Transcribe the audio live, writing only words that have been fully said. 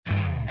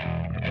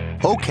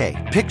Okay,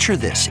 picture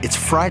this. It's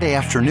Friday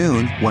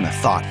afternoon when a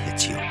thought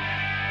hits you.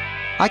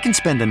 I can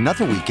spend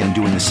another weekend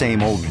doing the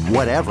same old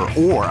whatever,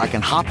 or I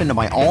can hop into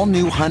my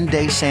all-new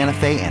Hyundai Santa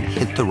Fe and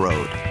hit the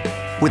road.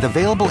 With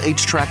available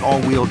H-Track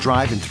all-wheel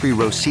drive and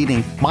 3-row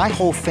seating, my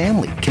whole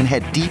family can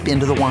head deep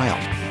into the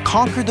wild.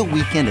 Conquer the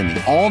weekend in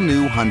the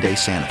all-new Hyundai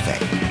Santa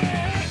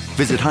Fe.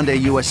 Visit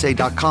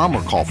HyundaiUSA.com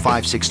or call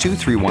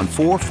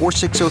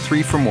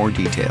 562-314-4603 for more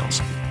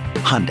details.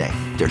 Hyundai,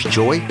 there's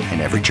joy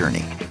in every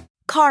journey.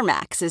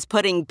 CarMax is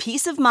putting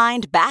peace of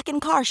mind back in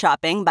car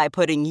shopping by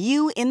putting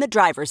you in the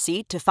driver's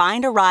seat to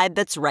find a ride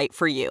that's right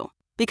for you.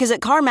 Because at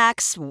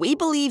CarMax, we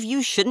believe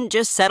you shouldn't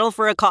just settle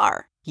for a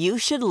car. You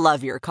should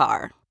love your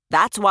car.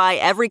 That's why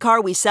every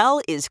car we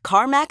sell is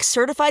CarMax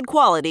certified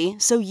quality,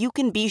 so you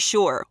can be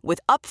sure with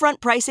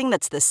upfront pricing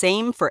that's the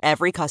same for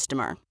every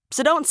customer.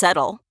 So don't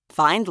settle.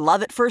 Find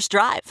love at first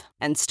drive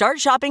and start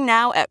shopping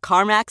now at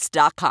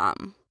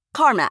CarMax.com.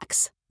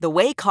 CarMax, the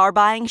way car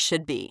buying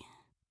should be.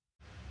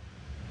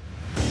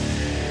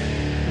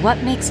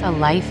 What makes a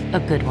life a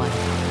good one?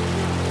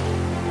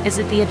 Is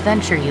it the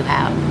adventure you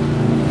have?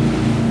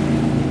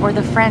 Or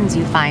the friends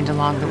you find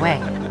along the way?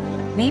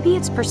 Maybe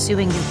it's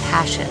pursuing your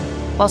passion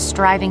while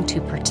striving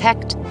to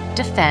protect,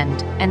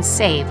 defend, and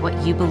save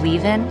what you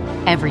believe in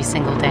every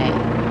single day.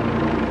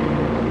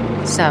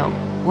 So,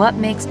 what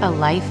makes a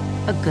life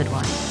a good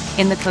one?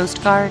 In the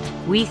Coast Guard,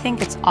 we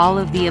think it's all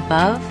of the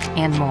above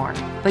and more,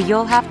 but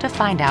you'll have to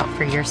find out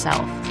for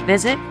yourself.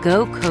 Visit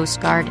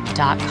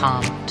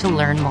gocoastguard.com to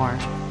learn more.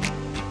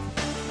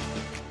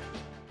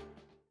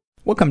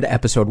 Welcome to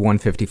episode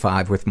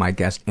 155 with my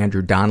guest,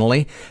 Andrew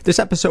Donnelly. This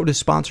episode is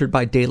sponsored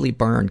by Daily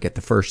Burn. Get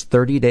the first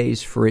 30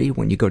 days free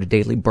when you go to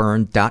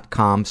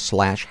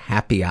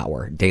dailyburn.com/happy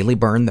hour. Daily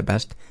Burn, the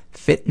best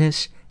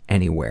fitness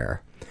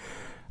anywhere.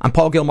 I'm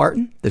Paul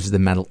Gilmartin. This is the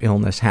Mental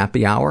Illness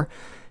Happy Hour.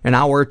 An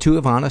hour or two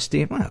of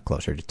honesty. Well,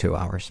 closer to 2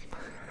 hours.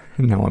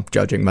 No, I'm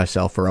judging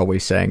myself for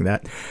always saying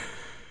that.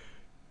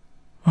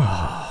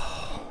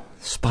 Oh,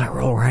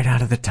 spiral right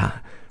out of the top.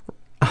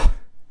 Oh.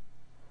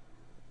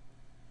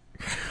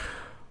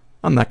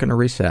 I'm not going to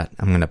reset.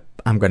 I'm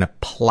going to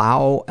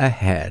plow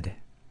ahead.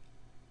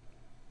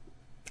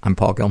 I'm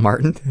Paul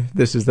Gilmartin.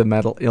 This is the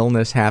Mental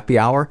Illness Happy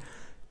Hour.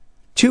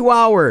 2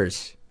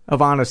 hours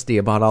of honesty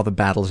about all the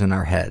battles in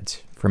our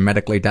heads, from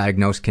medically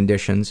diagnosed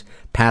conditions,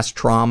 past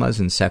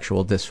traumas and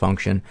sexual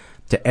dysfunction,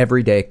 to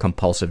everyday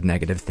compulsive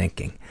negative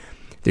thinking.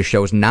 This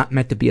show is not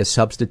meant to be a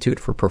substitute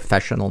for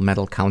professional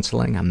mental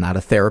counseling. I'm not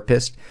a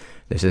therapist.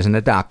 This isn't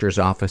a doctor's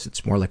office.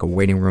 It's more like a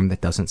waiting room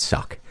that doesn't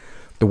suck.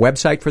 The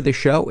website for this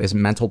show is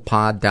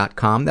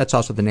mentalpod.com. That's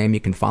also the name you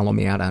can follow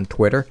me out on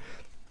Twitter.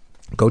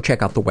 Go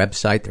check out the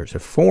website. There's a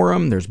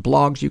forum. There's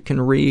blogs you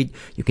can read.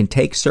 You can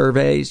take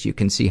surveys. You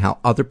can see how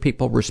other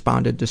people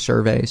responded to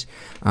surveys.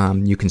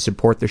 You can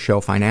support the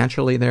show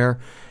financially there.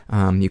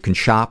 You can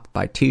shop,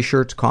 buy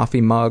t-shirts,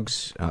 coffee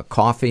mugs,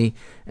 coffee,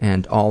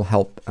 and all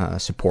help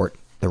support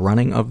the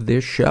running of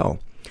this show.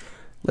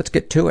 Let's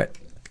get to it.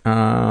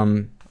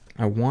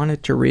 I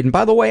wanted to read, and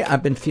by the way,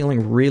 I've been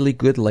feeling really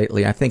good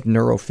lately. I think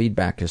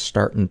neurofeedback is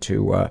starting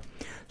to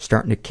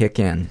kick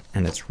in,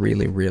 and it's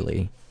really,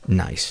 really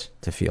nice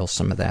to feel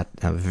some of that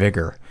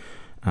vigor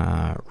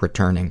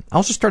returning. I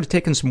also started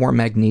taking some more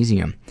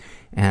magnesium,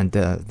 and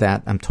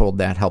that I'm told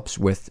that helps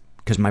with,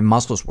 because my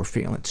muscles were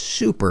feeling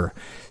super,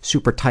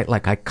 super tight,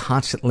 like I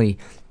constantly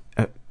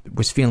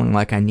was feeling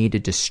like I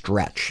needed to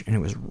stretch, and it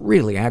was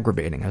really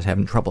aggravating. I was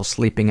having trouble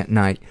sleeping at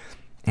night,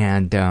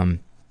 and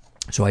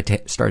so I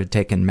started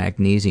taking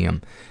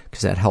magnesium,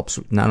 because that helps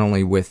not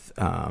only with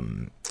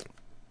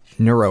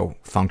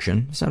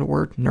neurofunction. Is that a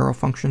word?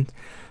 Neurofunction?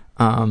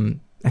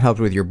 It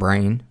helps with your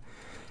brain.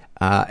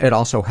 It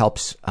also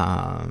helps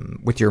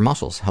with your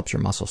muscles, helps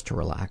your muscles to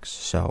relax.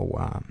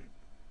 So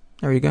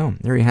there you go.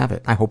 There you have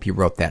it. I hope you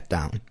wrote that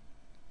down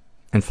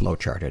and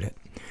flowcharted it.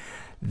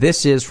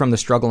 This is from the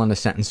Struggle in a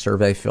Sentence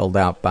survey filled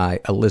out by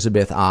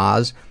Elizabeth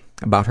Oz.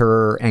 About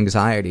her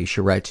anxiety,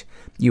 she writes,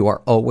 "You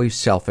are always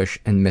selfish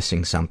and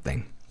missing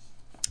something."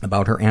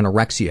 About her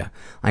anorexia,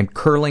 "I'm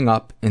curling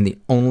up in the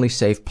only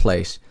safe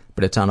place,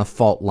 but it's on a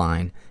fault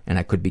line and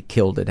I could be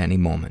killed at any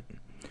moment."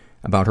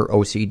 About her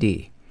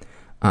OCD,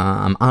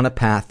 "I'm on a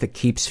path that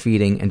keeps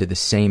feeding into the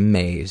same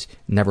maze,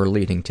 never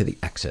leading to the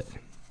exit."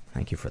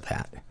 Thank you for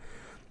that.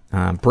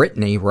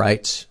 Brittany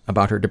writes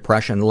about her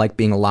depression, "Like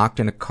being locked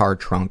in a car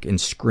trunk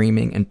and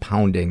screaming and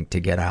pounding to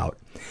get out."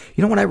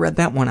 You know, when I read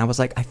that one, I was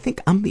like, I think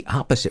I'm the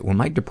opposite. When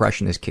my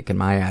depression is kicking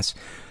my ass,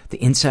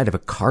 the inside of a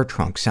car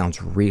trunk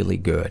sounds really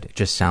good. It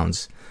just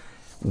sounds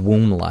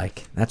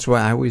womb-like. That's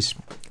why I always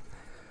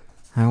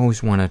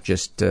want to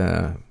just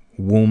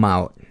womb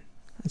out.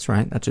 That's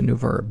right. That's a new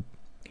verb.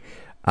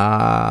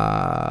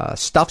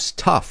 Stuff's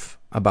tough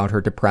about her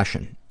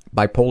depression.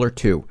 Bipolar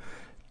 2.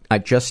 "I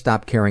just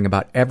stopped caring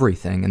about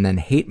everything and then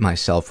hate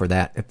myself for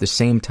that. At the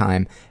same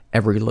time,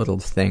 every little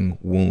thing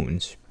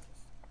wounds."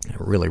 I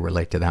really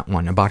relate to that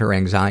one. About her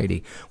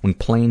anxiety, "When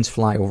planes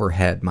fly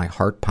overhead, my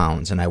heart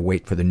pounds and I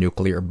wait for the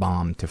nuclear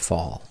bomb to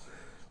fall."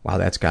 Wow,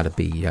 that has got to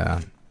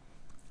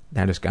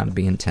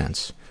be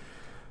intense.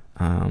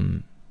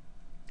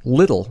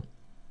 Little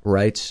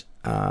writes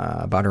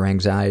about her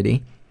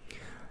anxiety.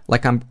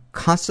 Like I'm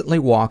constantly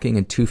walking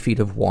in 2 feet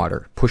of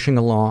water, pushing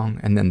along,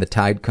 and then the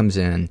tide comes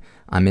in,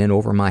 I'm in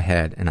over my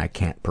head, and I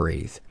can't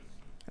breathe.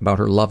 About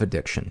her love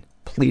addiction.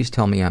 Please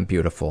tell me I'm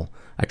beautiful.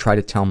 I try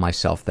to tell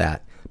myself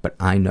that, but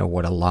I know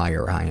what a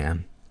liar I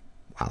am.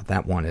 Wow,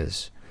 that one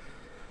is...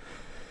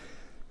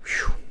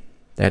 Whew,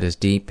 that is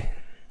deep.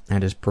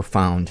 That is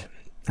profound.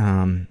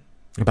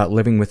 About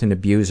living with an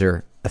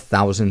abuser,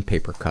 1,000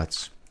 paper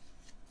cuts.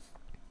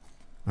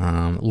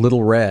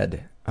 Little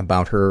Red,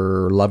 about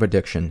her love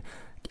addiction.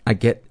 I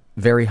get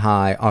very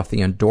high off the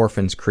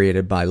endorphins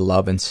created by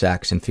love and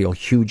sex and feel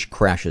huge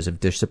crashes of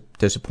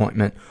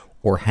disappointment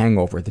or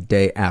hangover the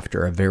day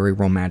after a very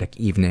romantic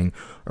evening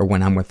or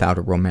when I'm without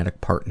a romantic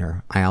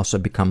partner. I also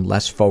become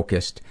less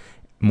focused,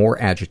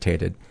 more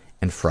agitated,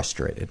 and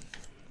frustrated.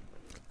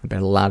 I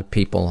bet a lot of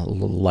people, a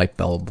little light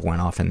bulb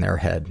went off in their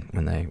head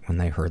when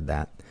they heard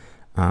that.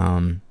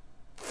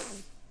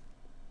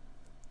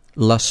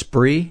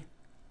 L'esprit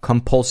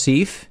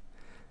compulsif,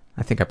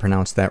 I think I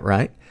pronounced that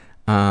right,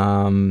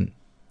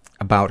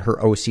 about her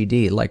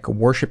OCD, like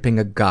worshiping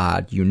a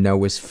god you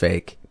know is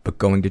fake, but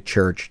going to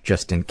church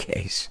just in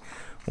case.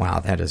 Wow,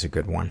 that is a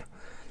good one.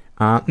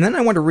 And then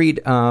I want to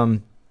read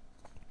an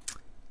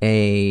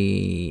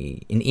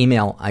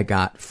email I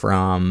got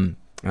from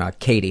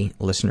Katie,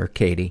 listener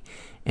Katie,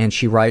 and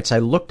she writes, I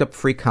looked up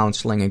free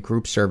counseling and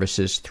group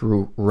services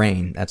through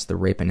RAINN, that's the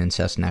Rape and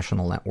Incest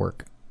National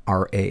Network,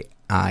 RAINN.org,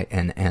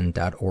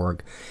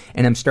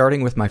 and I'm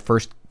starting with my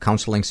first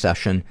counseling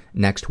session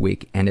next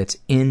week, and it's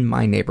in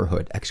my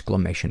neighborhood, ! I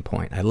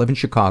live in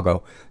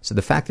Chicago, so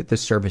the fact that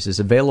this service is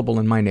available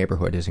in my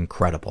neighborhood is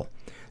incredible.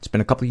 It's been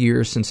a couple of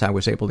years since I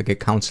was able to get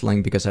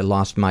counseling because I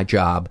lost my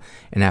job,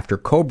 and after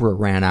Cobra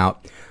ran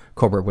out,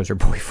 Cobra was her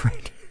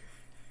boyfriend.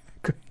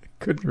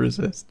 Couldn't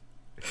resist.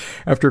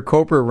 After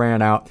Cobra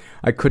ran out,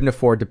 I couldn't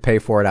afford to pay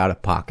for it out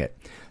of pocket.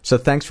 So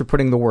thanks for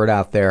putting the word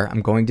out there.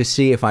 I'm going to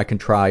see if I can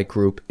try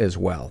group as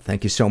well.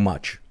 Thank you so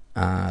much.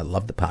 I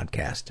love the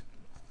podcast.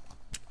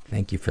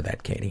 Thank you for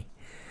that, Katie.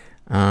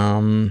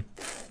 Oh,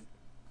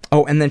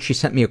 and then she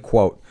sent me a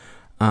quote.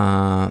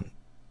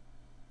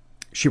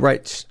 She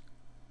writes...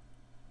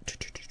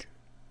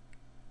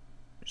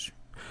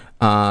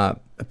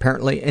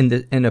 apparently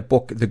in a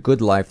book, The Good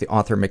Life, the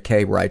author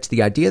McKay writes,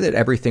 the idea that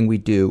everything we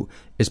do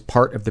is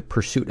part of the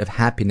pursuit of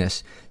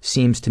happiness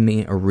seems to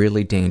me a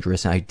really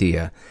dangerous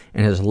idea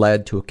and has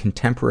led to a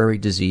contemporary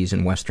disease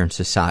in Western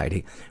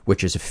society,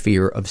 which is a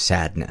fear of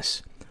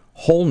sadness.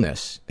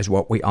 Wholeness is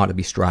what we ought to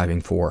be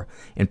striving for,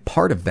 and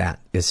part of that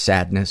is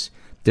sadness,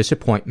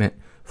 disappointment,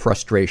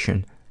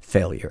 frustration,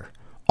 failure.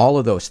 All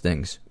of those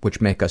things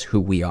which make us who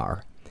we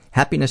are.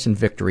 Happiness and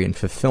victory and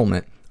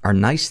fulfillment are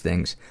nice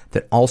things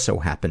that also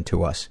happen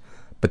to us,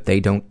 but they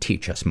don't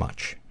teach us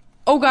much.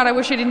 Oh God, I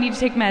wish I didn't need to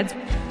take meds.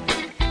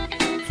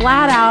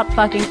 Flat out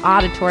fucking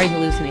auditory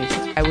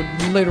hallucinations. I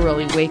would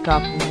literally wake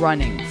up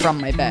running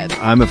from my bed.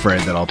 I'm afraid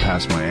that I'll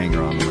pass my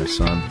anger on to my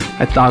son.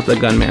 I thought the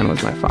gunman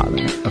was my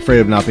father. Afraid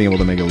of not being able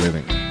to make a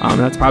living.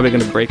 That's probably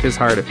going to break his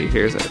heart if he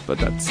hears it, but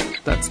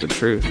that's the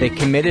truth. They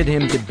committed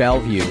him to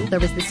Bellevue. There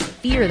was this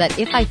fear that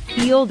if I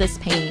feel this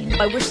pain,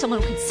 I wish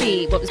someone could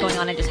see what was going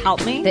on and just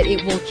help me, that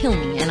it will kill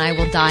me and I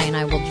will die and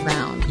I will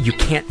drown. You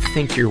can't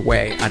think your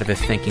way out of a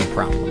thinking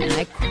problem. And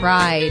I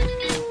cried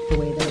the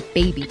way that a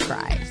baby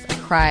cries. I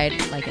cried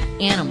like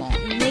an animal.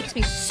 It makes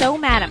me so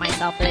mad at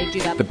myself that I do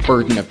that. The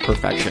burden of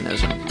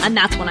perfectionism. And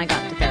that's when I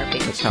got into therapy.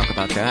 Let's talk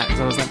about that.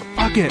 So I was like,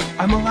 fuck it,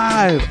 I'm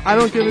alive. I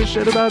don't give a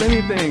shit about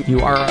anything. You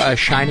are a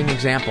shining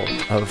example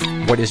of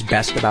what is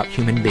best about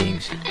human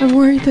beings. I'm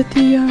worried that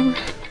the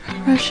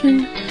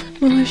Russian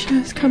militia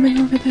is coming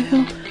over the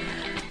hill.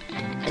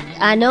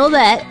 I know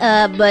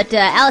that, but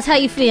Alice, how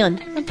you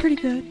feeling? I'm pretty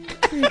good.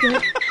 Pretty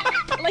good.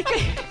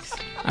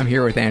 I'm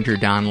here with Andrew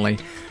Donnelly,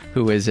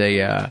 who is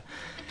a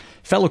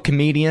fellow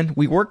comedian.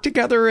 We worked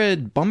together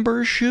at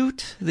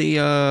Bumbershoot, the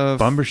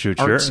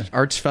Bumbershoot,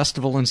 arts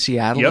festival in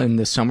Seattle in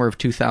the summer of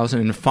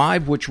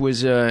 2005, which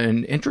was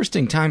an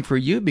interesting time for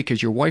you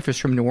because your wife is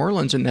from New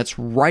Orleans, and that's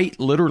right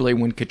literally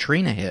when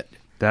Katrina hit.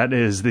 That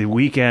is the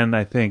weekend,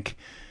 I think.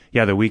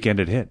 Yeah, the weekend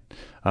it hit.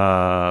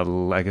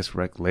 I guess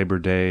Labor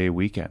Day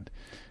weekend.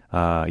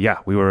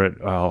 We were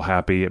all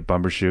happy at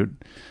Bumbershoot,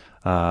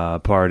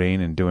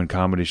 partying and doing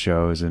comedy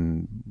shows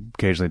and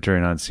occasionally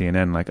turning on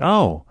CNN like,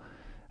 oh,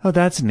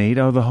 that's neat.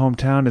 Oh, the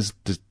hometown is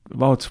just,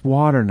 it's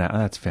water now.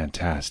 That's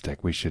fantastic.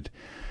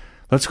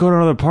 Let's go to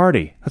another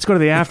party. Let's go to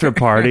the after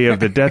party of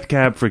the Death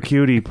Cab for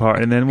Cutie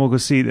part, and then we'll go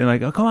see. And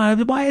like, oh, come on,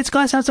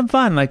 let's have some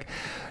fun. Like,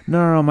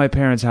 no, my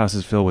parents' house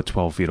is filled with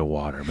 12 feet of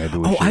water. Maybe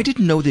we should. I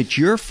didn't know that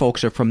your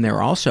folks are from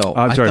there also.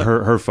 I'm sorry,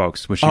 her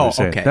folks. What she was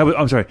saying. Okay.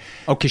 I'm sorry.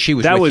 Oh, because she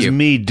was. That with was you.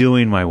 me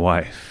doing my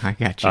wife. I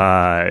got you.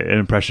 An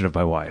impression of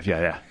my wife.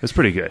 Yeah. It was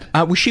pretty good.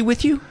 Was she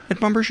with you at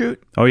Bumbershoot?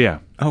 Oh yeah.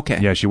 Okay.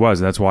 Yeah, she was.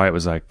 That's why it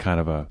was like kind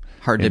of a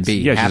hard to be.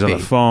 Yeah, happy. she's on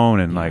the phone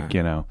and like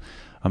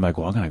I'm like,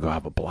 well, I'm gonna go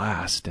have a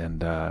blast, and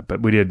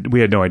but we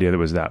had no idea there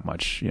was that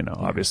much,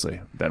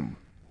 obviously. Then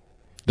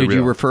did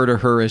you refer to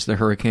her as the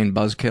Hurricane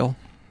Buzzkill?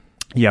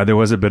 yeah, there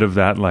was a bit of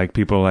that, like,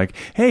 people were like,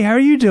 hey, how are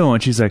you doing?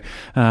 She's like,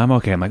 I'm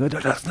okay. I'm like,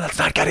 let's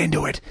not get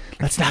into it.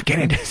 Let's not get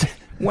into it.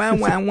 Wow,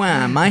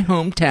 my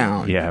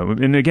hometown. Yeah,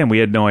 and again, we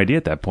had no idea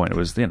at that point. It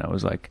was, it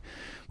was like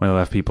when they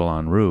left people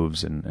on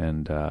roofs,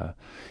 and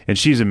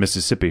she's in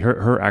Mississippi.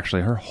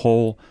 Her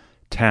whole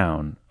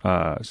town,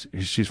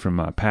 she's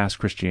from Pass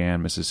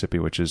Christian, Mississippi,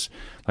 which is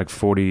like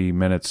 40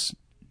 minutes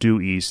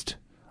due east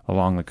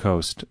along the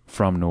coast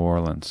from New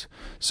Orleans.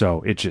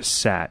 So it just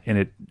sat,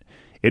 and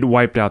it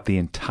wiped out the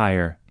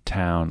entire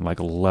town, like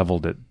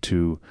leveled it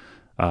to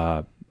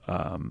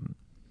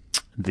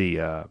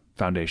the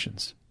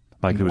foundations.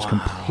 Like it was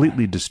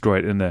completely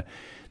destroyed, and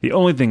the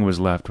only thing was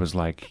left was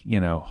like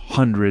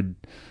 100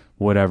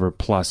 whatever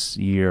plus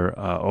year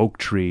oak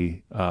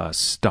tree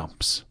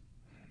stumps,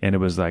 and it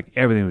was like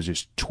everything was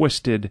just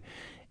twisted,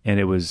 and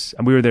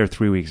we were there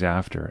 3 weeks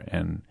after,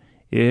 and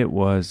it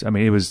was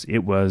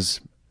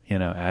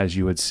as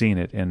you had seen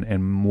it,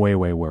 and way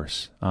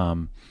worse.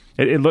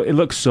 It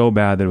looked so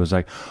bad that it was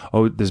like,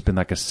 oh, there's been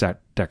like a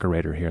set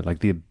decorator here, like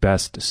the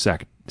best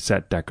set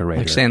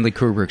decorator. Like Stanley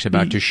Kubrick's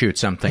about to shoot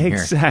something here.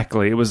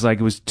 Exactly. It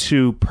was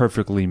too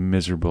perfectly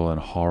miserable and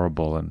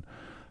horrible. And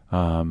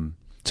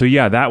so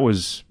yeah, that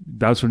was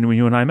when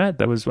you and I met.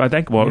 That was, I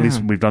think, well, at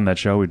least we've done that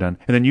show. And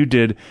then you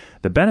did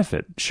the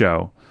benefit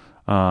show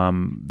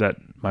that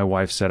my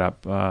wife set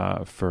up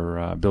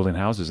for building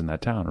houses in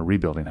that town, or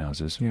rebuilding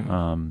houses.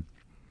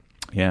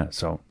 Yeah.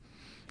 So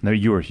no,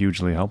 you were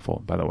hugely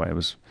helpful, by the way. It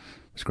was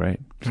great.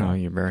 So, oh,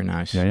 you're very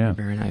nice. Yeah. You're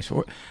very nice.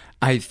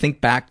 I think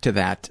back to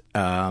that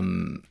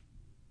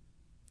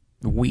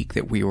week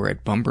that we were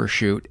at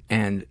Bumbershoot,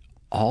 and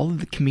all of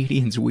the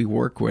comedians we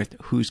work with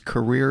whose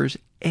careers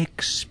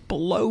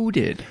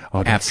exploded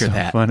after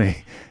that.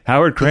 Funny.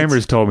 Howard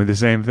Kramer's told me the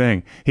same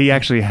thing. He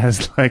actually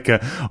has like a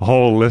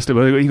whole list of.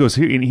 He goes.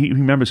 He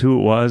remembers who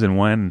it was and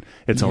when.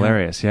 It's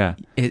hilarious. Yeah.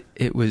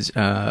 It was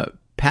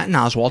Patton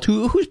Oswalt,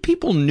 whose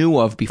people knew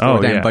of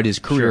before then, but his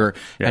career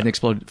hadn't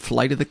exploded.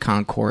 Flight of the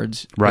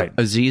Conchords. Right.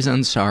 Aziz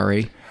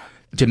Ansari.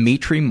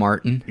 Dimitri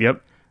Martin.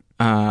 Yep.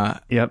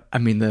 Yep. I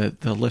mean,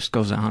 the list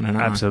goes on and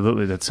on.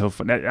 Absolutely. That's so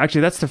fun.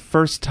 Actually, that's the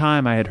first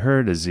time I had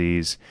heard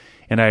Aziz,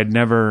 and I had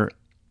never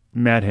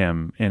met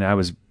him. And I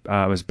was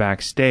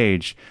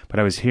backstage, but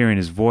I was hearing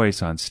his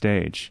voice on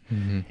stage.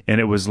 Mm-hmm.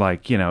 And it was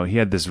like, he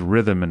had this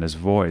rhythm in his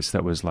voice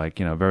that was like,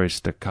 very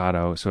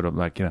staccato, sort of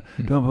like,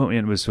 don't put me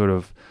in. It was sort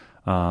of,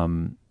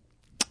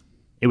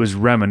 it was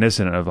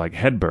reminiscent of like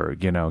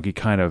Hedberg, he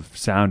kind of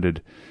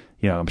sounded,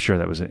 I'm sure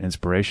that was an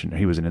inspiration.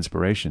 He was an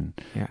inspiration,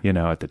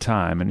 at the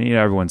time. And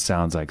everyone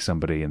sounds like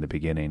somebody in the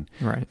beginning.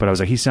 Right. But I was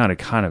like, he sounded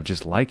kind of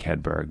just like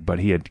Hedberg, but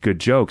he had good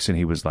jokes, and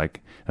he was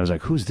like, I was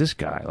like, who's this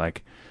guy?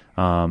 Like,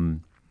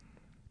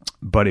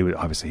 but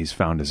obviously he's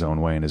found his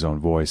own way and his own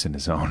voice and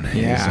his own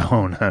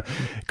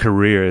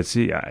career.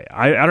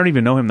 I don't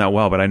even know him that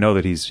well, but I know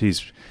that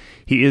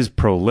he is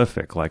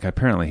prolific. Like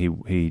apparently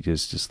he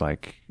just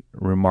like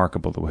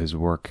remarkable to his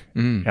work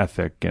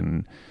ethic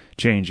and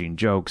changing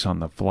jokes on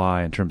the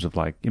fly in terms of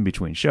like in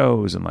between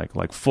shows and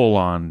like full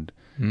on,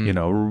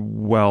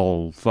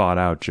 well thought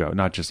out joke,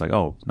 not just like,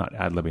 not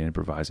ad-libbing,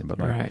 improvising, but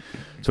like, right.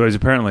 So he's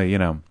apparently,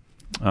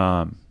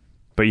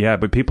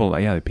 but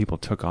people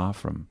took off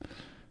from.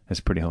 It's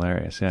pretty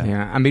hilarious. Yeah.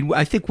 Yeah. I mean,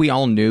 I think we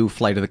all knew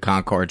Flight of the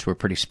Conchords were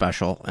pretty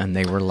special, and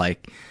they were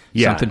like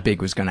something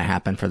big was going to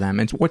happen for them.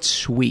 And what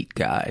sweet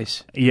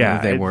guys.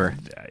 Yeah. They were.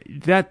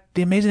 The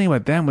amazing thing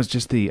about them was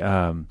just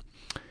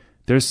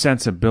their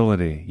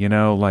sensibility,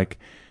 like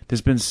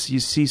you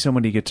see so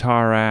many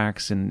guitar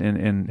acts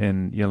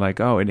and you're like,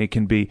 and it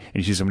can be, and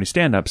you see so many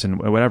stand-ups and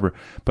whatever,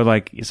 but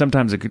like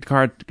sometimes a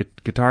guitar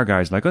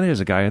guy's like,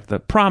 there's a guy at the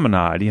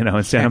Promenade,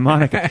 in Santa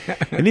Monica.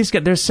 And these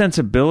guys, their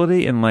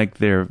sensibility and like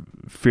their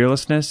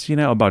fearlessness,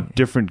 about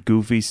different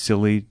goofy,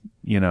 silly,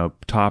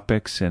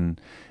 topics and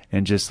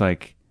just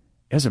like,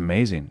 it was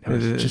amazing. It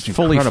was just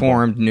fully incredible.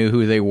 Formed, knew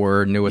who they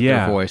were, knew what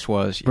their voice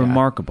was. Yeah.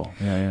 Remarkable.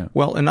 Yeah.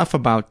 Well, enough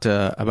about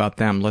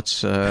them.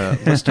 Let's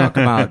talk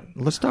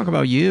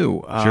about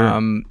you.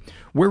 Sure.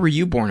 Where were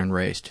you born and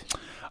raised?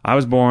 I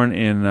was born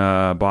in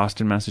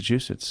Boston,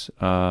 Massachusetts,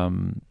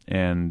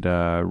 and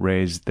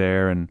raised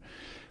there, and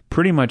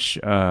pretty much.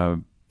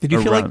 Did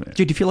you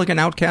feel like an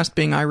outcast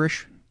being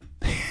Irish?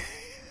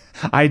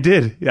 I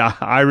did. Yeah,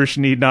 Irish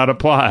need not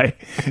apply.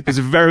 It's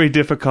very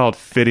difficult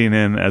fitting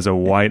in as a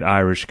white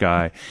Irish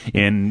guy.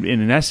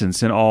 In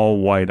essence, an all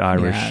white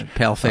Irish,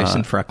 pale face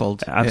and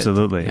freckled.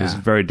 Absolutely, it was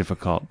very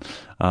difficult.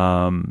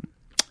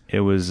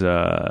 It was.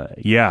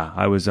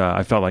 I was.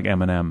 I felt like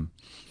Eminem.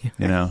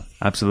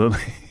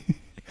 Absolutely.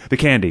 The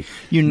candy.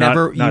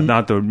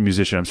 Not the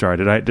musician. I'm sorry.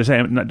 Did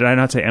I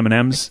not say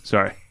M&Ms?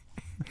 Sorry.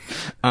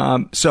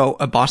 So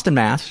Boston,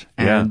 Mass,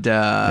 and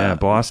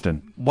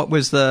Boston. What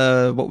was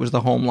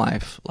the home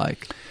life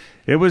like?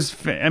 It was.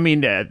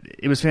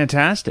 It was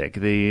fantastic.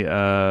 I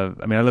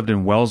lived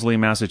in Wellesley,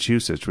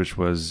 Massachusetts, which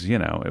was,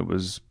 it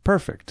was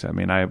perfect.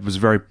 I was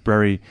very,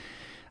 very.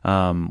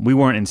 We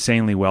weren't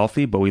insanely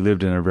wealthy, but we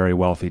lived in a very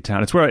wealthy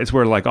town. It's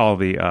where like all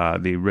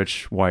the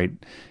rich white,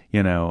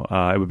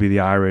 it would be the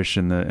Irish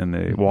and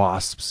the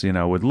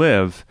WASPs, would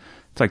live.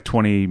 It's like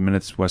 20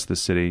 minutes west of the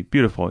city.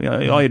 Beautiful.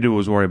 All you do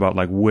was worry about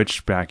like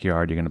which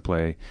backyard you're going to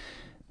play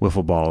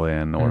wiffle ball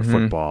in, or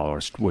football, or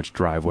which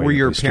driveway. Were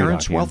your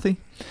parents wealthy?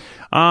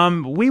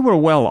 We were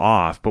well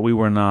off, but we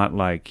were not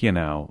like,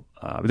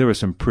 there was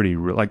some pretty,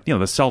 like, the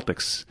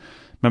Celtics,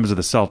 members of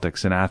the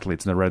Celtics and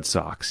athletes and the Red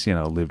Sox,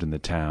 lived in the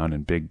town,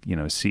 and big,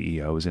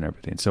 CEOs and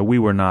everything. So we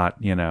were not,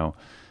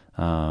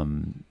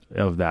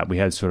 of that. We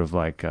had sort of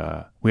like,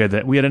 we had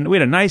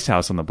a nice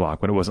house on the block,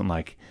 but it wasn't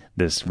like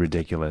this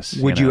ridiculous.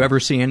 Would you ever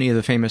see any of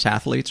the famous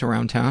athletes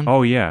around town?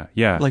 Oh yeah.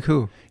 Yeah. Like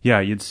who? Yeah.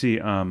 You'd see,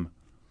 I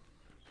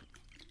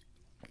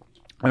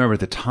remember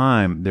at the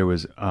time there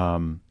was,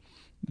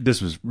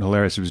 this was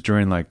hilarious. It was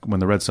during like when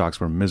the Red Sox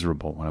were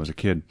miserable when I was a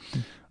kid.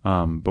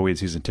 But we had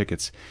season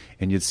tickets,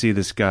 and you'd see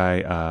this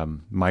guy,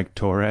 Mike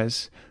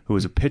Torres, who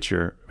was a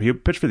pitcher. He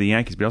pitched for the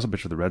Yankees, but he also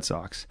pitched for the Red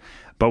Sox.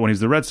 But when he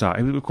was the Red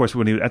Sox, of course,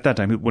 at that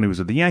time, when he was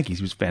with the Yankees,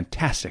 he was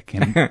fantastic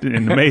and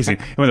amazing.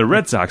 And when the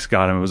Red Sox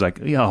got him, it was like,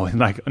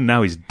 like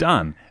now he's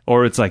done.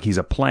 Or it's like he's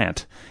a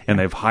plant, and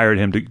they've hired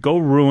him to go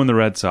ruin the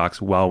Red Sox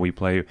while we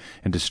play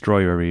and destroy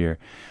you every year.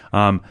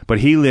 But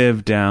he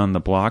lived down the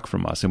block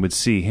from us, and would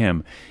see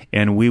him,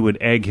 and we would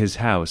egg his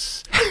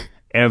house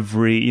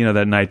every,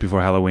 that night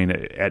before Halloween.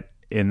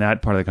 In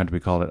that part of the country, we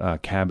called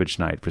it Cabbage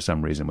Night for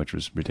some reason, which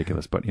was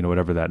ridiculous. But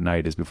whatever that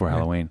night is before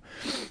Halloween,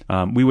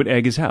 we would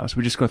egg his house.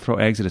 We'd just go throw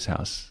eggs at his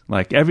house.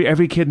 Like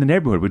every kid in the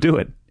neighborhood would do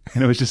it,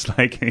 and it was just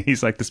like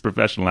he's like this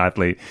professional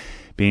athlete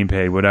being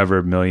paid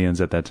whatever millions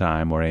at that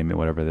time, or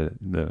whatever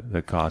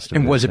the cost.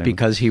 And was it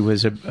because he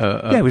was he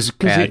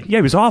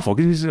was awful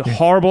because he was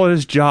horrible at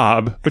his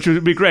job, which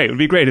would be great. It would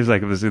be great if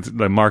it's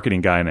the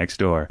marketing guy next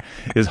door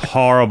is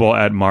horrible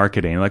at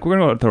marketing. Like, we're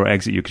going to throw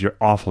eggs at you because you're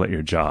awful at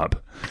your job,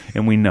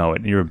 and we know it.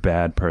 And you're a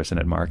bad person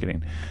at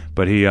marketing.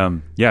 But he,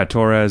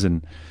 Torres,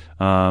 and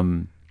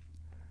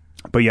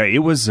but yeah, it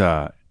was.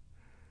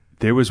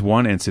 There was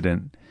one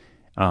incident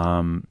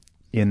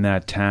in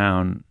that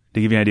town. To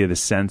give you an idea of the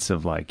sense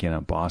of like,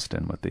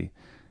 Boston with the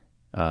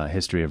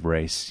history of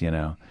race,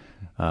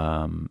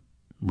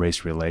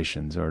 race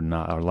relations or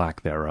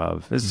lack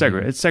thereof. It's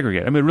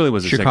segregated. I mean, it really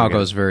was.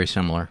 Chicago's very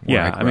similar.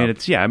 Yeah, I mean,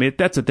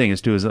 that's the thing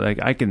is like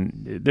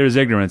there's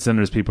ignorance, and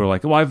there's people who are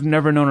like, well, I've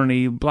never known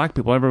any black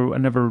people. I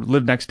never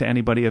lived next to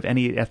anybody of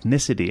any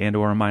ethnicity and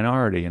or a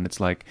minority, and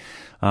it's like,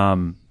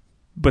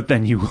 but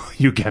then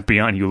you get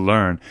beyond, you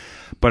learn.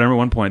 But I remember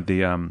one point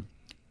D.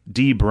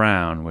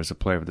 Brown was a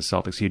player for the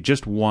Celtics. He had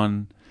just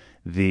won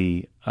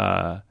the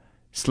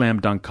slam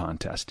dunk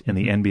contest in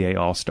the NBA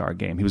All-Star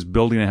game. He was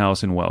building a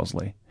house in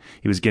Wellesley.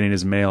 He was getting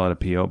his mail at a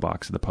P.O.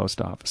 box at the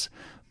post office.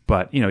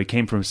 But, he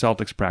came from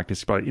Celtics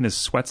practice, probably in his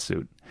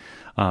sweatsuit.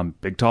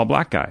 Big, tall,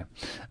 black guy.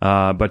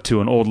 But to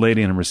an old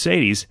lady in a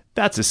Mercedes,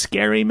 that's a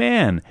scary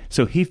man.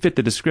 So he fit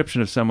the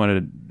description of someone who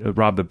had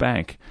robbed the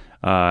bank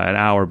an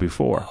hour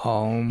before.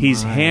 Oh,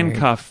 he's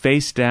handcuffed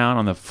face down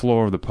on the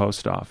floor of the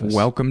post office.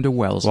 Welcome to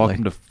Wellesley.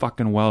 Welcome to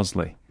fucking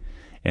Wellesley.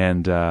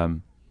 And,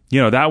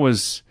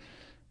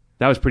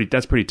 that's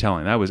pretty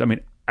telling. That was, I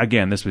mean,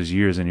 again, this was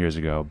years and years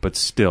ago, but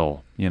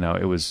still,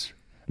 it was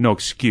no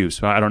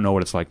excuse. I don't know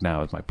what it's like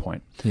now is my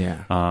point.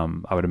 Yeah.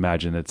 I would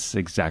imagine it's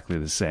exactly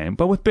the same,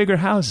 but with bigger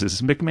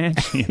houses,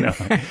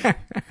 McMansion,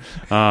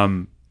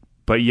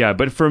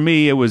 but for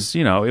me, it was,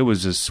 it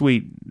was a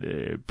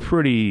sweet,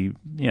 pretty,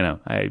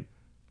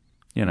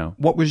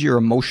 What was your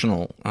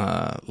emotional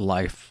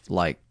life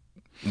like?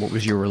 What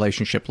was your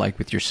relationship like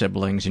with your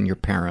siblings and your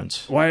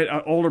parents? Well, I had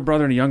an older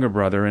brother and a younger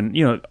brother, and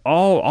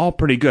all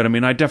pretty good. I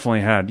mean, I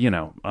definitely had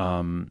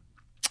the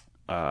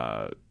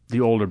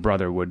older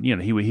brother would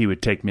he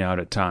would take me out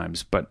at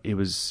times, but it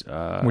was.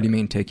 What do you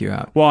mean take you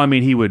out? Well, I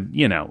mean he would beat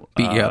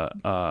you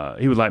up.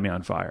 He would light me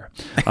on fire.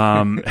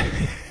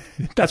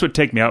 That's what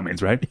take me out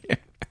means, right?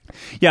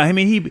 Yeah, I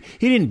mean he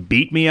didn't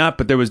beat me up,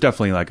 but there was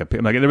definitely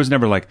there was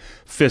never like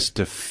fist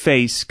to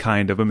face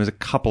kind of. I mean, there's a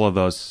couple of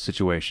those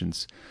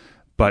situations.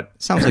 But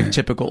sounds like a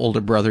typical older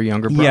brother,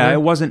 younger brother. Yeah,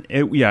 it wasn't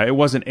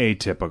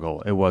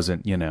atypical. It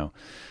wasn't,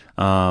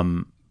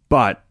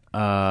 but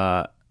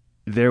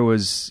there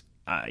was,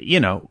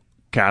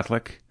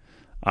 Catholic,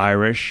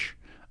 Irish,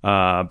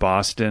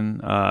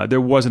 Boston.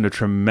 There wasn't a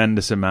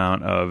tremendous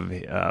amount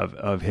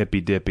of hippy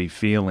dippy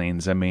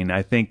feelings. I mean,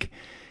 I think,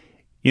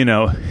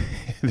 there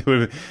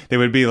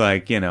would be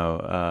like,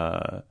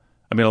 a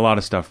lot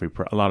of stuff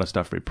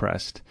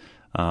repressed.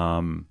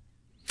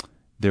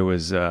 There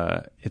was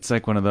it's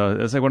like one of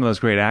those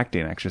great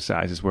acting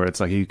exercises where it's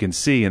like you can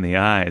see in the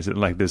eyes that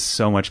like there's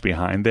so much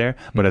behind there,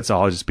 but it's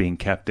all just being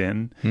kept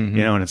in,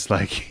 and it's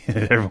like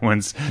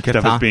everyone's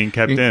stuff is being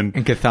kept in.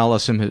 And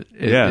Catholicism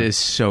is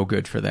so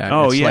good for that.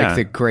 Oh, it's like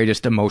the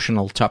greatest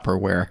emotional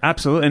Tupperware.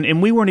 Absolutely.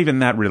 And we weren't even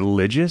that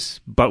religious,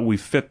 but we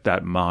fit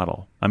that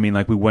model. I mean,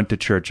 like we went to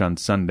church on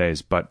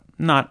Sundays, but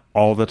not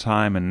all the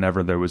time, and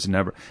there was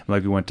never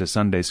like we went to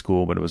Sunday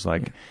school, but it was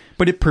like,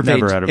 but it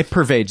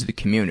pervades the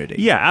community.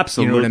 Yeah,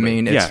 absolutely. You know what I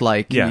mean? It's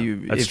like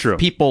that's true.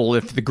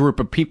 If the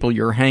group of people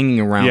you're hanging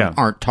around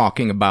aren't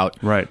talking about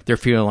their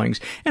feelings,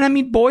 and I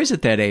mean, boys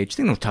at that age,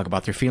 they don't talk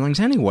about their feelings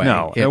anyway.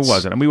 No, it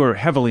wasn't. And we were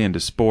heavily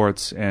into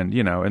sports, and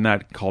in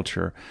that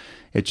culture,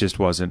 it just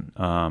wasn't.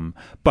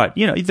 But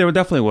there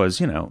definitely was,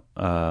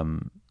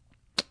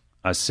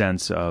 a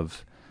sense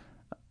of.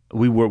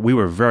 We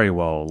were very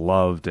well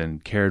loved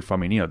and cared for. I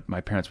mean,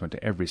 my parents went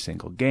to every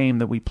single game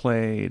that we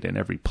played and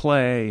every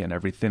play and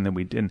everything that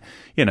we did.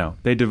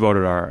 They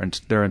devoted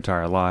their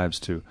entire lives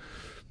to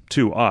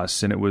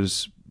us, and it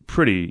was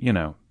pretty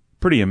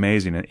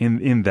amazing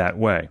in that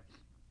way.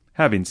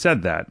 Having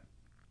said that,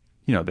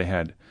 they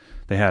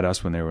had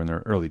us when they were in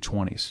their early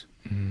 20s.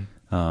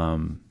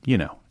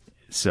 Mm-hmm.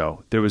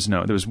 So there was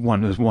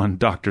one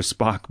Dr.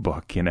 Spock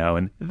book,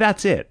 and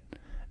that's it.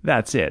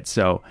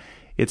 So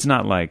it's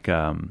not like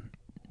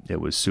it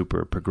was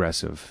super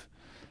progressive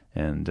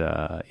and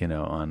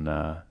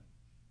on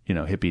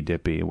hippy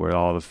dippy where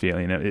all the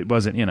feeling. It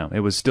wasn't. It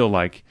was still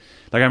like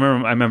I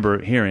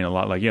remember hearing a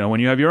lot like when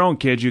you have your own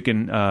kids you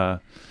can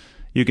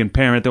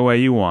parent the way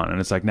you want, and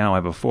it's like now I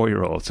have a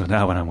 4-year-old, so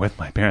now when I'm with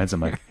my parents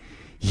I'm like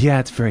yeah,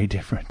 it's very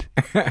different.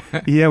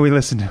 Yeah, we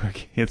listen to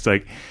it. It's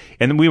like,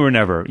 and we were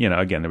never,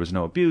 again, there was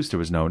no abuse, there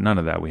was none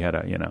of that. We had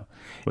had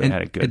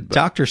it good.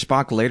 Dr.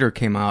 Spock later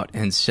came out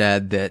and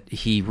said that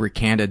he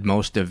recanted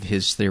most of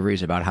his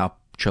theories about how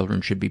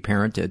children should be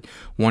parented.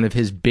 One of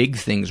his big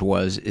things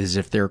is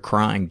if they're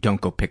crying, don't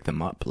go pick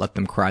them up. Let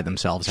them cry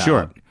themselves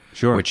out.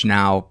 Sure. Which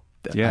now,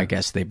 I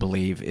guess they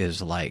believe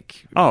is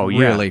like,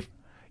 really.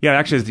 Yeah,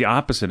 actually, it's the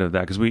opposite of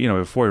that because we, have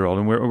a 4-year-old,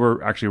 and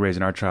we're actually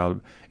raising our child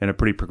in a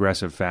pretty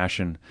progressive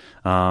fashion,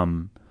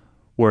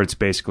 where it's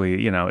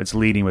basically, it's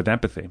leading with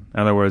empathy. In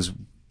other words,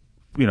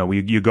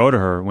 you go to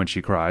her when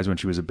she cries, when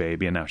she was a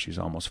baby, and now she's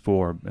almost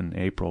 4 in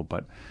April.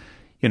 But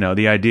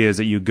the idea is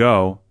that you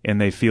go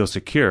and they feel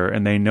secure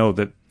and they know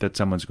that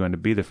someone's going to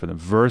be there for them,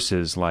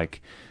 versus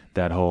like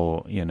that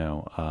whole,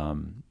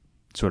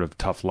 sort of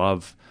tough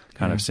love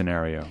kind of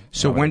scenario.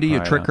 So when do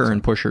you trick her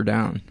and push her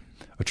down?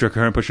 Trick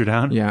her and push her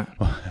down? Yeah.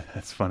 Well,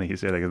 that's funny you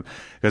say that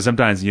because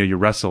sometimes you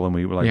wrestle and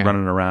we were like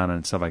running around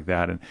and stuff like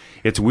that, and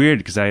it's weird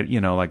because I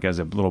like as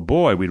a little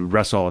boy we'd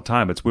wrestle all the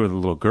time, but it's weird with a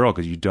little girl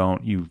because you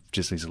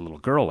just as a little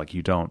girl like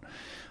you don't.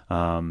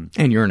 And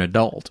you're an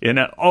adult.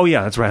 Oh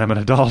yeah, that's right. I'm an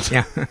adult.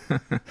 Yeah.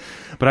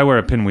 But I wear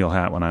a pinwheel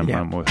hat when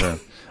I'm with her.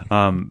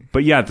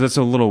 But yeah, that's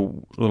a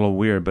little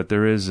weird. But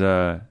there is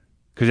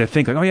because I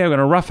think like I'm in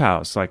a rough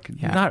house.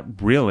 Like not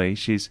really.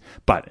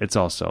 But it's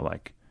also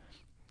like.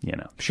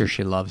 I'm sure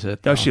she loves it.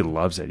 Oh, she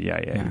loves it.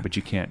 Yeah. But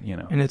you can't,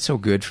 And it's so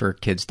good for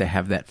kids to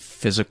have that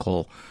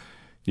physical,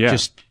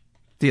 just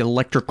the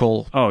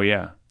electrical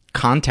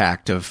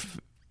contact of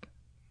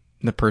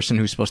the person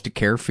who's supposed to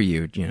care for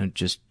you,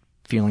 just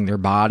feeling their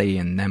body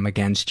and them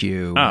against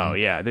you. Oh,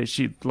 yeah.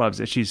 She loves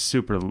it. She's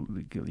super,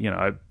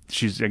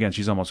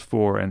 she's almost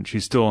 4 and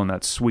she's still in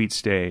that sweet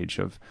stage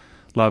of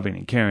loving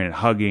and caring and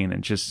hugging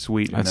and just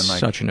sweet. That's and then,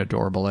 such an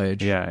adorable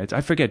age. Yeah.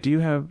 I forget. Do you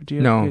have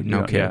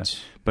no kids? Yeah.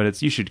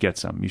 But you should get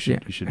some. You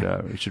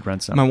should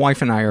rent some. My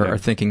wife and I are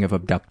thinking of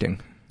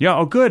abducting. Yeah.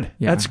 Oh, good.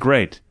 Yeah. That's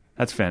great.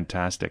 That's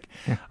fantastic.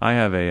 Yeah. I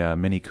have a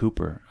Mini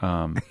Cooper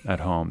at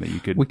home that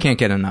you could. We can't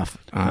get enough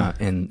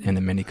in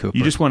a Mini Cooper.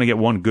 You just want to get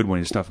one good one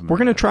and stuff them. We're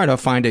going to try to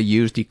find a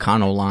used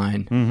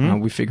Econoline. Mm-hmm.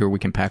 We figure we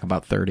can pack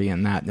about 30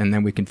 in that, and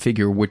then we can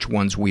figure which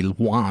ones we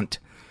want,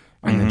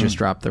 and then just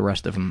drop the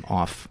rest of them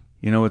off.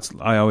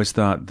 I always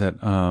thought that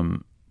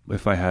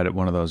if I had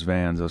one of those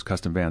vans, those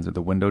custom vans with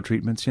the window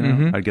treatments,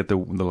 I'd get the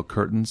little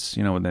curtains,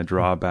 when they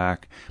draw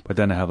back, but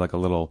then I have like a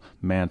little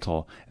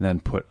mantle and then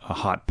put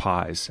hot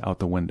pies out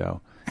the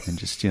window and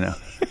just,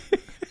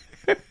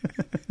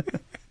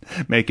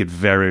 make it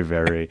very,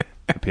 very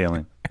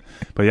appealing.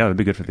 But yeah, it'd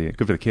be good for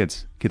the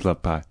kids. Kids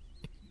love pie.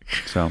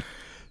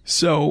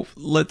 So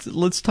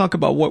let's talk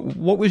about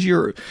what was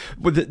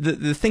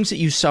the things that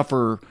you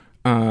suffer,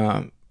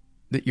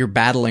 that you're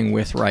battling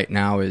with right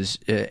now is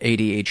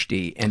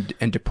ADHD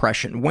and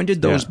depression. When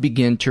did those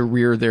begin to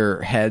rear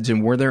their heads,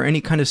 and were there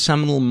any kind of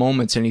seminal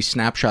moments, any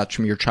snapshots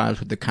from your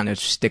childhood that kind of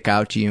stick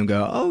out to you and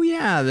go, oh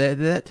yeah,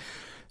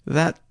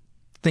 that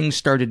thing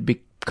started to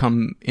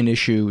become an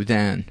issue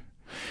then?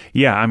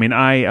 Yeah, I mean,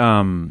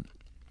 ADD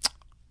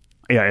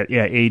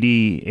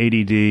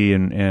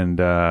and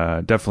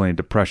definitely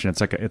depression.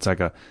 It's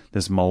like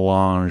this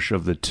melange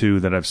of the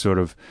two that I've sort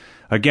of.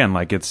 Again,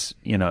 like it's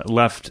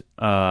left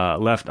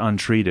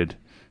untreated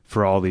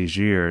for all these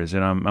years,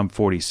 and I'm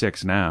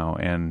 46 now,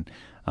 and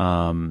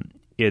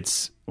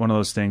it's one of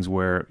those things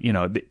where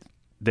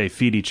they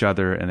feed each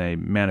other and they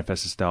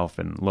manifest itself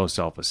in low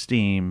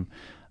self-esteem.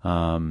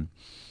 And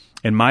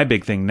my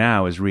big thing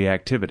now is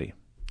reactivity,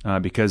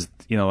 because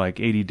like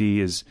ADD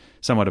is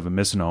somewhat of a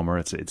misnomer.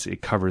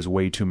 It covers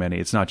way too many.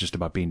 It's not just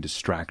about being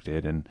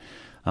distracted, and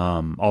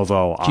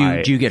Although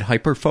do you get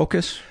hyper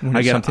focus when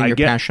it's something you're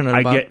passionate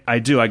about? I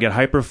get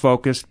hyper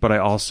focused, but I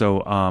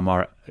also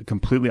are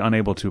completely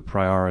unable to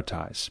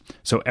prioritize.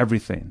 So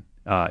everything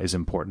is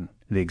important.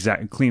 The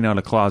exact clean out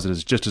a closet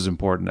is just as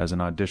important as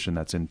an audition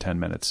that's in 10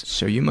 minutes.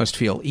 So you must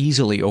feel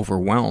easily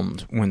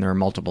overwhelmed when there are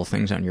multiple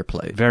things on your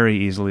plate. Very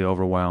easily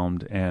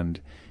overwhelmed, and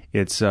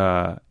it's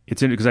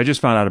because I just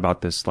found out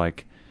about this a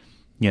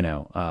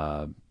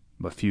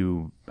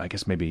few, I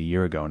guess maybe a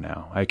year ago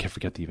now. I can't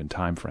forget the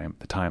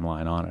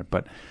timeline on it,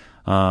 but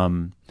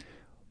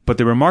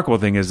the remarkable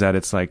thing is that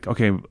it's like,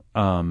 okay, and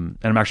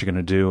I'm actually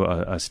going to do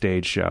a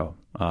stage show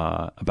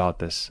about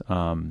this.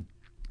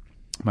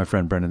 My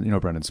friend Brendan,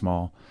 Brendan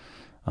Small.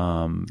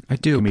 I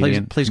do.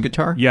 Plays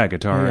guitar? Yeah,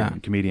 guitar. Yeah.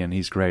 And comedian.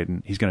 He's great,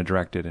 and he's going to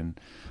direct it. And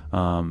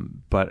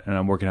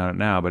I'm working on it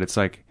now. But it's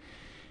like,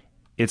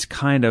 it's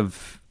kind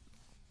of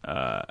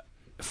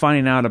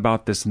finding out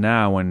about this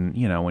now when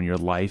your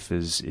life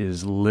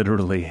is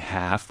literally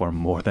half or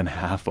more than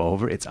half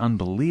over. It's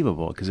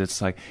unbelievable because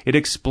it's like it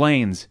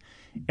explains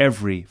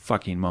every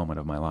fucking moment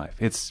of my life.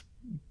 It's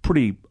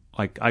pretty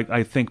like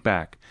I think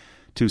back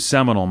to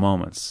seminal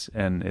moments,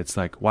 and it's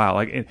like, wow.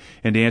 Like,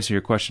 and to answer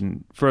your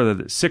question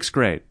further, sixth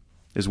grade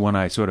is when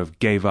I sort of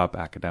gave up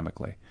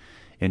academically,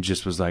 and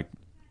just was like,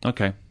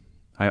 okay,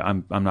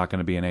 I'm not going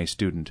to be an A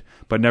student,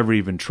 but never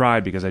even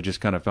tried because I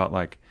just kind of felt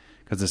like,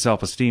 because the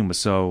self-esteem was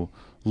so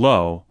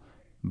low,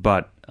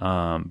 but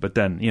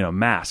then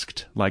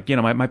masked. Like,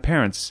 my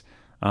parents,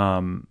 they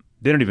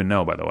don't even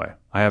know, by the way.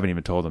 I haven't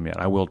even told them yet.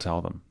 I will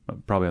tell them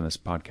probably on this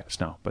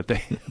podcast. No, but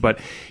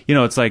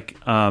it's like.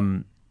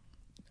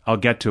 I'll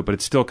get to it, but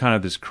it's still kind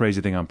of this crazy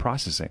thing I'm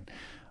processing.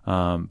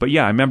 But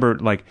yeah, I remember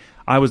like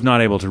I was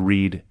not able to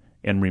read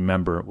and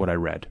remember what I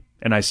read,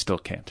 and I still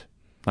can't.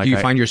 Like, do you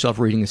find yourself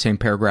reading the same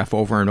paragraph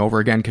over and over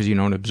again because you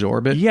don't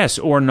absorb it? Yes,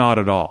 or not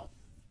at all.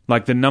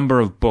 Like the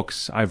number of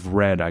books I've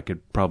read, I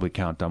could probably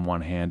count on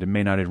one hand, and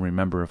may not even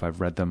remember if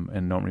I've read them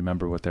and don't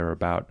remember what they're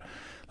about.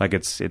 Like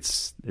it's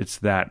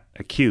that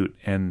acute.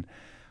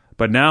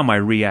 But now my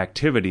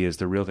reactivity is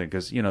the real thing,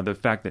 because the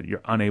fact that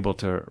you're unable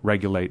to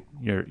regulate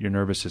your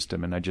nervous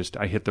system, and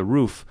I hit the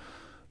roof,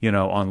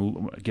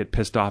 get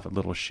pissed off at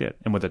little shit.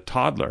 And with a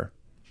toddler,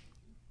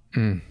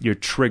 you're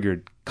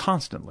triggered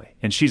constantly,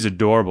 and she's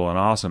adorable and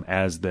awesome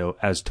as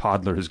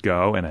toddlers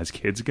go and as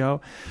kids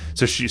go.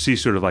 So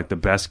she's sort of like the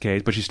best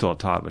case, but she's still a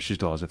toddler. She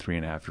still has a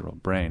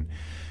 3.5-year-old brain.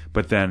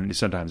 But then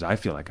sometimes I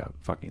feel like a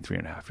fucking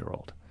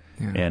 3.5-year-old,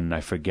 and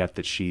I forget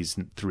that she's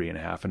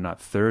 3.5 and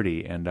not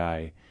 30, and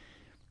I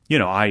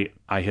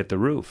hit the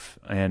roof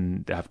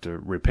and have to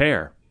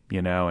repair,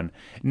 and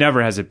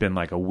never has it been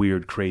like a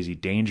weird, crazy,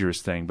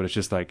 dangerous thing, but it's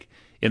just like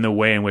in the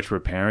way in which we're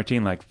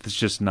parenting, like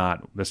that's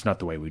not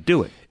the way we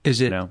do it.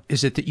 Is it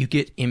that you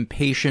get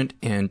impatient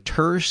and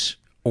terse,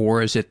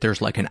 or is it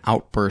there's like an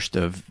outburst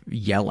of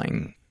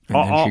yelling and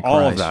then she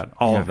cries?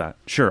 All of that.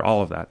 Sure,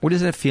 all of that. What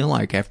does that feel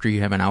like after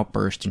you have an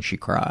outburst and she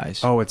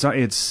cries? Oh, it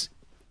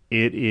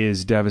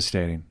is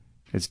devastating.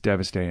 It's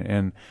devastating.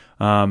 And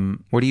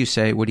what do you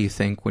say? What do you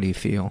think? What do you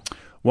feel?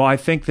 Well, I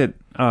think that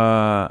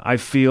I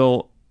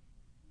feel,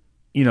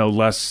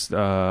 less.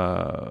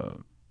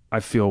 I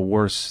feel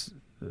worse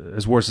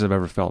as I've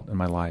ever felt in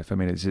my life. I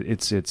mean,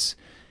 it's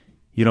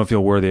you don't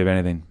feel worthy of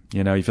anything.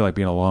 You feel like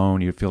being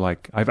alone. You feel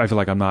like I feel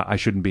like I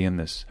shouldn't be in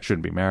this. I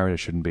shouldn't be married. I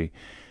shouldn't be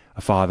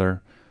a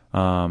father.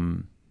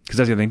 Because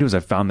that's the other thing too, is I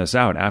found this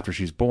out after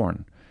she's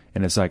born.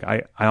 And it's like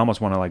I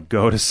almost want to like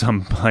go to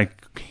some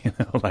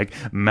like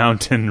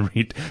mountain,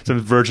 some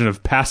version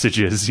of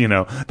Passages,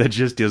 that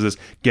just does this,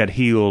 get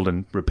healed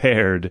and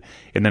repaired,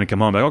 and then come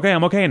home like, okay,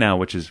 I'm okay now,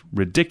 which is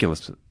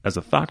ridiculous as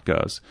a thought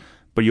goes.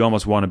 But you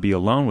almost want to be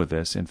alone with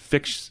this and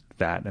fix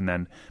that,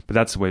 but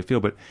that's the way I feel.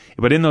 But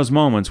in those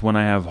moments when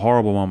I have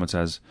horrible moments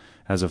as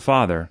a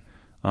father,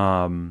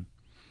 I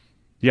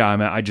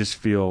just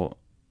feel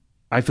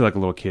like a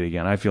little kid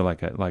again. I feel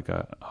like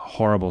a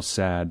horrible,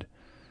 sad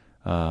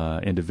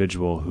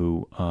individual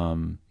who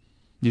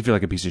you feel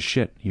like a piece of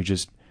shit.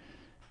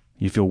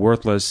 You feel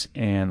worthless,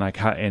 and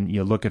and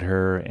you look at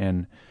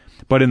her,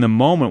 but in the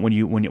moment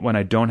when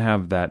I don't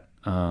have that,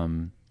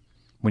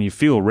 when you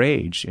feel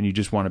rage and you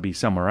just want to be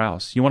somewhere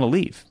else, you want to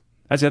leave.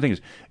 That's the other thing,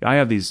 is I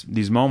have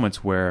these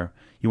moments where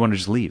you want to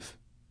just leave,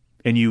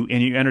 and you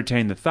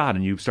entertain the thought,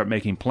 and you start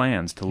making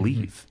plans to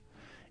leave.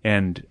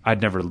 And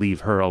I'd never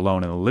leave her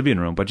alone in the living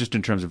room, but just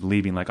in terms of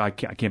leaving, like I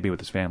can't be with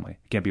this family.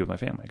 I can't be with my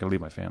family. I got to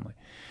leave my family.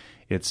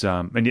 It's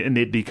and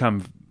it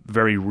become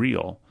very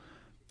real.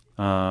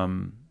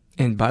 And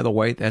by the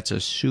way, that's a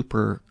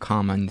super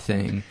common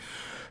thing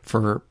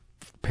for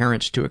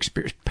parents to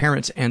experience,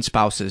 parents and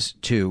spouses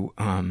to.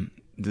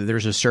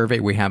 There's a survey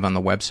we have on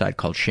the website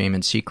called Shame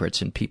and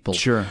Secrets, and people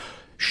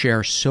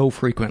share so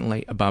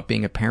frequently about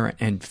being a parent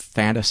and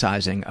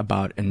fantasizing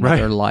about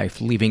another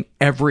life, leaving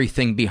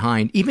everything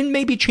behind, even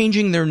maybe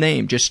changing their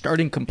name, just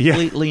starting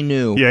completely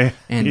new,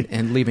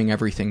 and leaving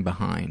everything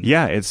behind.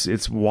 Yeah,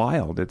 it's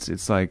wild.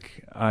 It's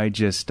like I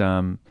just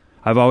I've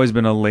always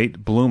been a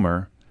late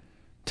bloomer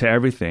to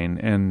everything,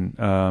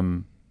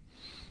 and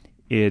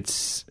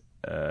it's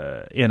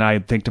and I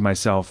think to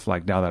myself,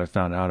 like, now that I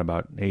found out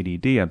about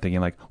ADD, I'm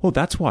thinking like, well,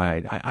 that's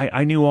why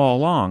I knew all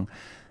along.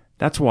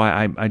 That's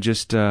why I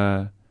just,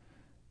 I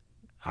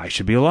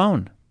should be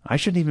alone. I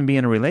shouldn't even be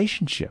in a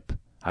relationship.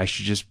 I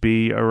should just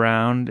be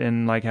around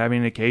and like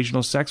having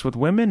occasional sex with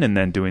women and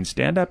then doing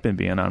stand-up and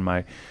being on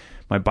my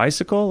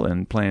bicycle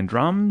and playing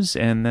drums.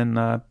 And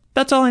then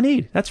that's all I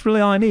need. That's really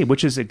all I need,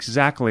 which is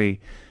exactly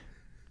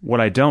what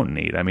I don't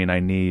need. I mean,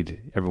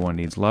 everyone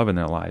needs love in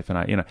their life.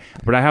 And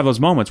but I have those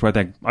moments where I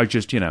think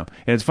and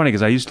it's funny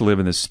because I used to live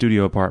in this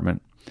studio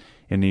apartment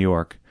in New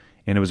York,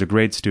 and it was a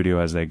great studio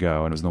as they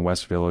go. And it was in the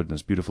West Village in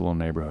this beautiful little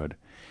neighborhood.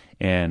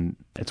 And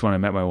it's when I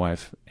met my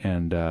wife,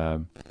 and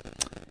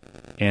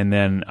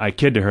then I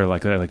kid to her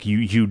like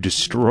you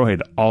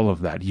destroyed all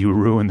of that. You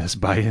ruined this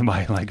by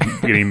like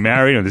getting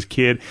married and this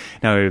kid.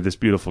 Now we have this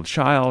beautiful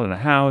child and a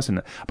house.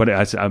 But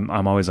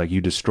I'm always like,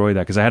 you destroyed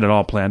that, because I had it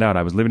all planned out.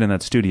 I was living in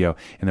that studio,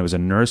 and there was a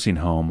nursing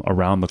home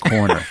around the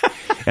corner.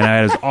 And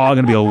I was all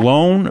going to be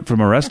alone for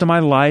the rest of my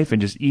life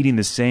and just eating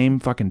the same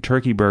fucking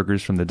turkey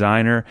burgers from the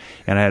diner.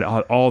 And I had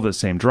all the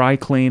same dry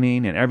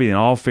cleaning and everything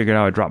all figured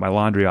out. I drop my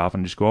laundry off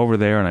and just go over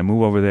there, and I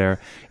move over there,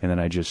 and then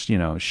I just,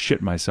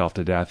 shit myself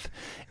to death.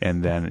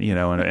 And then,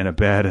 in a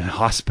bed and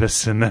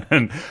hospice.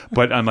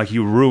 But I'm like,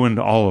 you ruined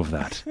all of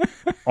that.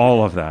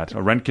 All of that.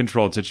 A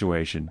rent-controlled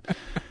situation.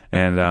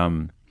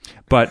 And,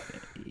 but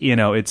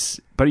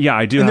yeah,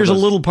 I do. And there's a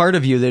little part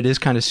of you that is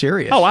kind of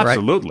serious. Oh,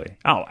 absolutely.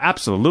 Right? Oh,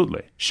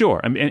 absolutely. Sure.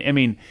 I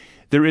mean,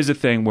 there is a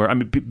thing where,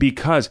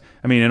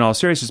 in all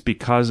seriousness,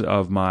 because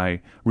of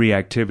my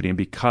reactivity and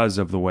because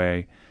of the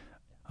way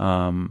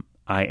I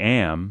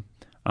am,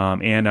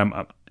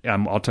 and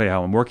I'll tell you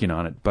how I'm working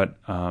on it. But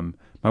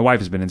my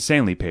wife has been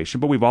insanely patient,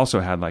 but we've also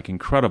had like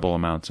incredible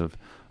amounts of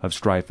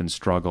strife and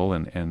struggle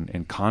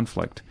and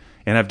conflict.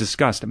 And I've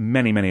discussed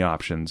many, many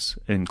options,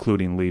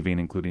 including leaving,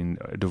 including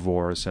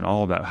divorce and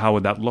all of that. How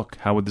would that look?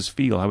 How would this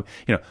feel?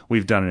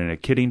 We've done it in a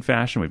kidding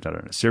fashion. We've done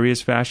it in a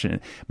serious fashion.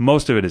 And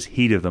most of it is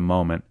heat of the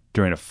moment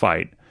during a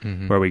fight,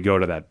 where we go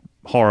to that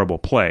horrible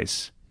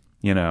place,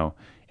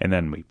 and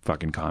then we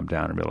fucking calm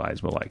down and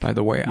realize we're like... By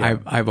the way,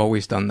 I've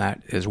always done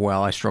that as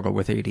well. I struggle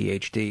with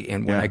ADHD,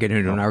 and when I get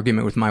into an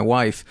argument with my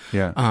wife,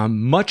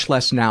 much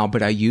less now,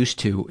 but I used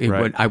to,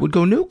 I would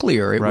go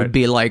nuclear. It would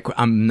be like,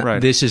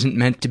 this isn't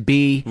meant to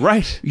be.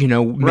 Right.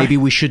 Maybe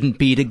we shouldn't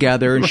be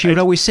together. And she would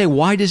always say,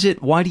 why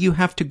do you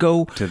have to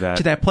go to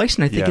that place?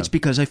 And I think it's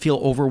because I feel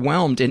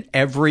overwhelmed, and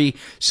every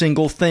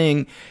single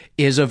thing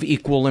is of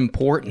equal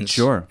importance.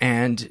 Sure.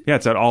 And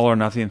it's that all or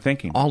nothing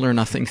thinking. All or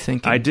nothing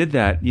thinking. I did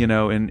that,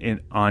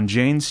 on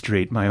Jane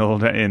Street, my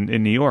old in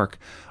New York.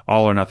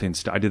 All or nothing.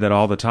 I did that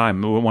all the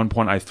time. At one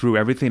point, I threw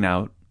everything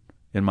out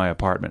in my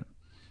apartment.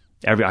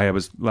 I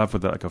was left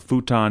with like a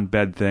futon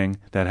bed thing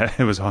it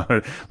was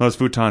those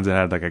futons that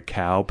had like a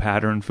cow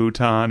pattern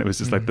futon. It was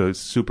just like the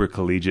super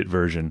collegiate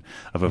version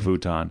of a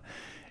futon,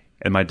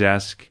 and my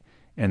desk,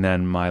 and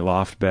then my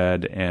loft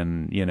bed,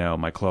 and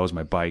my clothes,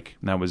 my bike,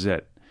 and that was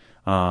it.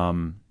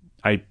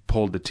 I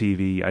pulled the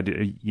TV. I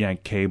did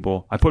yank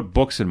cable. I put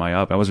books in my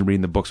oven. I wasn't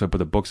reading the books, so I put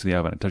the books in the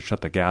oven. I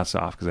shut the gas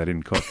off because I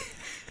didn't cook.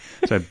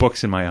 So I had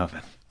books in my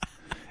oven.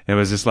 It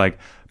was just like,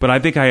 but I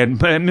think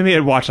maybe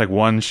I'd watched like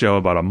one show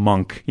about a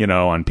monk,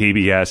 on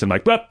PBS, and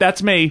like, well,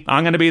 that's me.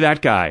 I'm going to be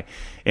that guy.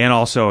 And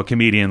also a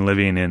comedian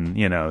living in, the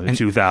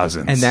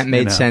 2000s. And that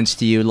made sense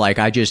to you. Like,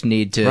 I just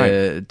need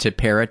to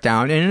pare it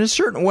down. And in a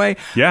certain way,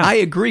 I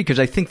agree, because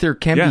I think there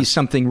can be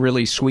something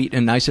really sweet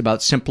and nice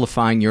about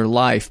simplifying your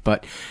life.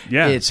 But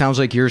it sounds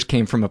like yours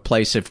came from a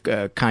place of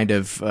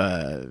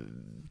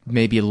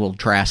maybe a little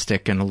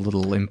drastic and a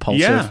little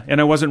impulsive. Yeah, and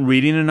I wasn't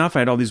reading enough. I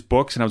had all these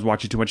books, and I was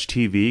watching too much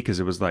TV, because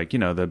it was like, the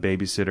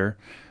babysitter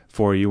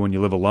for you when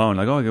you live alone.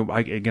 Like, oh,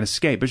 I can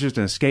escape. It's just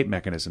an escape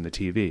mechanism, the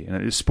TV.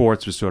 And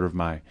sports was sort of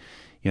my,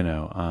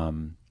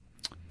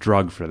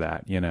 drug for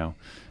that,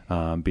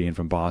 being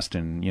from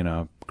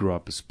Boston, grew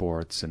up with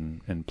sports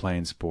and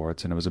playing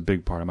sports, and it was a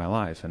big part of my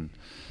life. And,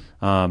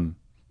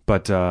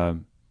 but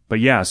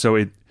yeah,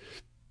 so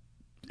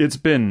it's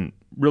been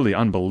really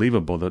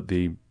unbelievable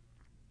that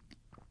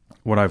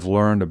what I've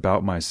learned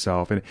about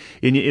myself. And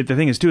the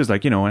thing is too, is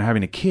like, when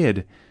having a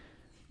kid,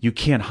 you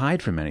can't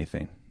hide from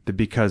anything,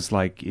 because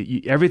like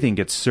everything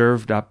gets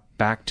served up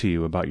back to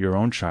you about your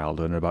own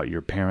childhood and about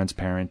your parents'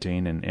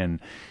 parenting, and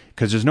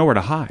because there's nowhere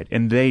to hide,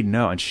 and they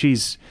know. And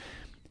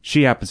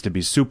she happens to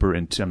be super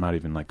into, I'm not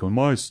even like,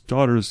 my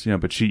daughter's,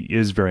 but she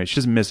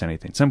doesn't miss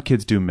anything. Some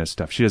kids do miss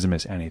stuff. She doesn't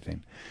miss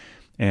anything.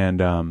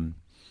 And,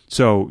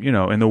 so,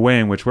 in the way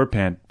in which we're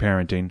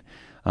parenting,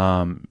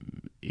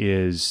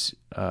 is,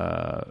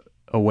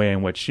 a way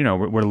in which,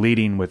 we're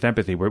leading with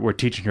empathy. We're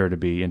teaching her to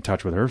be in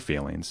touch with her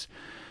feelings.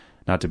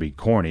 Not to be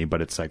corny, but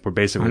it's like we're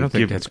basically... I don't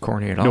think that's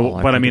corny at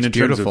all. But I mean, it's in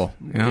terms beautiful.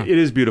 Of... It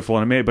is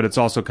beautiful, but it's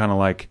also kind of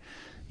like,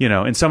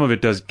 and some of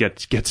it does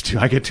gets to...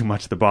 I get too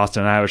much of the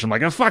Boston Irish. I'm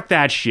like, oh, fuck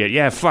that shit.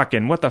 Yeah,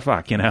 fucking, what the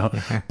fuck,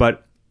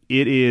 But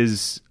it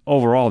is...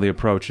 Overall, the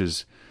approach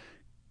is...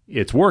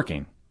 It's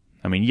working.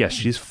 I mean, yes,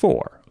 she's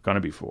 4.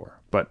 Gonna be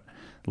 4. But,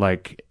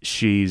 like,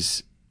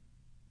 she's...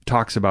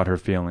 talks about her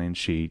feelings.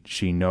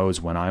 She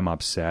knows when I'm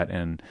upset,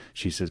 and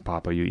she says,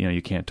 "Papa,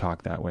 you can't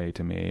talk that way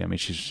to me." I mean,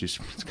 she's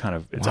kind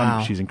of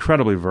she's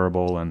incredibly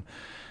verbal, and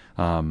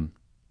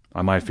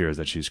my fear is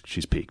that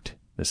she's peaked.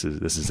 This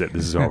is it.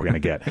 This is all we're gonna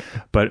get.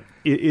 But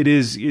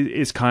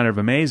it's kind of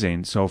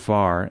amazing so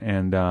far,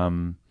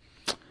 and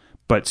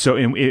but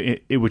so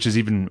which is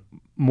even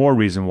more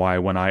reason why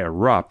when I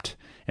erupt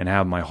and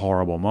have my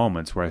horrible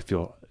moments where I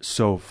feel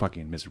so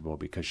fucking miserable,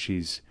 because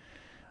she's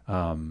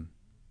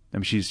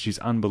she's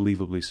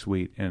unbelievably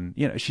sweet, and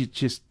she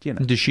just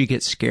Does she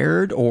get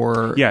scared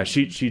or? Yeah,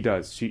 she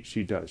does.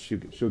 She does.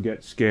 She'll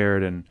get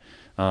scared, and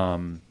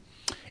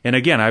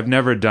again, I've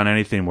never done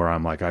anything where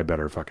I'm like, I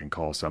better fucking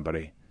call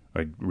somebody.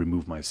 I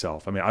remove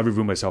myself. I mean, I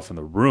remove myself from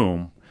the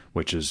room,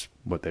 which is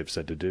what they've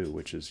said to do,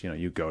 which is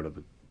you go to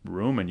the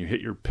room and you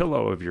hit your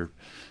pillow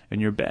in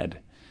your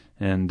bed,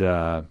 and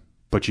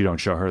but you don't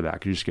show her that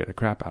because you just get the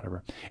crap out of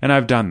her. And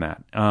I've done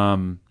that.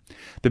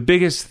 The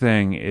biggest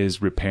thing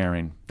is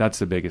repairing. That's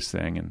the biggest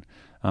thing,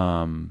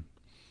 and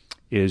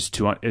is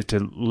to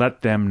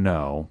let them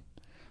know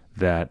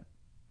that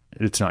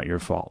it's not your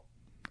fault,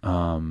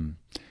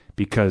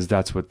 because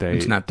that's what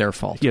It's not their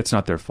fault. Yeah, it's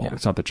not their fault. Yeah.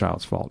 It's not the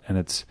child's fault, and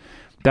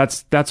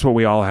that's what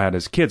we all had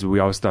as kids. We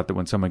always thought that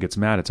when someone gets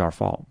mad, it's our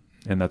fault.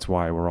 And that's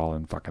why we're all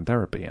in fucking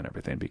therapy and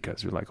everything,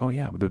 because we're like, oh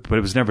yeah, but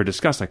it was never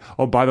discussed. Like,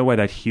 oh, by the way,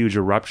 that huge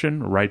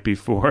eruption right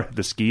before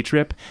the ski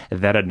trip,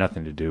 that had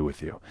nothing to do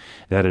with you.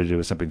 That had to do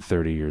with something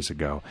 30 years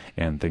ago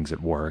and things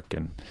at work,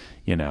 and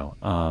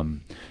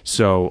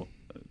so.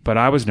 But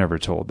I was never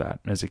told that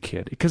as a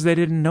kid, because they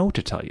didn't know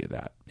to tell you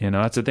that.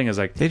 That's the thing. Is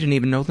like they didn't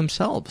even know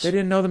themselves. They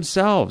didn't know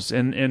themselves,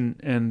 and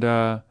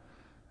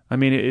I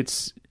mean,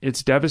 it's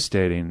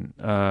devastating.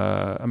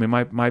 I mean,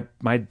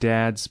 my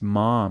dad's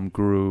mom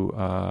grew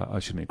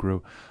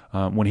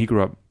when he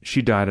grew up.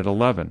 She died at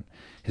 11.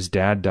 His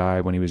dad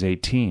died when he was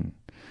 18,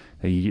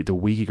 the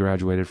week he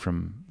graduated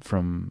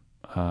from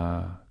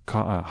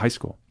high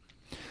school.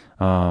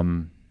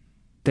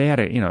 They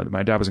had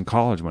my dad was in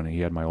college when he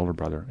had my older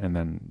brother, and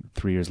then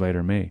 3 years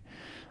later me.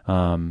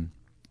 They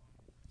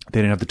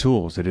didn't have the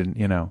tools. They didn't.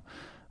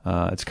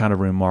 It's kind of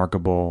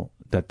remarkable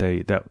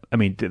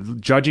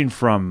judging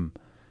from,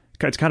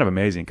 it's kind of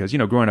amazing because,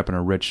 growing up in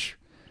a rich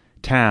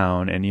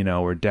town and,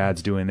 where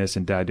dad's doing this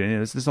and dad doing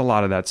this, there's a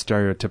lot of that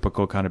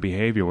stereotypical kind of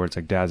behavior where it's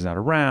like dad's not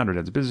around or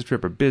dad's a business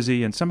trip or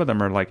busy. And some of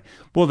them are like,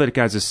 well, that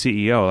guy's a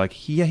CEO.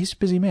 Like, yeah, he's a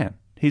busy man.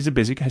 He's a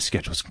busy guy. His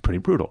schedule's pretty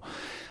brutal.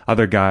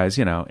 Other guys,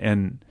 but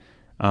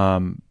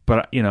I've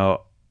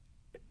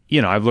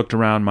looked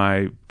around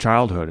my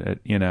childhood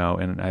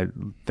and I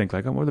think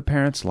like, oh, what are the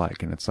parents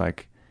like? And it's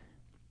like,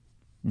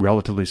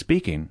 relatively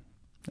speaking,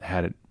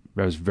 I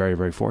was very,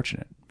 very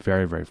fortunate,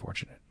 very, very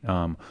fortunate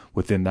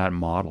within that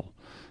model.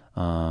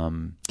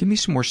 Give me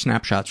some more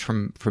snapshots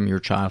from your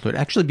childhood.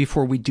 Actually,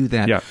 before we do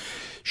that,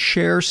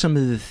 share some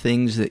of the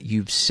things that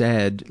you've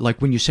said.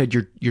 Like when you said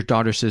your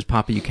daughter says,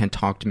 "Papa, you can't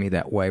talk to me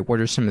that way." What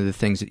are some of the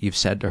things that you've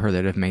said to her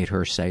that have made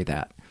her say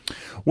that?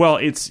 Well,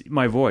 it's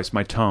my voice,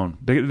 my tone.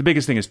 The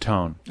biggest thing is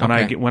tone.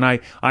 When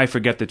I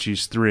forget that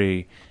she's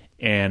 3.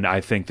 And I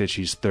think that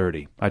she's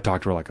 30. I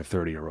talk to her like a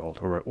 30-year-old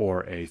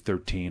or a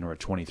 13 or a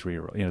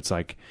 23-year-old. It's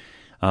like,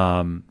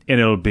 and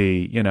it'll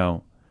be, when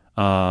are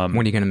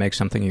you going to make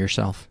something of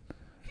yourself?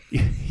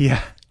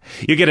 Yeah.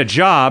 You get a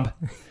job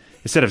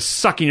instead of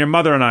sucking your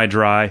mother and I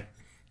dry.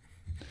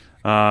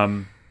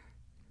 Yeah,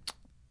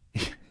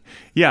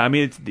 I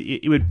mean,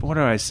 it would, what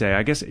do I say?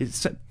 I guess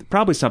it's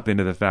probably something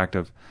to the fact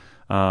of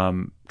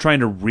trying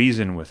to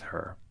reason with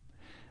her.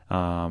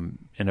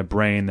 In a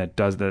brain that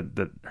does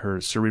that her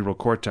cerebral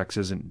cortex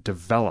isn't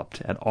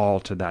developed at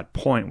all to that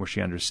point where she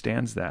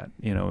understands that,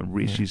 she's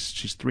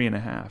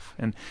 3.5.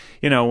 And,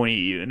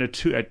 when at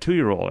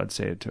 2-year-old, I'd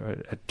say it to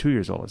her, at 2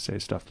 years old, I'd say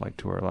stuff like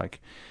to her, like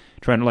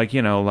trying to why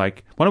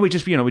don't we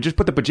just, we just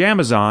put the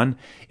pajamas on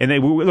and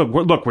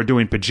look, we're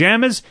doing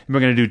pajamas and we're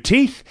going to do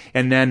teeth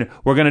and then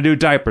we're going to do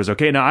diapers.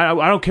 Okay. Now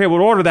I don't care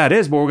what order that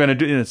is, but we're going to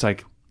do, and it's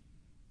like,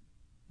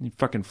 you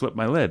fucking flip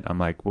my lid. I'm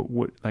like,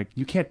 what, like,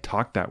 you can't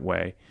talk that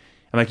way.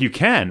 I'm like, you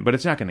can, but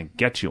it's not going to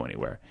get you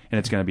anywhere, and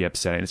it's going to be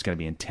upsetting. It's going to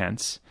be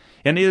intense,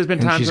 and there's been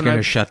times she's going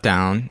to shut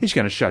down. She's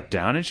going to shut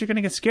down, and she's going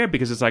to get scared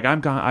because it's like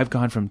I've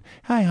gone from,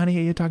 hi honey,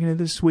 are you talking to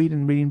this sweet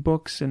and reading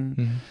books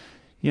and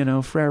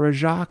Frere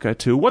Jacques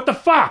to what the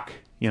fuck,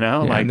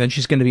 and then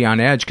she's going to be on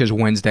edge because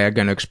when's Dad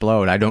going to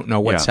explode? I don't know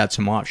what sets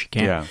him off. She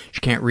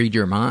can't read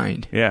your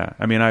mind. Yeah,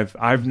 I mean,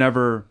 I've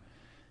never.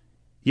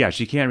 Yeah,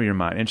 she can't read her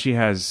mind, and she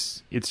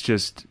has. It's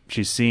just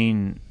she's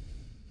seen,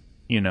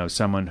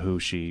 someone who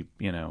she,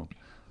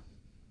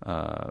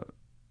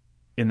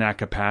 in that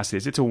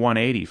capacity, it's a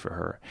 180 for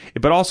her.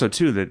 But also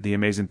too, the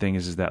amazing thing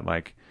is that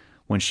like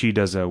when she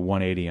does a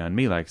 180 on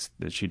me, like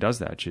that she does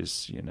that,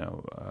 she's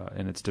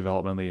and it's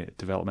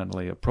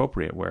developmentally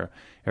appropriate where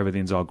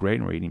everything's all great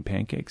and we're eating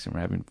pancakes and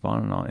we're having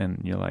fun and all, and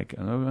you're like,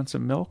 oh, we want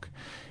some milk,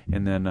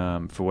 and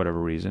then for whatever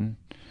reason.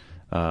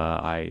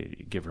 I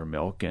give her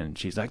milk, and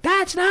she's like,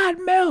 "That's not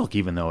milk,"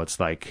 even though it's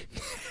like,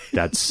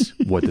 that's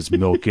what there's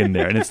milk in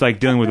there. And it's like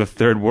dealing with a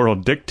third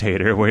world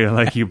dictator where you're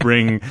like, you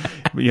bring,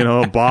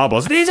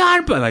 baubles. These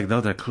aren't, but like,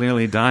 no, they're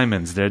clearly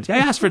diamonds. I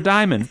asked for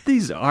diamonds.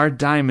 These are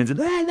diamonds. And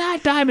they're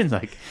not diamonds.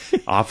 Like,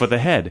 off with the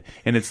head.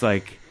 And it's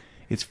like,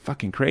 it's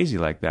fucking crazy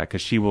like that,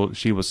 because she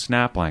will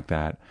snap like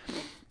that.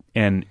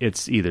 And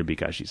it's either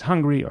because she's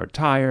hungry or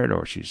tired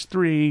or she's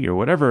 3 or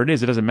whatever it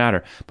is. It doesn't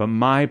matter. But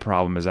my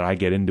problem is that I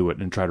get into it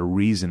and try to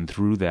reason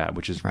through that,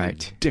 which is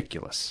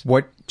ridiculous.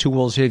 What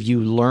tools have you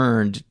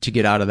learned to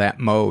get out of that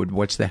mode?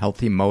 What's the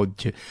healthy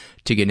mode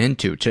to get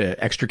into?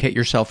 To extricate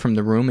yourself from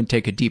the room and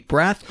take a deep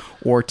breath,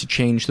 or to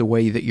change the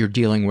way that you're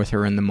dealing with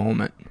her in the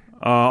moment?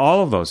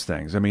 All of those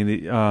things. I mean,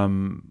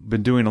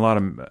 been doing a lot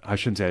of, I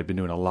shouldn't say I've been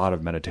doing a lot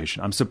of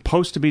meditation. I'm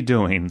supposed to be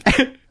doing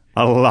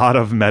a lot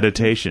of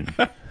meditation.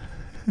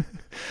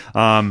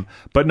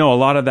 But no, a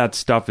lot of that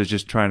stuff is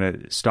just trying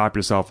to stop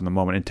yourself in the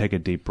moment and take a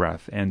deep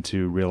breath, and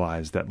to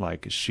realize that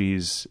like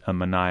she's a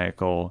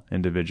maniacal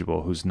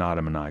individual who's not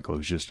a maniacal,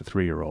 who's just a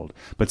 3-year-old,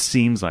 but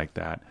seems like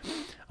that.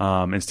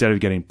 Instead of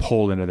getting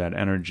pulled into that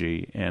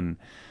energy. And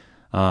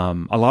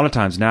a lot of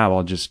times now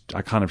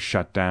I kind of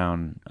shut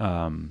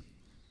down,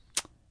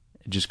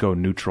 just go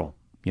neutral,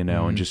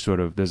 and just sort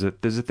of, there's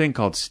a thing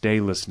called stay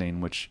listening,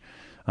 which,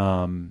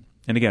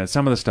 and again,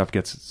 some of the stuff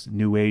gets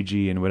new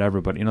agey and whatever,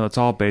 but it's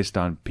all based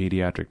on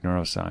pediatric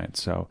neuroscience.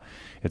 So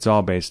it's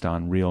all based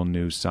on real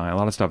new science. A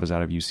lot of stuff is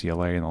out of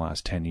UCLA in the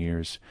last 10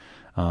 years.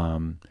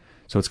 So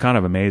it's kind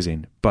of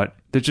amazing. But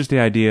there's just the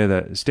idea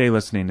that stay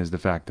listening is the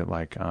fact that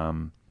like,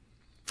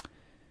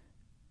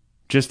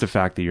 just the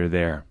fact that you're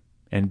there.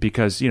 And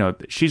because,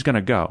 she's going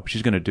to go.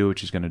 She's going to do what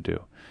she's going to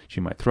do. She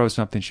might throw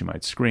something. She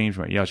might scream. She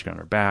might yell. She's on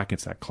her back.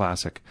 It's that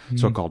classic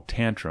so-called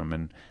tantrum.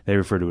 And they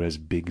refer to it as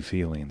big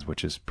feelings,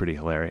 which is pretty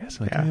hilarious.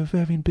 Like, I'm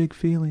having big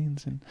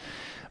feelings.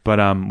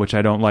 But which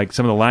I don't like.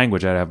 Some of the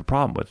language I have a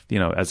problem with,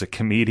 as a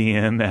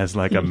comedian, as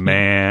like a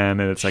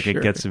man. And it's like,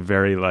 it gets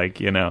very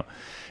like, And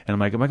I'm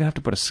like, am I going to have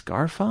to put a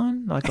scarf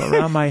on, like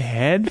around my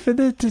head for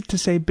to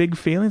say big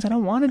feelings? I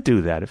don't want to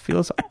do that. I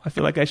feel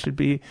like I should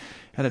be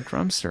at a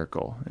drum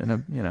circle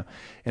and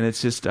and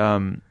it's just,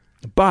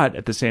 but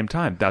at the same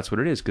time, that's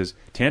what it is, because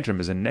tantrum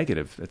is a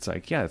negative. It's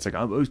like, it's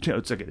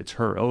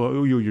her.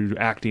 Oh, you're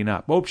acting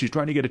up. Oh, she's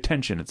trying to get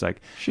attention. It's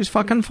like, she's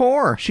fucking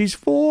 4. She's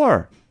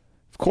 4.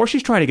 Of course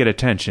she's trying to get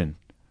attention.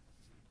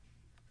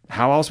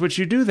 How else would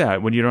you do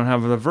that when you don't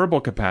have the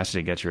verbal capacity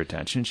to get your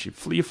attention?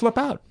 You flip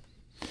out,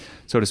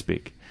 so to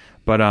speak.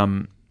 But I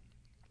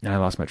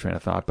lost my train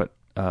of thought. But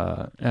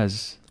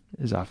as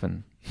is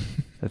often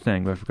the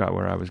thing, I forgot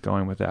where I was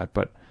going with that.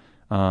 But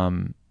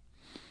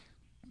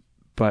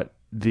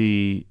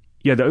the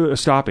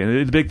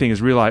stopping. The big thing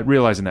is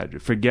realizing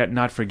that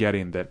not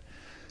forgetting that.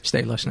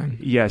 Stay listening.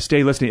 Yeah,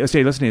 stay listening.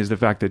 Stay listening is the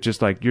fact that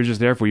just like you're just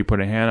there for you. Put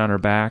a hand on her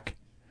back,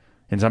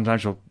 and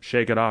sometimes she'll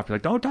shake it off. You're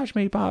like, "Don't touch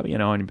me, Bob," and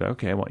you're like,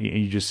 "Okay." Well,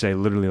 you just say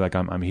literally like,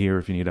 "I'm here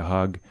if you need a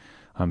hug.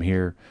 I'm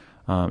here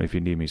if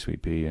you need me,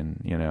 Sweet Pea,"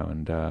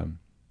 and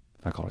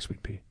I call her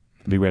Sweet Pea.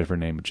 It'd be great if her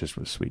name just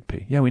was Sweet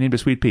Pea. Yeah, we named her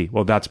Sweet Pea.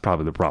 Well, that's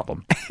probably the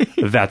problem.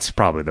 That's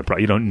probably the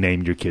problem. You don't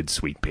name your kid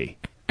Sweet Pea.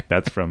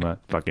 That's from a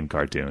fucking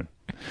cartoon.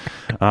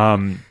 So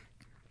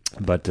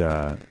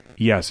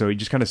you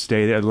just kind of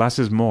stay there. Less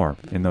is more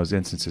in those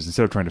instances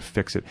instead of trying to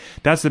fix it.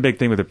 That's the big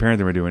thing with the parent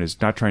that we're doing is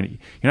you're not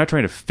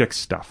trying to fix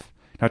stuff.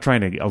 You're not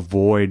trying to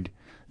avoid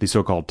the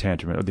so-called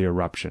tantrum or the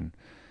eruption.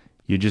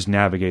 You just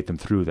navigate them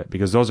through that,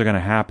 because those are going to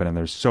happen and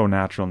they're so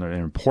natural and they're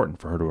important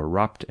for her to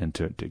erupt and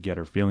to get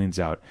her feelings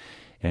out.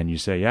 And you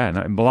say, and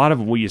a lot of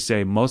what you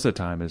say most of the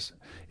time is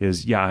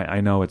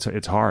I know it's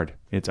hard.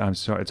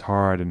 It's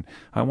hard, and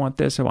I want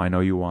this. Oh, I know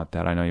you want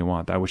that. I know you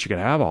want that. I wish you could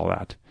have all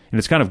that. And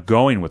it's kind of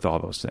going with all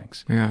those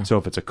things. Yeah. So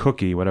if it's a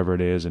cookie, whatever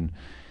it is, and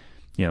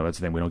that's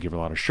the thing, we don't give her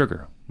a lot of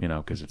sugar,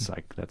 because it's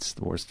like that's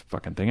the worst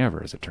fucking thing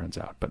ever, as it turns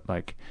out. But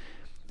like,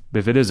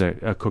 if it is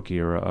a cookie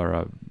or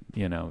a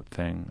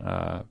thing,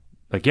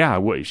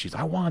 she's,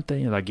 I want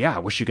that. I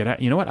wish you could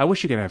have, what? I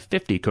wish you could have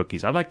 50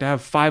 cookies. I'd like to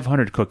have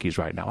 500 cookies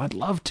right now. I'd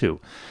love to.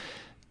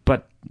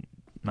 But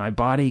my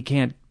body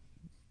can't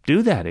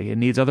do that. It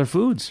needs other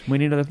foods. We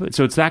need other foods.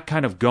 So it's that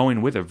kind of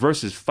going with it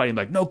versus fighting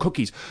like, no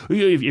cookies.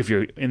 If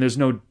you're, and there's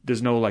no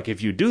like,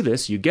 if you do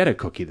this, you get a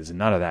cookie. There's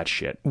none of that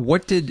shit.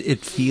 What did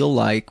it feel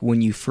like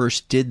when you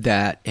first did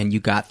that and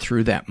you got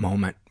through that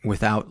moment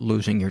without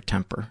losing your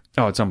temper?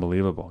 Oh, it's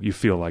unbelievable. You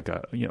feel like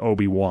a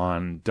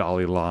Obi-Wan,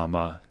 Dalai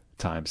Lama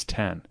times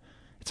 10.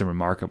 It's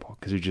remarkable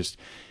because you're just,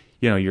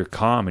 you're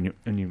calm and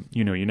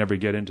you never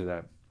get into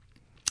that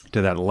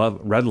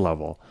red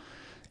level,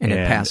 and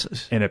it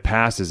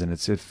passes, and it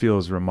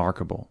feels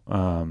remarkable.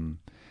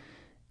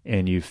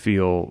 And you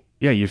feel.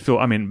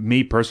 I mean,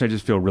 me personally, I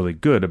just feel really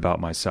good about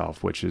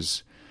myself, which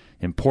is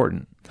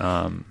important.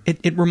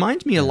 It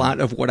reminds me a lot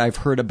of what I've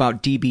heard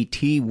about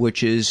DBT,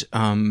 which is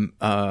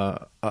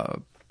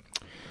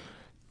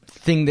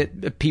thing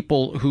that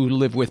people who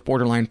live with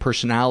borderline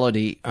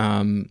personality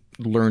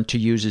learn to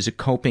use as a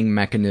coping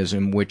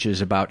mechanism, which is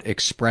about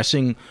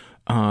expressing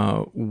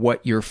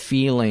what you're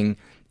feeling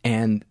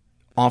and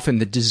often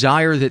the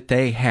desire that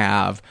they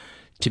have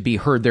to be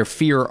heard, their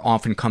fear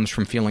often comes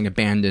from feeling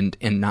abandoned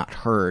and not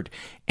heard.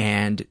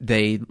 And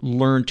they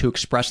learn to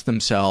express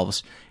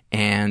themselves,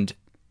 and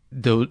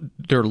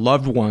their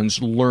loved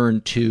ones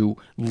learn to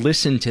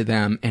listen to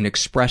them and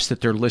express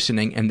that they're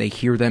listening, and they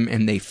hear them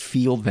and they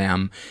feel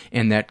them.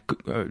 And that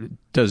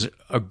does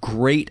a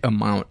great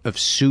amount of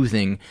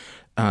soothing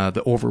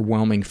the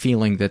overwhelming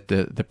feeling that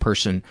the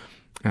person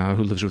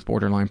who lives with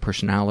borderline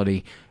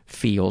personality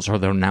feels,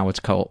 although now it's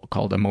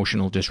called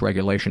emotional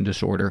dysregulation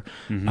disorder.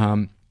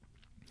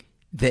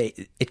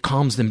 It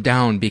calms them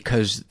down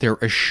because they're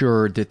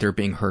assured that they're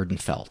being heard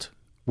and felt,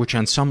 which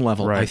on some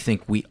level, I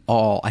think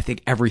I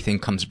think everything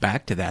comes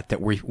back to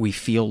that we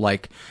feel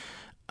like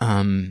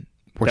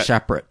we're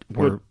separate.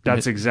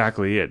 That's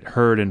exactly it.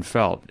 Heard and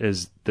felt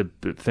is the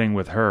thing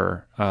with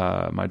her,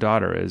 my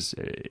daughter, is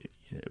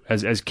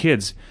as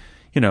kids,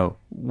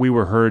 we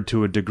were heard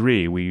to a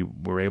degree. We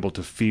were able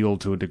to feel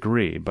to a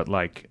degree, but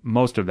like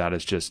most of that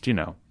is just,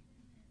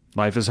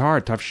 life is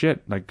hard, tough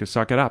shit. Like,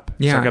 suck it up.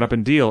 Yeah. Suck it up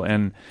and deal.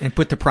 And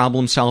put the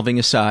problem solving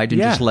aside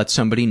and just let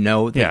somebody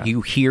know that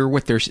you hear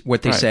what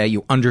they say,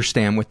 you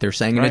understand what they're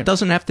saying. And it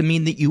doesn't have to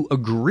mean that you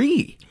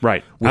agree.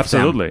 Right. With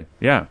Absolutely. them.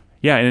 Yeah.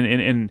 Yeah. And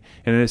in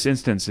this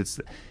instance,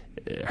 it's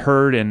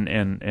heard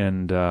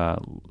and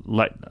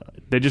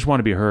they just want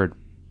to be heard.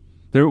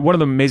 One of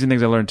the amazing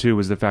things I learned too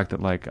was the fact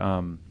that like,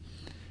 when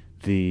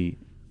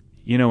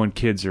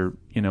kids are,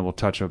 will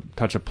touch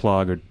a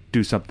plug or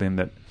do something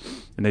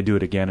and they do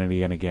it again and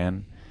again and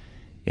again.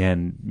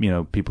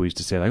 And, people used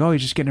to say like, oh, you're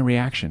just getting a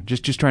reaction,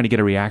 just trying to get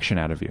a reaction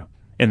out of you.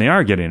 And they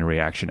are getting a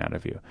reaction out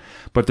of you,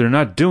 but they're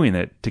not doing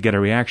it to get a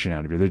reaction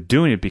out of you. They're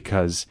doing it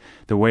because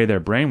the way their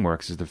brain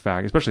works is the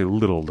fact, especially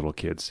little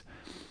kids,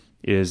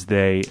 is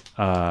they're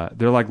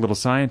like little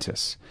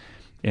scientists.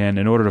 And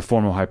in order to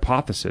form a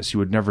hypothesis, you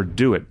would never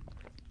do it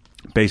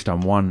based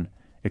on one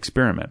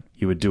experiment.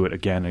 You would do it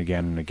again and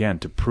again and again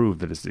to prove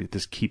that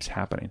this keeps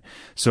happening.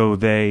 So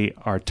they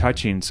are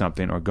touching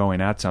something or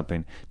going at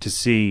something to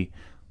see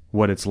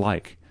what it's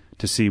like,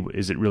 to see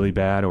is it really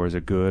bad or is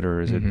it good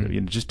or is it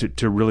just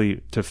to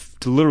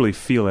literally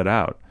feel it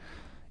out.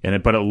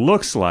 But it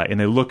looks like, and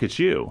they look at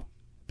you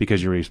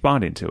because you're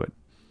responding to it.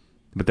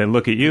 But they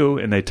look at you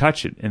and they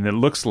touch it, and it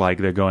looks like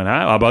they're going,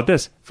 how about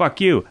this? Fuck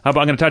you. How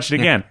about I'm going to touch it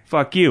again?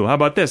 Fuck you. How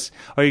about this?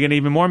 Are you going to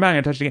even more mad? I'm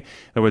going to touch it again.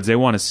 In other words, they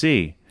want to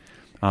see.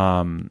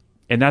 And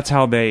that's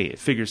how they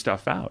figure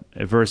stuff out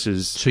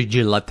versus... So do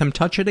you let them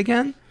touch it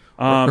again?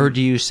 Or do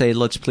you say,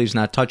 let's please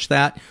not touch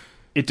that?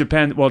 It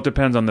depends. Well, it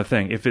depends on the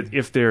thing.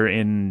 If they're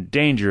in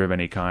danger of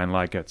any kind,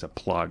 like it's a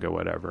plug or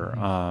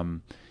whatever,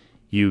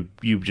 you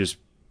just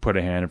put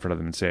a hand in front of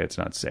them and say it's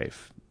not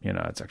safe.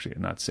 It's actually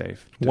not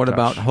safe. What touch.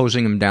 About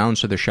hosing them down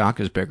so the shock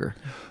is bigger?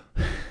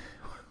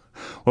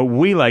 What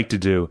we like to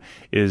do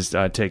is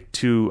take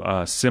two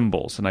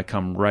cymbals, and I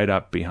come right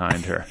up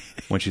behind her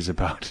when she's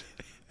about...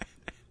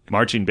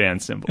 marching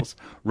band cymbals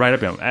right up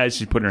him as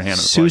she's putting her hand on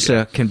the plug.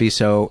 Sousa can be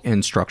so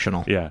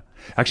instructional. Yeah.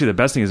 Actually, the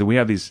best thing is that we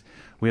have this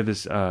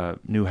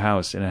new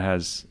house, and it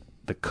has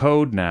the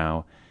code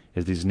now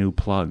is these new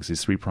plugs,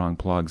 these 3-prong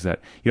plugs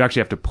that you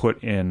actually have to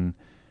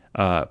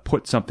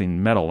put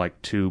something metal,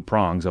 like 2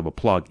 prongs of a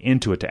plug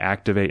into it to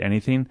activate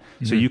anything.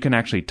 So you can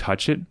actually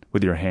touch it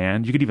with your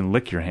hand. You could even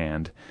lick your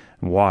hand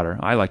in water.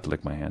 I like to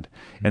lick my hand,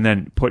 and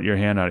then put your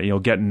hand on it. And you'll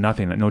get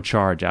nothing, no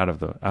charge out of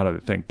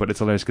the thing. But it's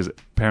hilarious because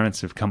parents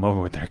have come over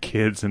with their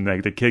kids, and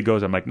like the kid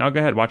goes, "I'm like, no, go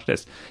ahead, watch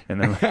this,"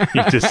 and then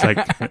you just like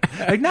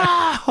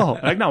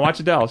no, watch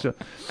Adele.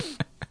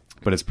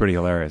 But it's pretty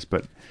hilarious.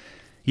 But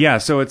yeah,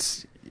 so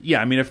it's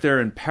I mean, if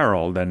they're in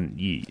peril, then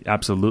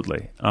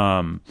absolutely.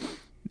 And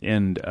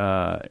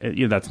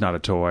that's not a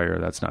toy, or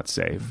that's not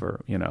safe, or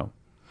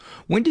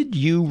When did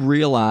you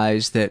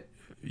realize that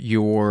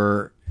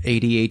your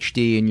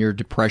ADHD and your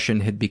depression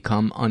had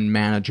become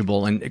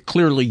unmanageable? And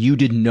clearly you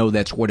didn't know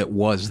that's what it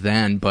was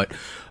then, but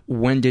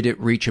when did it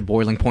reach a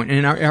boiling point?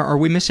 And are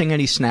we missing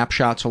any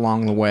snapshots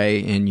along the way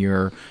in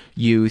your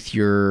youth,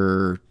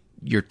 your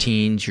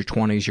teens, your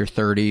 20s, your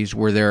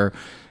 30s?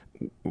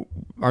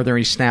 Are there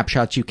any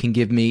snapshots you can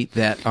give me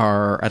that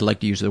are, I'd like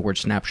to use the word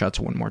snapshots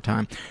one more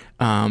time.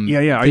 Are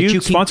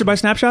you sponsored by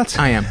Snapshots?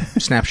 I am.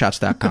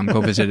 Snapshots.com.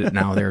 Go visit it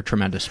now. They're a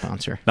tremendous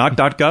sponsor. Not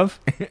 .gov?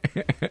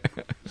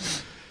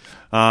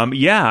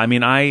 I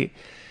mean,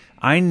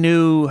 I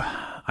knew,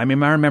 I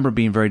remember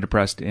being very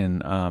depressed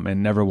and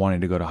never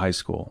wanting to go to high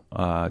school,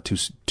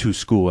 to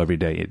school every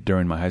day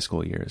during my high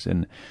school years.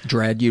 And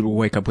dread, you'd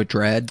wake up with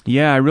dread?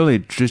 Yeah, I really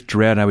just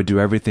dread. I would do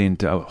everything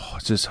to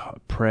just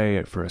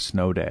pray for a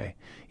snow day.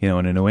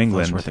 And in New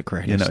England, those were the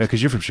greatest.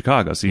 Because you're from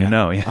Chicago, so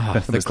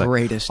the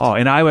greatest.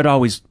 And I would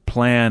always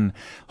plan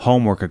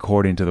homework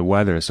according to the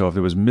weather. So if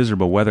there was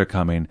miserable weather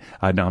coming,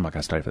 I'd know I'm not going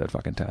to study for that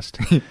fucking test,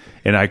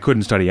 and I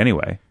couldn't study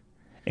anyway,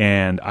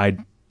 and I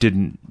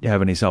didn't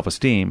have any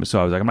self-esteem, so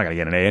I was like, I'm not going to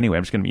get an A anyway.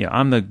 I'm just going to,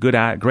 I'm the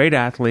great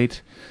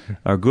athlete,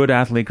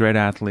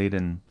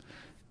 and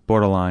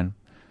borderline.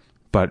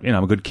 But,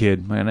 I'm a good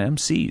kid. And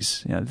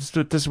MCs.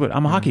 This is what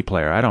I'm a hockey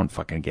player. I don't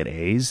fucking get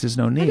A's. There's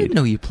no need. I didn't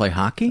know you play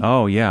hockey.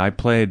 Oh, yeah. I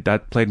played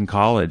in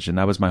college, and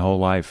that was my whole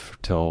life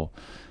till,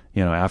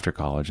 after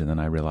college. And then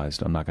I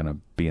realized I'm not going to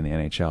be in the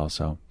NHL,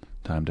 so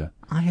time to...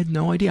 I had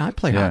no idea. I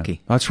play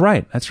hockey. That's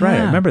right. Yeah.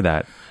 I remember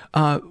that.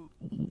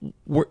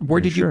 Where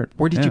did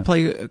you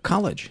play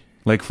college?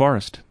 Lake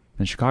Forest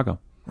in Chicago.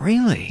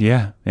 Really?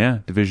 Yeah.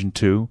 Division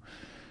II,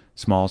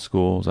 small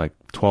schools, like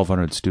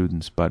 1,200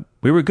 students. But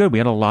we were good. We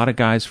had a lot of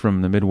guys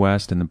from the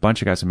Midwest and a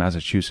bunch of guys from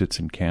Massachusetts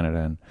and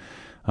Canada.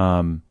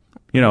 And,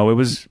 it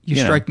was... You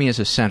strike me as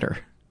a center.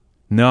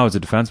 No, I was a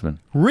defenseman.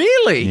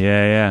 Really?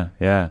 Yeah.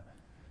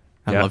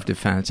 I love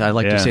defense. I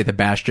like to say the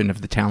bastion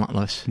of the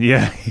talentless.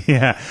 Yeah.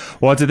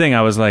 Well, it's the thing.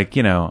 I was like,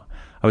 I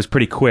was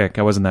pretty quick.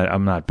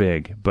 I'm not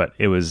big, but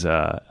I was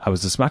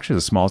actually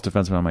the smallest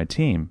defenseman on my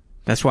team.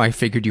 That's why I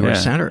figured you were a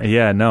center.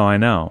 Yeah, no, I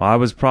know. I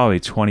was probably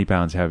 20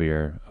 pounds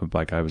heavier.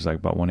 Like I was like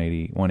about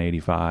 180,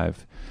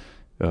 185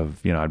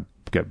 I'd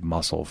get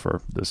muscle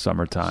for the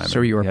summertime.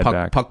 So you were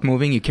puck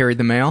moving? You carried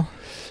the mail?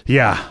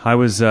 Yeah, I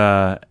was,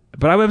 but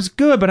I was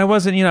good, but I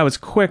wasn't, I was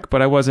quick,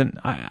 but I wasn't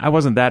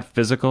that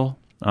physical.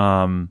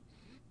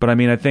 But I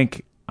mean, I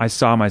think I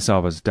saw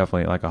myself as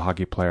definitely like a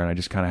hockey player, and I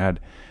just kind of had,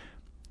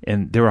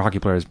 and there were hockey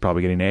players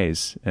probably getting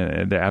A's,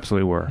 and they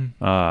absolutely were.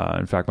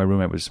 In fact, my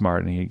roommate was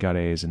smart, and he got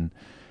A's,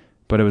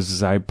 but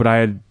I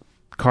had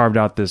carved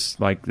out this,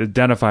 like,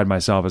 identified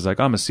myself as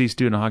like, I'm a C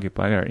student, a hockey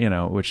player,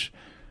 which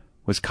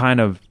was kind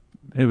of,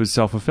 it was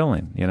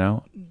self-fulfilling,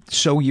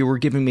 So you were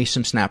giving me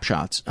some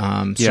snapshots.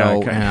 In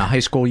high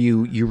school,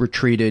 you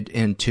retreated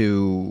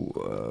into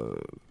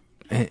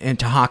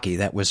hockey.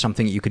 That was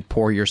something that you could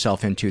pour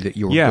yourself into, that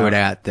you were good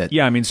at.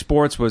 I mean,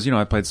 sports was,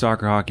 I played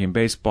soccer, hockey, and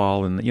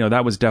baseball, and,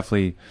 that was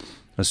definitely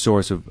a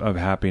source of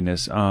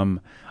happiness.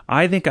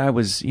 I think I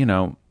was,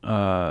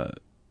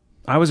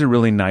 I was a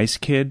really nice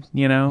kid,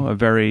 a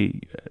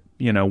very,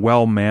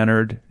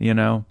 well-mannered,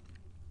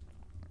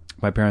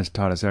 My parents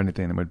taught us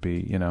anything that would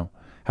be,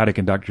 how to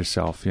conduct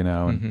yourself,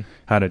 and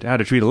how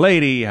to treat a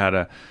lady, how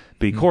to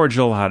be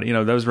cordial, how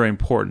to, that was very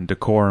important.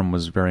 Decorum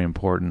was very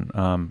important.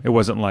 It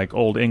wasn't like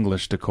old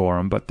English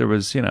decorum, but there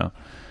was, you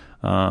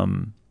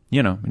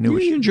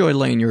enjoy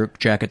laying your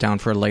jacket down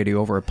for a lady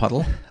over a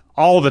puddle?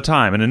 All the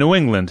time. And in New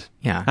England,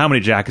 how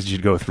many jackets did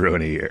you go through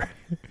in a year?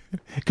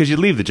 Because you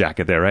leave the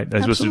jacket there, right?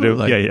 That's supposed to do.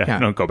 Yeah. You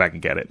don't go back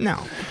and get it.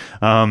 No.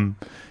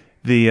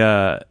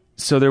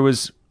 So there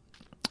was,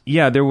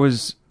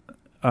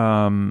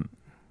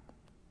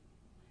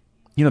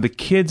 the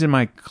kids in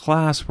my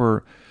class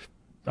were,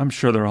 I'm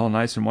sure they're all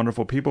nice and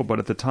wonderful people, but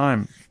at the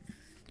time,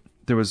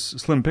 there was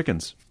slim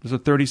pickings. There's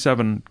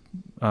 37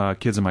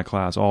 kids in my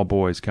class, all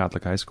boys,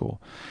 Catholic high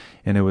school.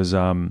 And it was,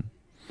 it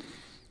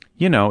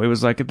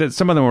was like,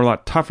 some of them were a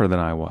lot tougher than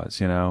I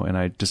was,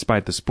 and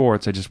despite the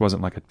sports, I just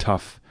wasn't like a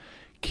tough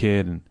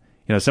kid. And,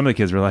 some of the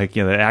kids were like,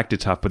 they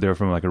acted tough, but they were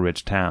from like a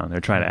rich town. They're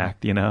trying to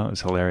act, it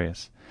was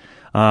hilarious.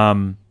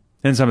 And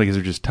some of the kids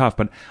were just tough,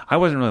 but I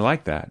wasn't really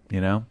like that,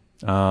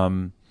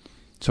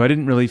 so I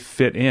didn't really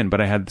fit in, but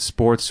I had the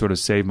sports sort of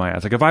save my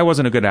ass. Like if I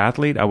wasn't a good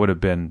athlete, I would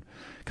have been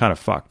kind of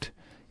fucked.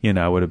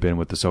 I would have been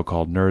with the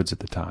so-called nerds at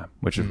the time,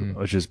 which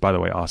is, by the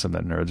way, awesome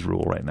that nerds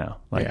rule right now.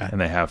 And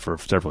they have for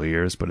several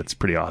years, but it's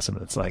pretty awesome.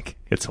 It's like,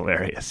 it's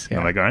hilarious. Yeah.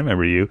 I'm like, I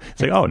remember you.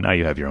 It's like, oh, now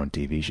you have your own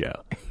TV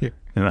show. And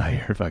now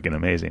you're fucking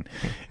amazing.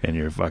 And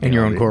you're fucking... In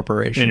your own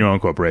corporation. In your own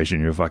corporation.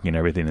 You're fucking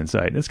everything in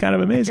sight. It's kind of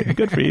amazing.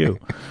 Good for you.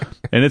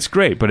 And it's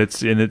great, but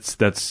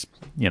that's.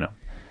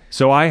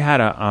 So I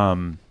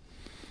had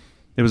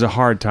it was a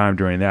hard time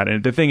during that.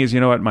 And the thing is,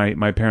 what?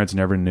 My parents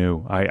never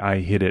knew. I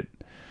hid it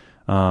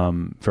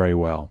very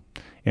well.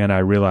 And I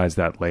realized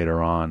that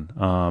later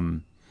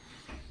on.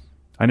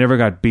 I never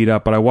got beat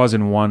up, but I was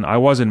in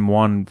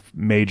one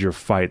major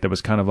fight that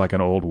was kind of like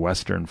an old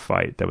Western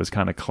fight that was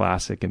kind of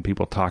classic, and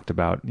people talked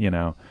about,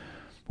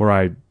 where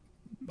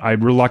I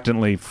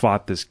reluctantly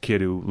fought this kid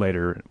who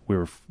later we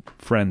were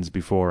friends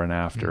before and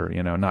after,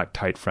 not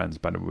tight friends,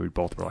 but we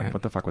both were like,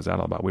 what the fuck was that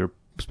all about? It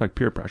was like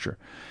peer pressure.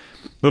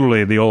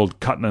 Literally the old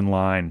cutting in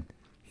line.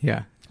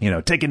 Yeah.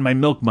 Taking my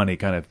milk money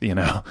kind of,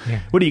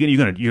 What are you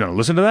gonna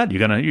listen to that?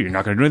 You're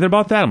not gonna do anything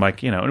about that? I'm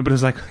like, but it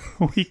was like,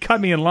 he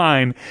cut me in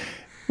line.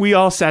 We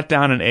all sat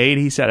down and ate.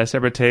 He sat at a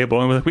separate table,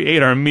 and we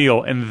ate our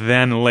meal. And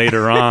then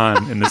later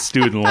on in the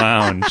student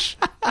lounge,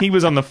 he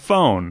was on the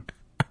phone.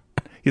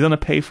 He's on a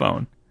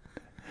payphone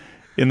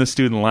in the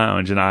student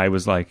lounge, and I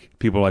was like,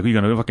 people were like, are you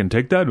gonna fucking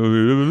take that?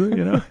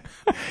 And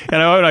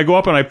I go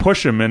up and I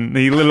push him, and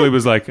he literally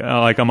was like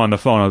I'm on the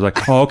phone. I was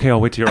like, oh, okay,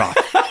 I'll wait till you're off.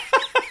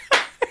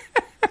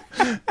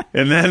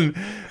 And then,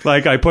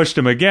 I pushed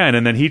him again,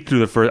 and then he threw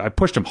the first. I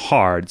pushed him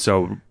hard,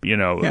 so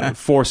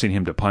forcing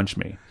him to punch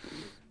me.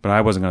 But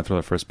I wasn't going to throw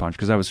the first punch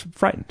because I was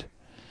frightened.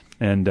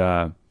 And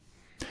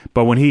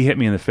but when he hit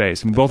me in the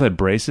face, and we both had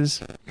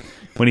braces.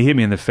 When he hit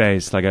me in the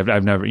face, like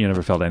I've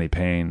never felt any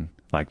pain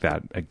like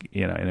that,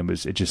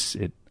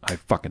 and I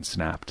fucking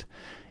snapped,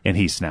 and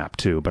he snapped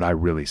too, but I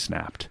really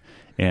snapped.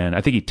 And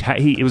I think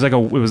it was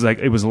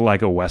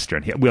like a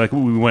Western.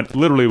 We went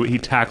literally. He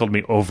tackled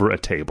me over a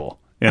table.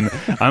 And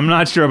I'm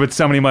not sure, but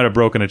somebody might have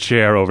broken a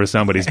chair over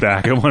somebody's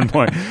back at one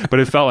point. But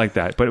it felt like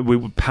that. But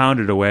we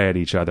pounded away at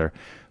each other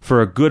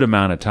for a good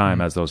amount of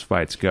time as those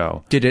fights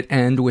go. Did it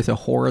end with a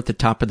whore at the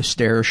top of the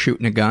stairs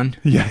shooting a gun?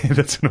 Yeah,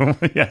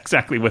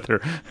 exactly. With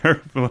her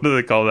what do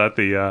they call that?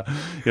 The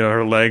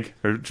her leg,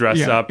 her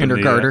dress up, and her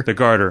garter. The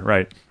garter,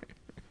 right?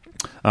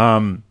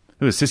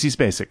 It was Sissy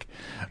Spacek,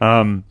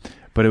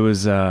 but it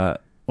was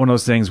one of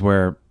those things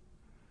where,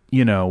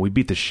 we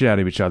beat the shit out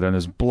of each other, and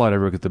there's blood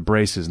everywhere with the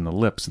braces and the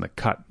lips and the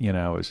cut.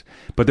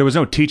 But there was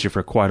no teacher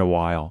for quite a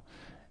while.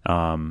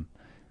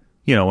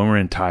 When we're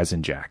in ties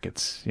and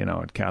jackets,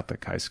 at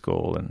Catholic high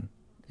school,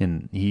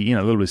 and he,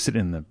 literally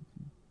sitting in the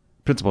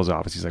principal's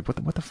office. He's like,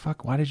 what the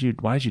fuck? Why did you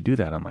do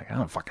that? I'm like, I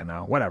don't fucking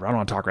know. Whatever. I don't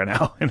want to talk right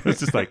now. And it was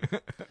just like,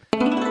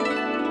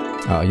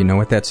 you know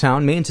what that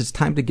sound means? It's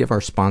time to give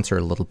our sponsor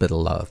a little bit of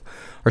love.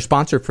 Our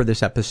sponsor for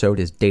this episode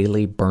is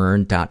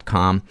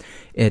dailyburn.com.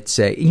 It's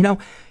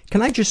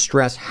can I just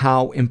stress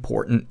how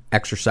important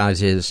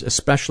exercise is,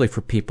 especially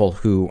for people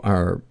who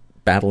are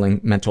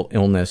battling mental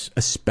illness,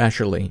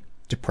 especially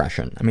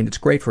depression. I mean, it's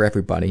great for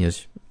everybody,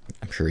 as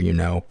I'm sure you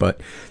know,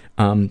 but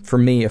for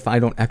me, if I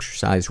don't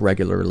exercise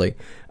regularly,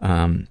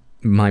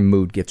 my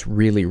mood gets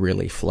really,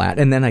 really flat,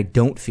 and then I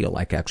don't feel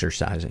like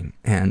exercising.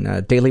 And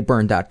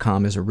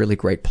dailyburn.com is a really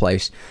great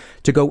place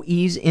to go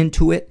ease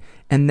into it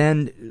and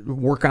then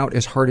work out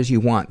as hard as you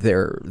want.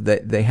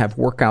 They have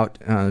workout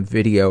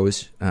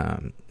videos,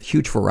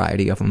 huge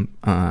variety of them,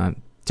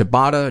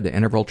 Tabata, to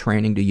interval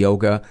training, to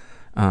yoga.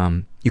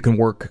 You can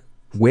work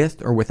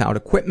with or without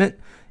equipment.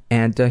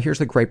 And here's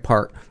the great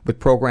part, with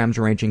programs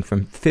ranging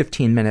from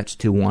 15 minutes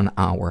to 1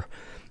 hour.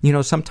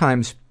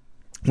 Sometimes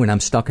when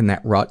I'm stuck in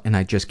that rut and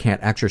I just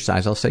can't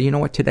exercise, I'll say, you know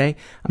what, today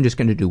I'm just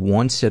going to do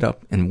 1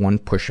 sit-up and 1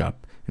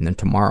 push-up. And then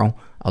tomorrow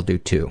I'll do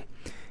 2.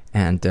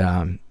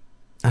 And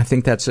I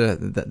think that's a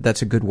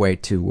good way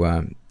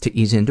to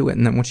ease into it.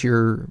 And then once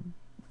your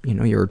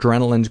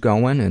adrenaline's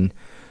going and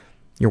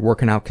you're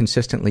working out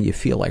consistently, you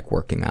feel like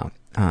working out.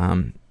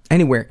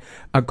 Anywhere,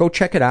 go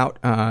check it out.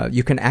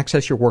 You can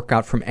access your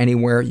workout from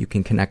anywhere. You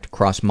can connect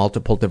across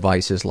multiple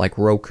devices like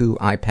Roku,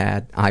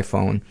 iPad,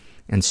 iPhone,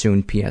 and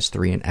soon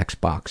PS3 and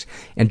Xbox.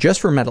 And just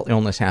for Mental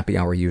Illness Happy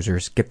Hour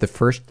users, get the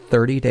first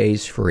 30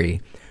 days free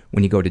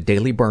when you go to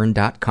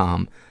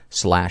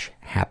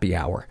dailyburn.com/happy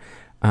hour.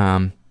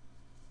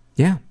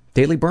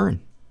 Daily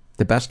Burn,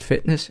 the best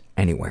fitness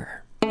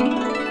anywhere.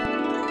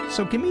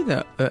 So give me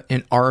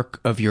an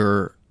arc of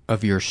your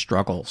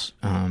struggles,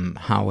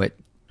 how it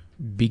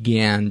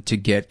began to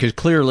get, because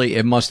clearly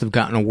it must have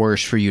gotten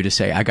worse for you to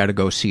say, I got to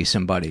go see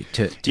somebody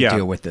to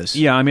deal with this.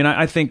 Yeah, I mean,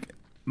 I think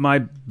my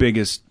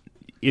biggest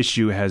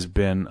issue has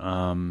been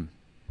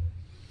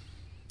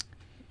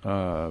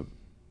the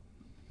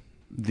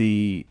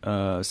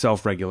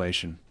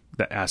self-regulation,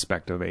 the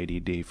aspect of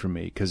ADD for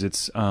me, because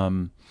it's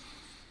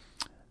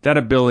that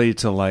ability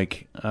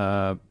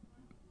to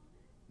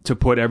to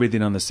put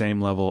everything on the same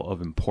level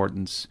of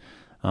importance,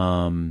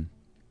 and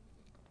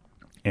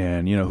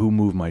who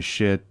moved my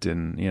shit,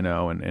 and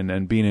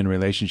and being in a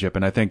relationship.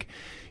 And I think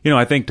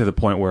to the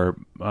point where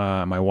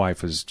my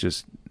wife was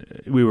just,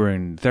 we were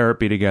in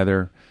therapy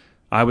together.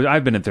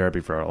 I've been in therapy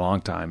for a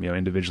long time,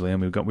 individually,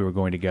 and we were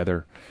going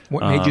together.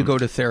 What made you go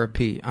to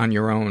therapy on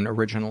your own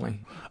originally?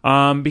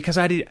 Because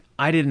I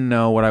didn't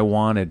know what I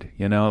wanted.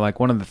 Like,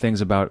 one of the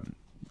things about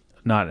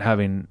not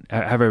having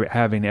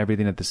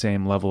everything at the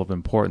same level of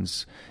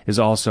importance is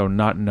also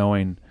not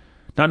knowing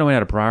how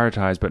to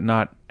prioritize, but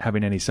not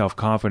having any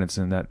self-confidence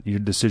in that your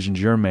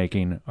decisions you're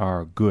making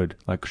are good.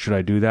 Like, should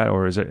I do that?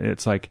 Or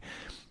it's like,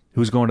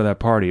 who's going to that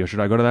party? Or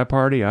should I go to that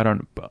party?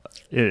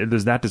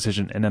 There's that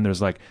decision. And then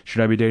there's like,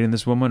 should I be dating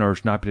this woman, or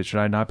should I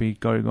not be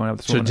going out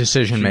with this woman? So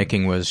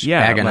decision-making was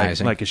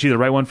agonizing. Like, is she the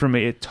right one for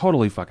me? It's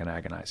totally fucking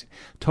agonizing.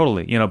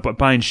 Totally. But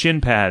buying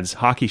shin pads,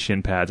 hockey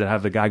shin pads, and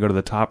have the guy go to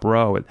the top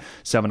row at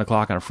 7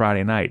 o'clock on a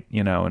Friday night,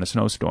 in a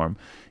snowstorm.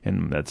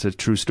 And that's a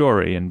true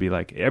story, and be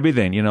like,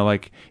 everything,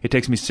 like, it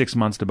takes me 6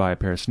 months to buy a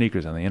pair of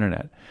sneakers on the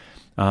internet.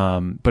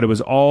 But it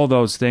was all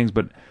those things.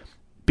 But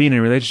being in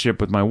a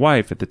relationship with my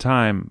wife at the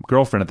time,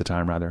 girlfriend at the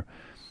time rather,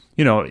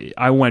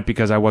 I went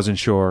because I wasn't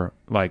sure,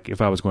 like,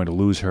 if I was going to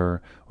lose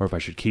her, or if I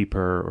should keep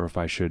her, or if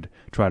I should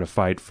try to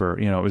fight for,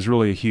 it was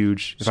really a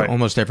huge... So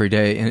almost every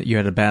day you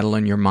had a battle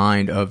in your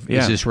mind of,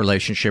 is this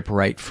relationship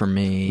right for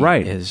me?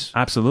 Right.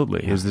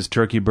 Absolutely. Yeah. Is this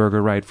turkey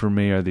burger right for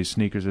me? Are these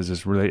sneakers? Is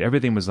this really...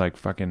 Everything was like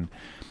fucking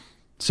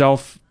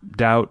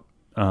self-doubt,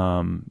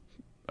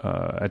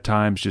 at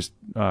times just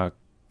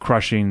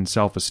crushing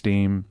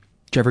self-esteem.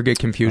 Did you ever get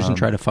confused and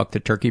try to fuck the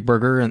turkey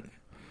burger?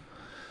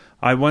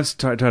 I once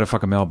tried to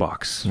fuck a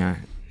mailbox. Yeah.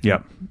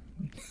 Yep.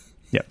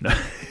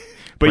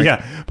 But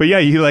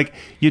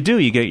you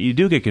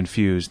do get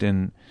confused,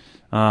 and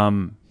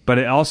but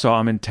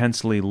I'm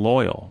intensely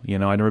loyal. I've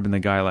never been the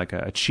guy like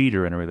a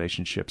cheater in a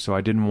relationship, so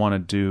I didn't want to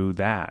do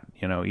that,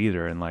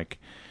 either. And like,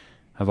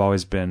 I've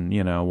always been,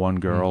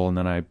 one girl, and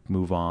then I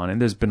move on. And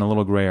there's been a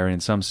little gray area in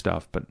some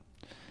stuff, but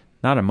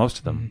not in most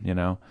of them, And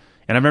I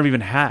haven't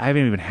even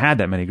had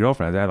that many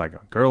girlfriends. I had like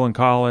a girl in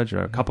college,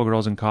 or a couple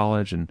girls in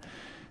college, and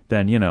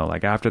then,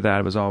 like after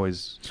that, it was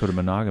always sort of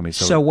monogamy.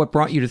 So what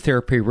brought you to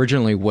therapy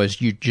originally was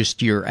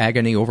your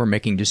agony over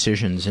making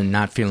decisions and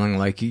not feeling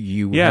like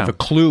you have a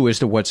clue as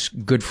to what's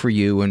good for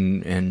you,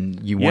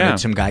 and you wanted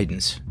some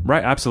guidance.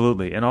 Right,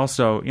 absolutely. And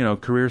also,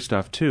 career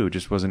stuff too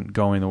just wasn't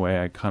going the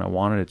way I kind of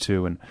wanted it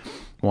to, and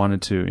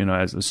wanted to,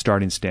 as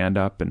starting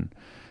stand-up. And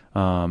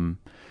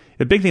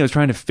the big thing I was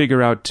trying to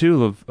figure out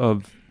too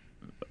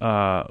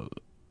I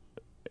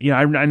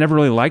never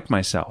really liked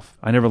myself.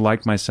 I never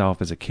liked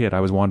myself as a kid. I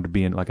always wanted to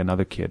be like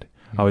another kid.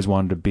 I always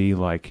wanted to be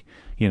like,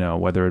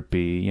 whether it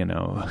be,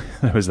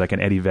 there was like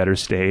an Eddie Vedder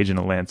stage and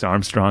a Lance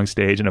Armstrong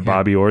stage and a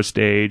Bobby Orr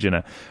stage and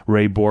a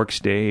Ray Bork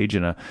stage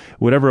and a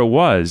whatever it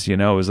was, it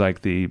was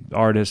like the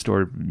artist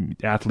or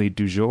athlete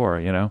du jour,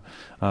 now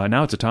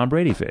it's a Tom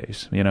Brady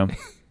phase,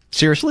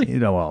 Seriously?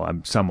 Well,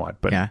 I'm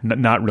somewhat, but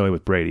not really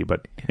with Brady,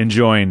 but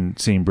enjoying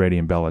seeing Brady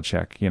and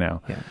Belichick,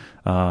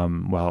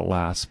 while it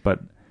lasts.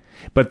 But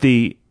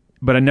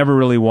I never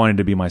really wanted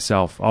to be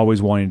myself. Always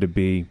wanting to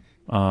be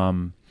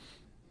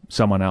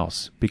someone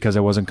else because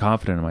I wasn't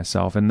confident in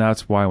myself, and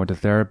that's why I went to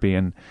therapy.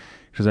 And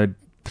because I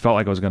felt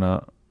like I was going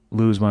to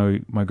lose my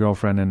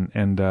girlfriend,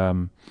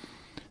 and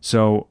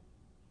so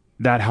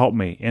that helped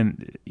me.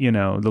 And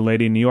the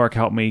lady in New York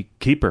helped me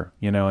keep her.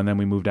 And then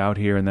we moved out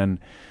here,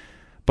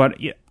 but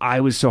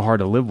I was so hard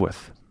to live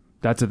with.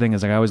 That's the thing,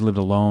 is like I always lived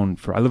alone.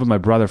 I lived with my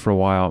brother for a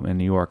while in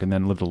New York, and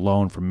then lived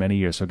alone for many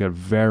years. So I got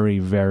very,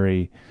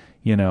 very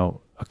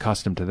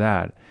accustomed to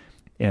that.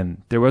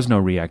 And there was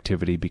no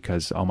reactivity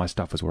because all my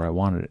stuff was where I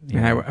wanted it.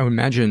 And I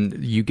imagine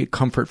you get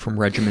comfort from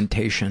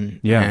regimentation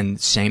and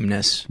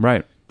sameness.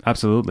 Right.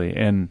 Absolutely.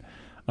 And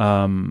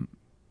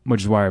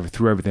which is why I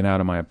threw everything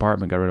out of my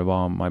apartment, got rid of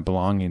all my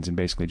belongings, and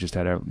basically just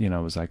had, it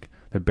was like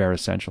the bare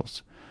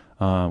essentials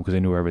because I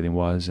knew where everything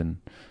was, and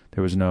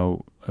there was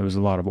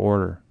a lot of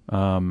order.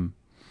 But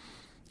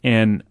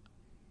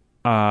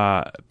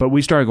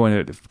we started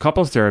going to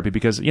couples therapy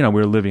because, we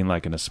were living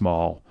like in a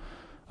small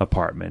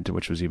apartment,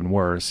 which was even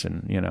worse,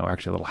 and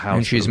actually a little house.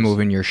 And she's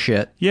moving your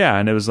shit. Yeah,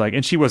 and it was like,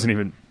 and she was not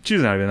even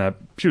that.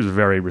 She was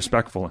very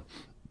respectful.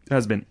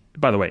 Has been,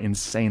 by the way,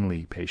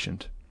 insanely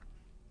patient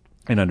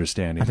and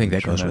understanding. I think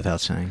that goes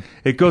without saying.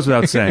 It goes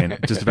without saying.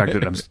 Just the fact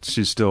that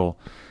she's still,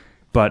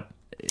 but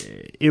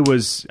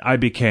I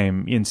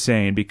became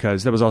insane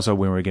because that was also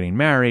when we were getting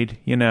married,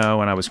 and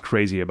I was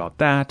crazy about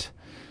that,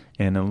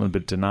 and a little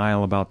bit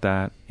denial about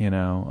that,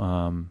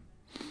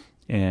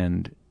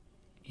 and.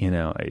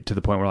 To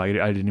the point where like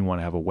I didn't even want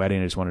to have a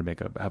wedding. I just wanted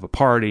to have a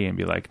party and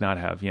be like, not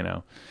have,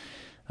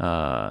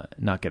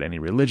 not get any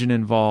religion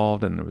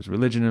involved. And there was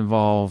religion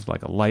involved,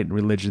 like a light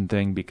religion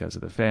thing because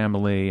of the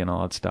family and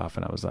all that stuff.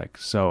 And I was like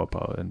so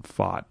opposed and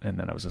fought. And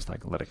then I was just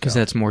like, let it go. Because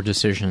that's more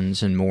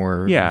decisions and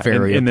more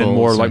variables. And then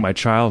more like my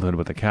childhood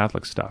with the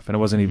Catholic stuff. And it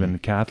wasn't even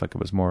Catholic.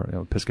 It was more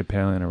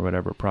Episcopalian or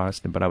whatever,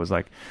 Protestant. But I was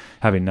like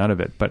having none of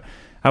it. But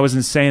I was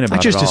insane about it.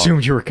 I just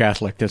assumed you were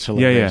Catholic. That's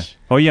hilarious. Yeah.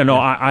 Oh, yeah. No,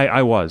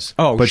 I was.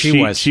 Oh, but she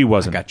was. She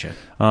wasn't. I gotcha.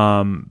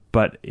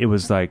 But it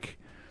was like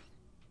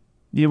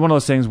one of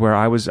those things where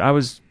I was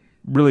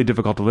really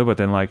difficult to live with.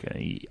 And like,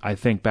 I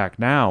think back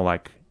now,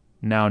 like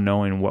now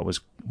knowing what was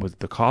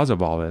the cause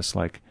of all this,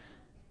 like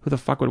who the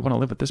fuck would want to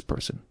live with this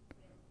person?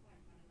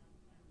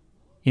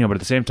 But at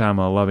the same time,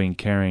 a loving,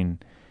 caring,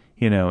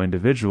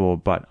 individual,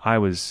 but I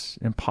was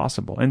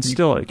impossible. And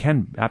still it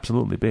can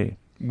absolutely be.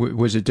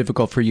 Was it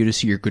difficult for you to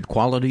see your good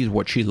qualities,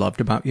 what she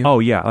loved about you? Oh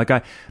yeah,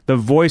 like the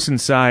voice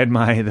inside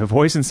my head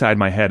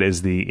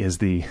is the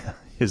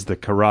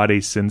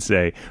karate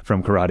sensei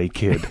from Karate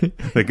Kid,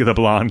 the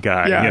blonde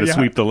guy,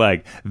 sweep the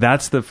leg.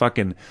 That's the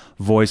fucking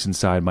voice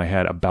inside my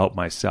head about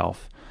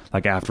myself.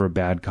 Like after a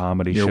bad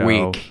comedy show, you're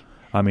weak.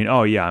 I mean,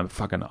 oh yeah, I'm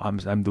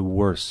the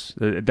worst.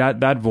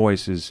 That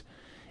voice is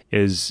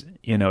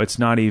it's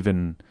not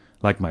even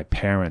like my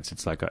parents.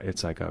 It's like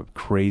a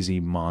crazy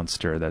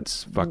monster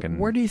that's fucking.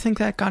 Where do you think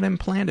that got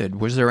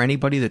implanted? Was there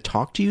anybody that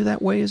talked to you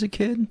that way as a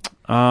kid?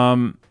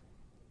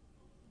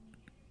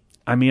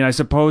 I mean, I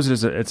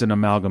suppose it's an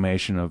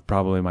amalgamation of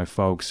probably my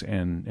folks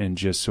and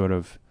just sort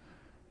of,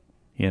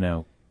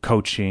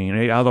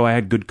 coaching. Although I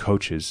had good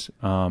coaches,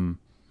 I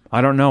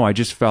don't know. I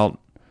just felt,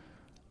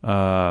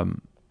 if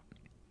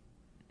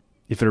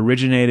it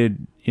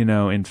originated,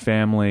 in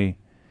family,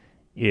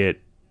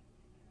 it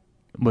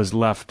was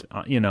left,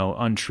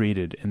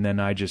 untreated, and then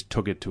I just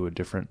took it to a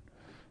different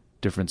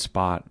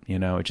spot.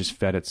 It just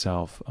fed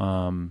itself.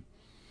 I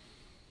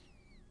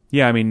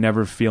mean,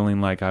 never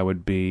feeling like I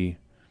would be,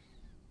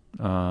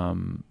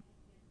 never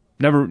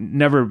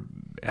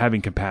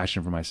having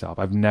compassion for myself.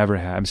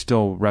 I'm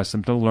still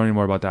learning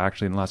more about that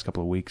actually in the last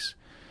couple of weeks.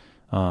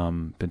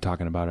 Been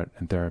talking about it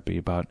in therapy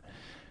about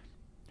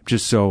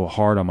just so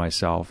hard on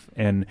myself.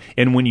 And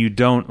when you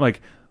don't,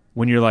 like,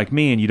 when you're like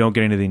me and you don't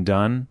get anything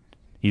done,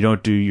 you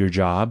don't do your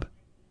job.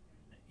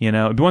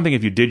 It'd be one thing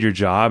if you did your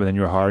job and then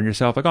you were hard on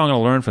yourself, like, oh, I'm going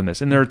to learn from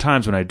this. And there are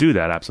times when I do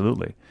that,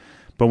 absolutely.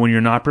 But when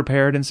you're not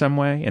prepared in some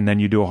way and then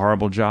you do a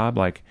horrible job,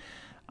 like,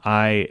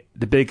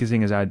 the biggest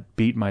thing is I'd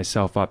beat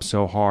myself up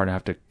so hard I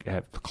have to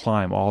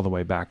climb all the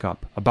way back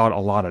up about a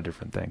lot of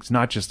different things,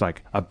 not just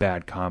like a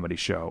bad comedy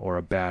show or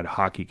a bad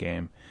hockey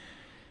game,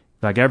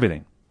 like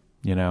everything,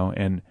 you know,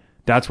 and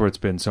that's where it's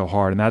been so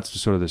hard. And that's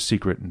sort of the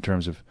secret in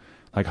terms of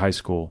like high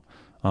school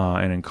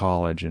and in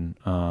college. And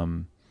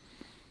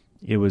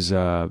it was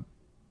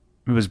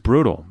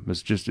brutal.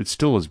 It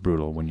still is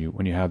brutal when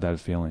you have that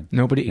feeling.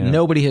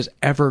 Nobody has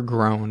ever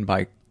grown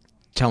by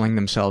telling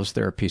themselves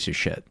they're a piece of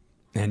shit.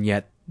 And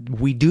yet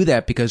we do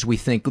that because we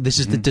think this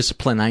is the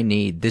discipline I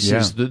need. This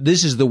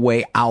is the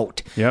way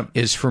out.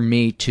 Is for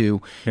me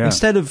to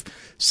instead of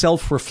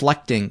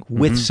self-reflecting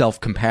with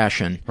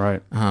self-compassion,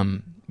 right?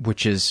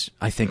 Which is,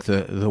 I think,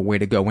 the way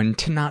to go, and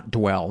to not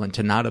dwell and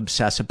to not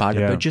obsess about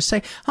it, but just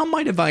say, how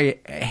might have I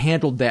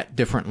handled that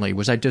differently?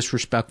 Was I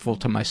disrespectful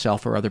to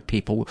myself or other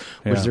people?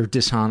 Was there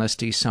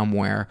dishonesty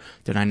somewhere?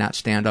 Did I not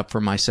stand up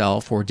for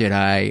myself, or did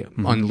I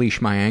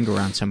unleash my anger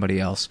on somebody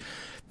else?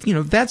 You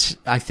know, that's,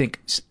 I think,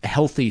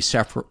 healthy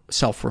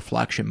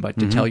self-reflection, but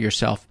to tell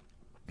yourself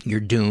you're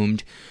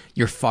doomed,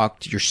 you're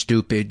fucked, you're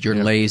stupid, you're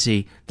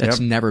lazy, that's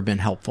never been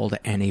helpful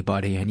to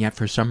anybody, and yet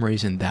for some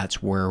reason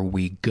that's where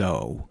we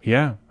go.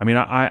 Yeah. I mean,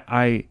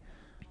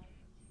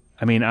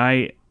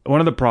 one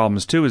of the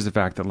problems too is the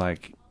fact that,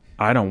 like,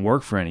 I don't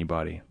work for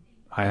anybody.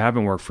 I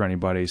haven't worked for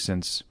anybody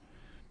since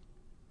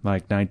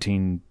like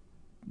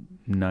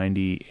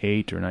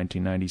 1998 or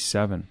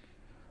 1997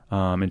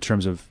 in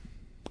terms of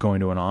going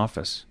to an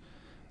office.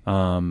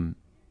 And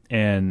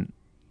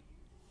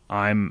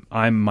I'm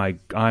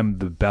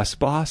the best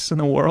boss in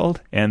the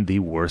world and the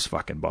worst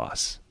fucking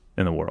boss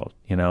in the world.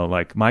 You know,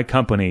 like, my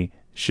company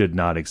should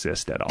not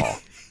exist at all.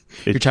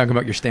 You're talking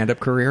about your stand-up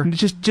career?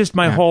 Just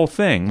my whole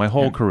thing, my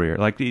whole career.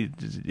 Like,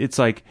 it's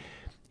like,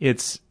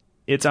 it's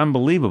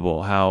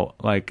unbelievable how,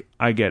 like,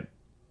 I get,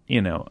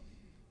 you know,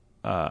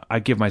 I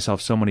give myself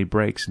so many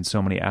breaks and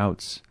so many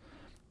outs,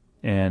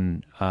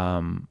 and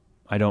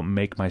I don't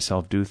make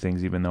myself do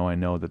things even though I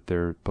know that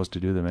they're supposed to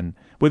do them, and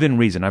within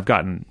reason. I've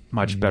gotten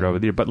much better over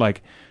the year, but I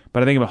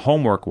think about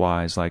homework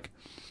wise, like,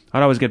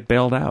 I'd always get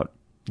bailed out,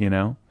 you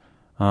know,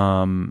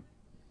 and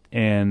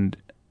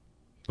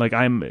like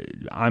I'm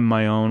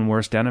my own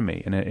worst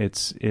enemy, and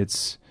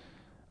it's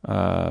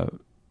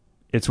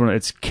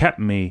kept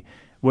me.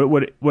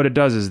 What it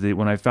does is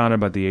when I found out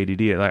about the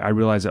ADD, I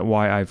realized that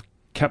why I've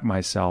kept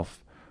myself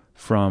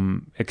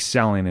from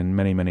excelling in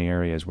many, many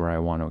areas where I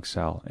want to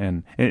excel,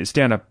 and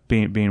stand-up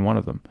being one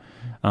of them.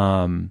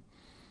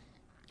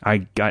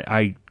 I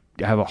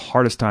have a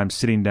hardest time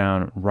sitting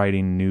down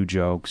writing new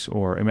jokes,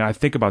 or, I mean, I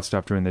think about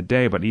stuff during the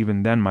day, but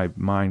even then my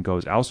mind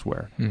goes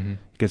elsewhere. It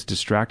gets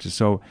distracted.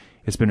 So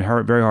it's been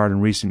very hard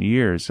in recent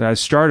years. I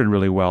started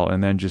really well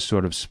and then just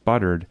sort of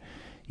sputtered,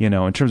 you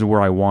know, in terms of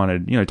where I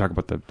wanted, you know, talk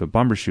about the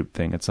Bumbershoot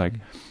thing. It's like,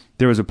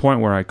 there was a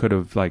point where I could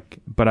have, like,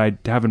 but I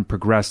haven't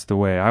progressed the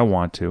way I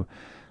want to.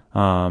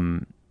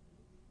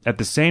 At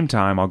the same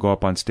time, I'll go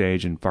up on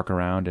stage and fuck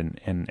around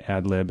and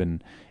ad-lib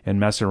and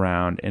mess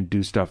around and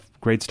do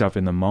great stuff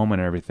in the moment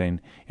and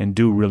everything, and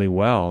do really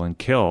well and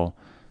kill,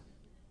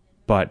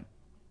 but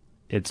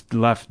it's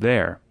left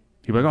there.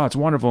 People are like, oh, it's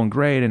wonderful and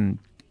great,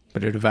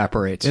 but it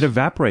evaporates.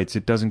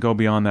 It doesn't go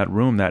beyond that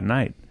room that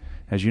night.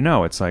 As you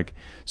know, it's like,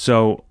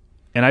 so,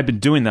 and I've been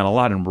doing that a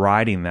lot and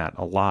riding that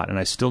a lot, and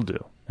I still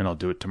do, and I'll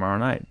do it tomorrow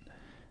night,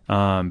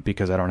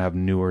 because I don't have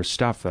newer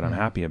stuff that I'm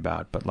happy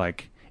about, but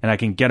like, and I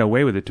can get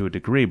away with it to a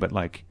degree, but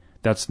like,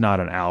 that's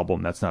not an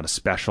album. That's not a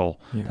special.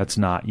 That's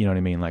not, you know what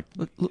I mean? Like,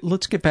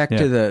 let's get back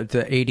to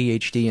the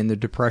ADHD and the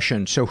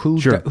depression. So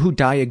who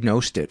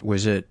diagnosed it?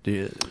 Was it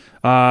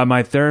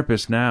my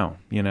therapist now?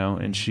 You know,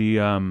 and she.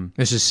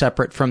 This is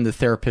separate from the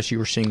therapist you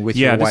were seeing with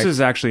your wife. Yeah, this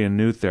is actually a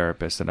new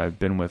therapist that I've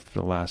been with for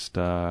the last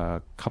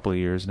couple of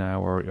years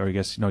now, or I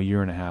guess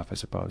year and a half, I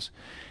suppose.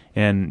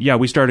 And yeah,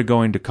 we started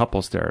going to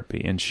couples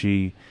therapy, and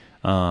she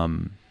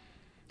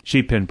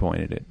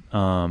pinpointed it,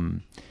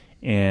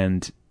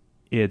 and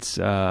it's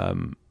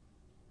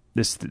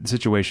this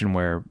situation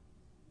where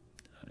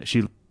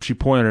she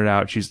pointed it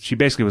out. She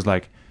basically was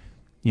like,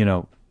 you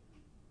know,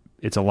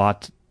 it's a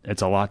lot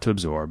to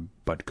absorb,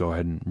 but go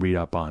ahead and read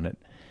up on it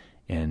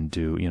and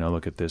do, you know,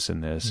 look at this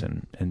and this,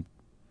 and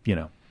you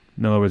know,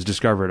 in other words,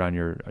 discover it on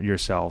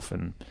yourself,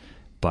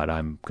 but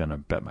I'm gonna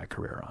bet my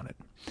career on it.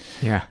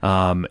 Yeah.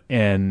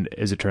 And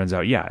as it turns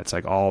out, yeah, it's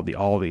like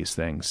all these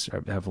things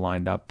have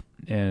lined up.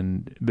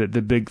 And the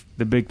big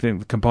thing,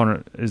 the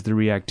component is the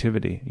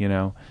reactivity, you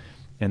know,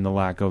 and the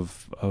lack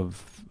of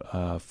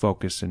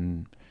focus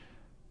and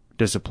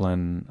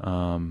discipline.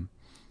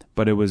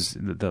 But it was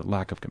the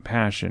lack of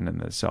compassion and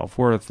the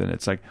self-worth. And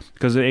it's like,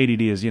 because the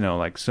ADD is, you know,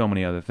 like so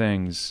many other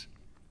things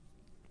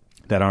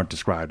that aren't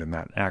described in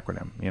that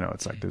acronym. You know,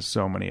 it's like there's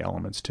so many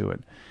elements to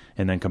it.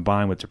 And then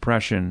combined with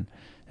depression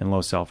and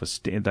low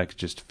self-esteem, that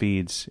just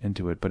feeds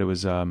into it. But it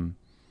was,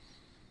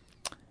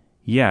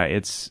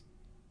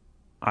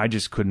 I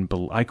just couldn't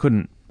I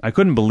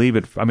couldn't believe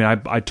it. I mean,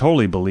 I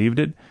totally believed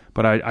it,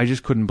 but I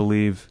just couldn't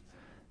believe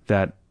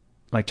that.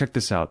 Like, check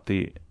this out.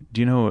 Do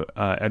you know who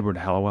Edward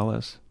Hallowell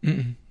is?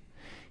 Mm-mm.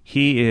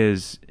 He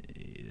is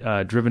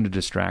Driven to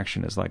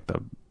Distraction is like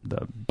the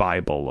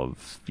Bible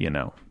of,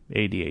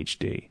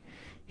 ADHD.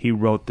 He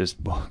wrote this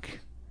book,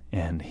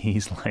 and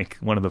he's like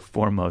one of the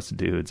foremost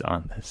dudes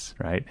on this,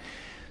 right?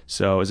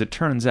 So as it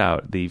turns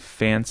out, the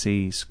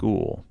fancy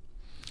school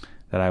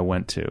that I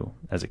went to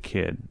as a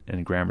kid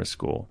in grammar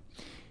school,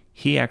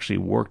 he actually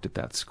worked at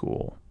that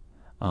school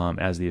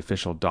as the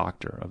official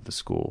doctor of the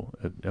school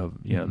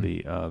of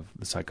the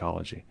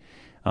psychology.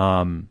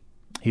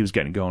 He was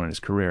getting going in his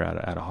career out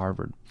of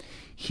Harvard.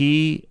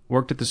 He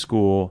worked at the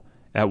school.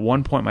 At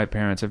one point, my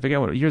parents, I forget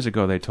what, years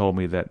ago, they told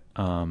me that,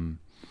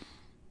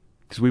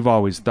 because we've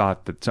always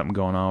thought that something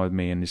going on with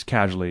me, and just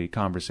casually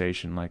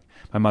conversation, like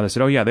my mother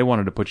said, oh yeah, they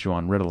wanted to put you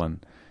on Ritalin,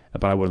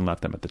 but I wouldn't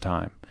let them at the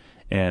time.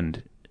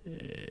 And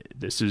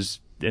this is,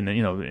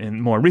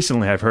 and more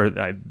recently I've heard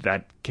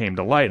that came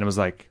to light, and I was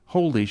like,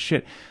 holy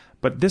shit.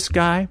 But this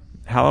guy,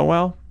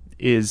 Hallowell,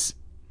 the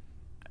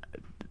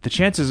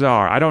chances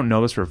are, I don't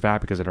know this for a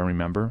fact because I don't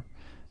remember,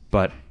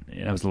 but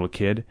I was a little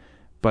kid,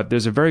 but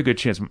there's a very good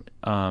chance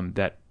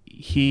that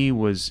he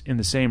was in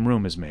the same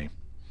room as me,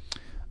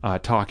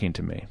 talking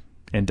to me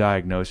and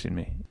diagnosing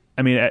me.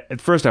 I mean,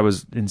 at first I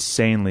was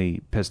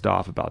insanely pissed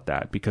off about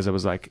that because I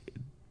was like,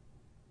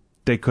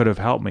 they could have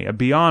helped me.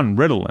 Beyond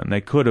Ritalin,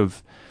 they could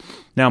have.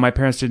 Now, my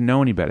parents didn't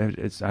know any better.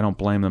 I don't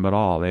blame them at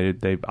all.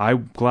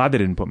 I'm glad they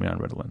didn't put me on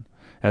Ritalin.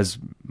 As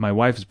my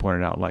wife has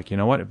pointed out, like, you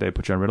know what? If they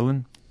put you on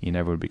Ritalin, you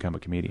never would become a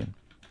comedian.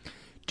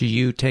 Do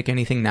you take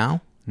anything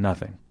now?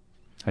 Nothing.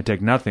 I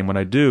take nothing. What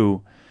I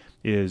do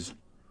is,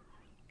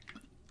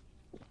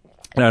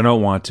 and I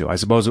don't want to. I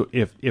suppose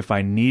if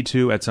I need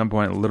to, at some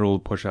point, literal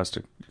push has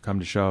to come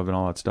to shove and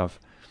all that stuff,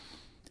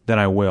 then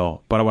I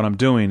will. But what I'm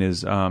doing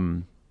is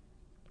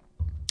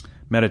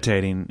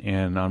meditating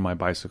and on my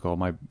bicycle.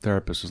 My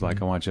therapist was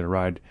like, I want you to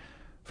ride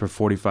for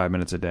 45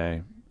 minutes a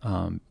day,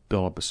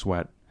 build up a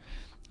sweat,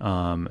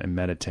 and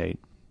meditate.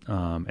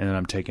 And then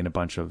I'm taking a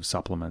bunch of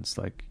supplements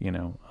like,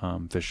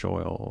 fish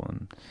oil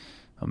and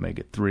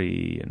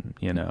omega-3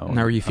 and,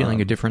 Now, are you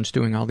feeling a difference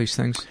doing all these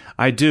things?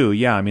 I do,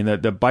 yeah. I mean,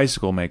 the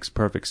bicycle makes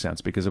perfect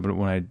sense because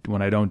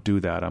when I don't do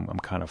that, I'm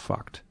kind of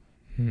fucked.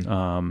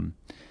 And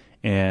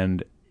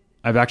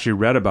I've actually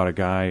read about a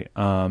guy,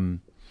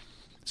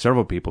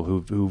 several people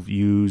who've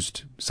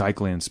used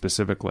cycling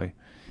specifically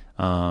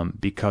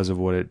because of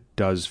what it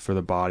does for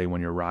the body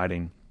when you're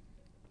riding,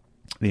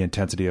 the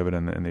intensity of it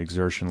and the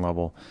exertion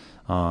level,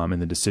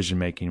 and the decision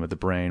making with the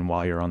brain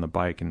while you're on the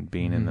bike and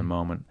being in the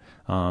moment.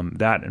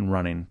 That and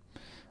running,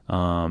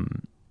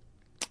 and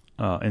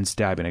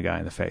stabbing a guy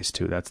in the face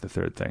too. That's the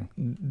third thing.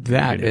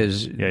 That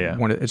is, yeah.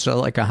 It's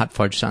like a hot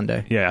fudge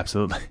sundae. Yeah,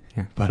 absolutely.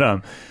 Yeah.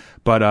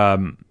 But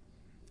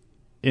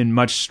in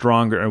much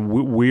stronger and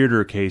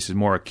weirder cases,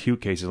 more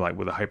acute cases, like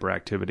with the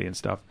hyperactivity and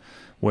stuff,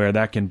 where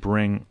that can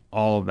bring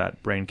all of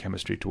that brain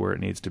chemistry to where it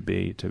needs to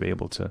be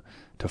able to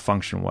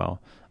function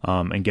well,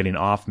 and getting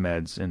off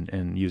meds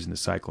and using the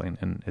cycling.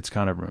 And it's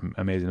kind of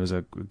amazing. There was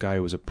a guy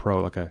who was a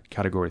pro, like a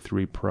Category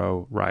 3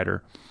 pro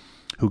rider,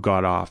 who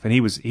got off, and he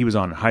was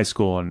on high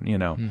school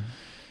and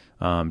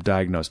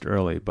diagnosed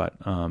early. But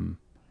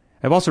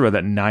I've also read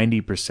that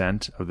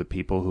 90% of the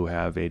people who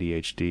have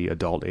ADHD,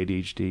 adult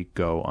ADHD,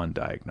 go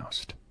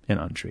undiagnosed and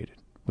untreated,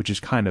 which is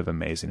kind of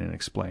amazing and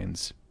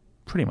explains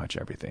pretty much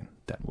everything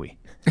that we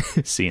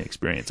see and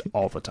experience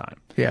all the time.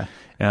 Yeah.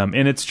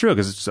 And it's true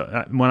because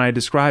when I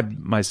describe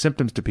my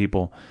symptoms to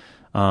people,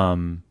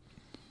 some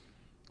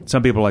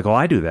people are like, oh,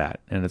 I do that.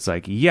 And it's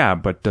like, yeah,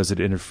 but does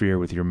it interfere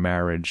with your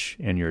marriage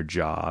and your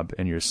job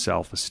and your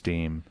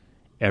self-esteem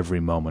every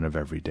moment of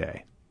every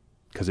day?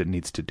 Because it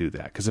needs to do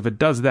that. Because if it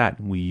does that,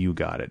 you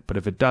got it. But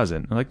if it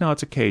doesn't, I'm like, no,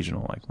 it's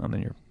occasional. Like, well,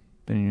 then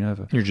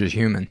you're just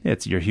human.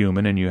 You're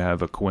human, and you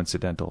have a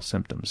coincidental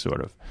symptom,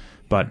 sort of.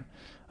 But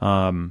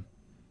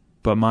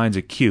mine's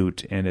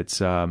acute, and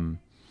it's and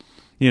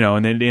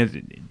then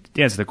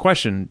to answer the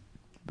question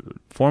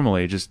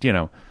formally, just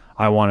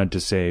I wanted to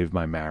save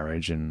my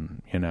marriage,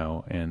 and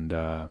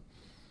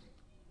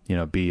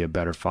be a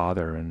better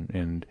father,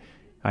 and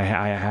I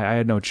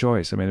had no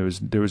choice. I mean,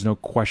 there was no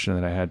question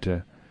that I had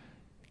to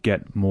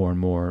get more and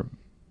more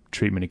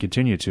treatment and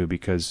continue to,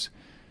 because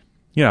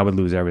I would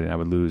lose everything. I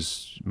would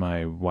lose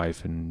my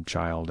wife and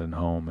child and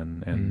home,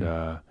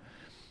 and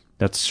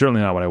that's certainly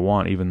not what I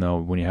want, even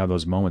though when you have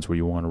those moments where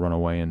you want to run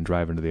away and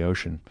drive into the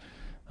ocean,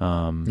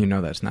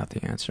 that's not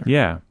the answer.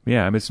 Yeah. I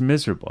mean, it's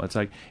miserable. It's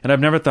like, and I've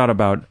never thought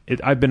about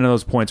it. I've been in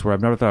those points where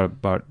I've never thought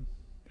about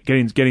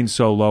getting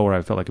so low where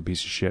I felt like a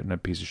piece of shit and a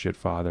piece of shit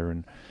father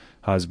and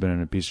husband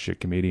and a piece of shit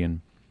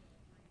comedian,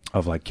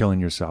 of like killing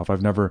yourself.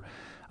 I've never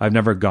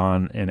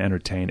gone and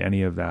entertained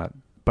any of that.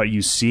 But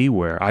you see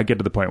where I get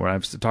to the point where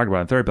I'm talking about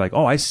in therapy, like,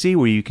 oh, I see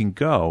where you can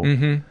go.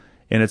 Mm-hmm.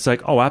 And it's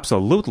like, oh,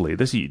 absolutely.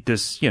 This,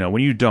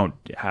 when you don't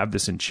have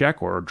this in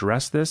check or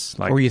address this,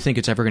 like, or you think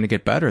it's ever going to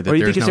get better, that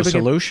there's no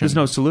solution. There's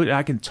no solution.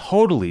 I can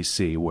totally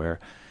see where.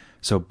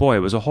 So, boy, it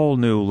was a whole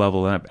new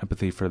level of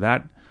empathy for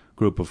that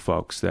group of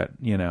folks. That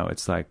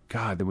it's like,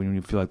 God, when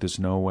you feel like there's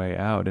no way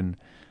out, and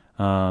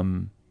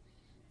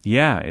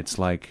it's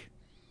like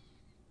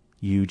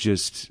you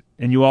just.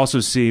 and you also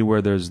see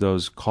where there's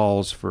those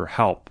calls for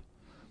help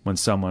when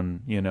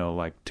someone,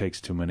 like takes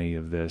too many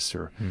of this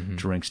or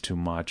drinks too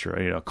much, or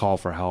a call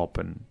for help,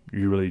 and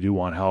you really do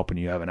want help, and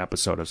you have an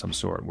episode of some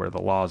sort where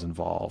the law is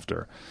involved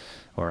or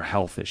a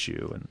health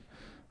issue,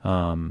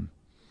 and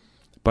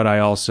but I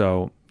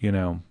also,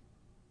 I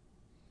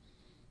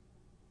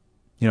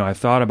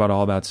thought about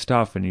all that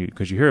stuff, and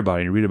because you hear about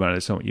it, and you read about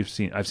it. So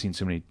I've seen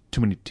too many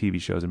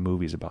TV shows and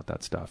movies about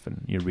that stuff,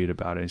 and you read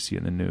about it, and you see it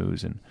in the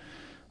news, and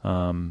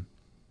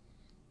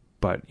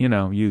but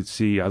you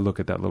see, I look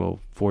at that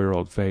little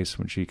 4-year-old face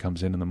when she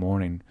comes in the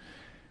morning,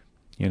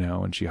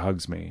 and she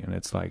hugs me, and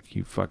it's like,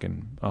 you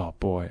fucking, oh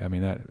boy, I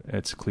mean, that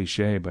it's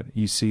cliche, but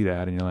you see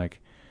that, and you're like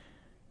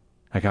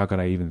how could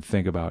I even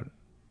think about,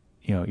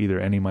 either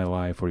ending my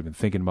life or even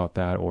thinking about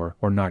that, or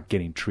not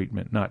getting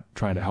treatment, not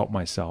trying to help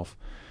myself.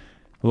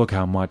 Look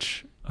how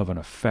much of an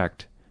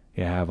effect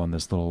you have on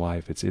this little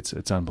life.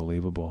 It's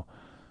unbelievable.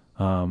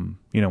 When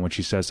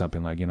she says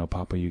something like,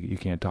 Papa, you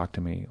can't talk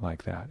to me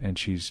like that. And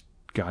she's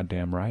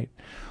goddamn right.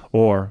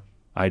 Or,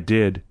 I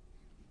did,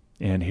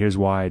 and here's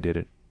why I did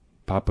it.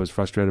 Papa's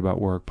frustrated about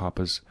work.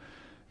 Papa's,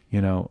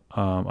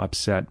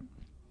 upset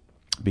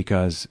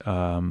because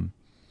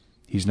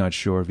he's not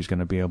sure if he's going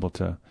to be able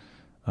to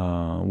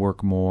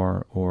work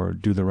more or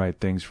do the right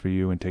things for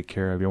you and take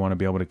care of you. I want to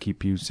be able to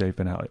keep you safe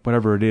and healthy.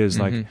 Whatever it is,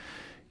 like,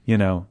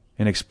 and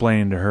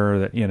explain to her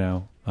that,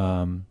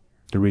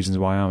 the reasons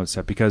why I'm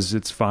upset, because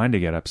it's fine to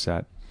get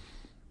upset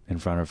in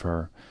front of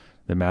her.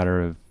 The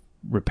matter of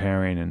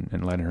repairing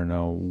and letting her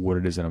know what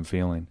it is that I'm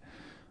feeling.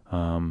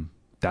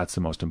 That's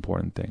the most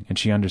important thing. And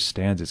she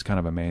understands. It's kind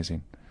of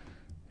amazing.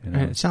 And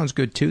it sounds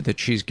good too that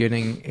she's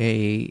getting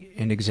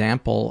an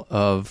example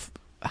of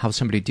how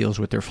somebody deals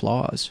with their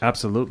flaws.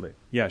 Absolutely.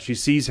 Yeah. She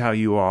sees how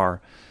you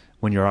are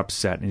when you're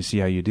upset, and you see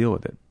how you deal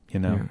with it.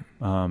 You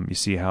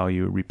see how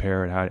you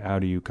repair it. How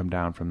do you come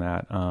down from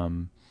that?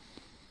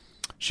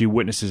 She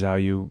witnesses how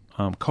you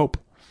cope,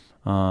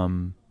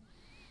 and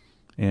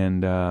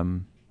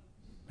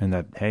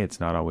that, hey, it's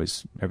not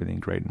always everything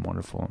great and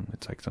wonderful. And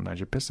it's like sometimes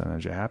you're pissed,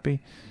 sometimes you're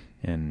happy,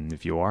 and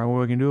if you are,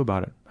 what we can do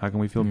about it? How can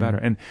we feel better?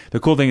 And the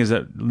cool thing is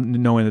that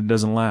knowing that it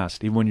doesn't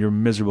last, even when you're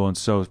miserable and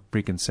so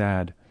freaking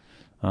sad,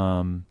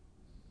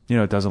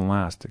 it doesn't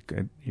last.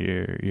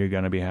 You're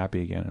gonna be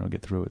happy again, and it'll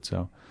get through it.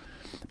 So.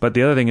 But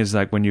the other thing is,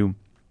 like, when you,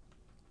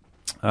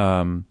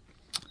 I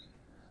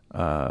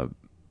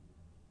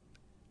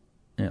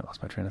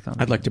lost my train of thought.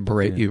 I'd like to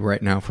berate you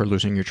right now for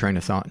losing your train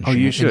of thought and,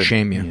 you should. And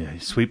shame you. Yeah,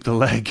 sweep the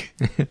leg.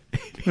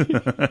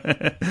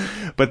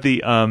 But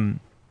the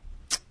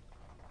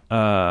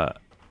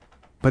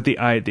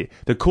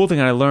cool thing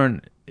I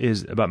learned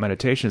is about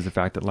meditation is the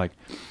fact that, like,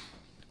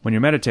 when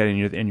you're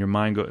meditating and your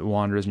mind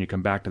wanders and you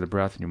come back to the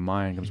breath, and your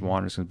mind comes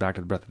back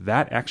to the breath,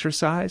 that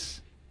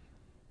exercise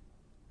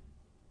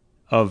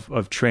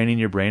of training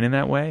your brain in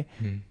that way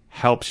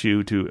helps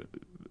you to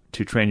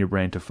train your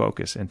brain to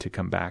focus and to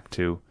come back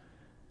to,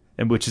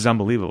 and which is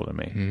unbelievable to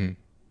me.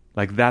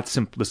 Like, that's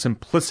the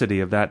simplicity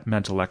of that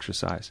mental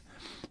exercise.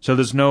 So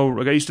there's no,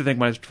 like, I used to think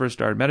when I first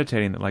started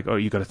meditating that, like, oh,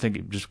 you got to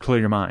think, just clear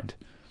your mind.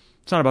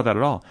 It's not about that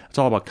at all. It's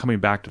all about coming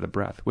back to the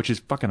breath, which is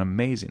fucking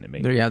amazing to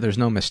me. There's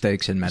no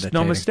mistakes in meditating.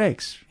 There's no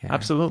mistakes. Yeah.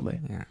 Absolutely.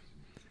 Yeah.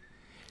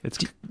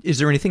 Is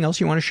there anything else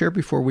you want to share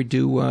before we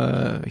do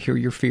hear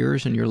your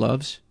fears and your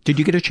loves? Did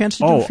you get a chance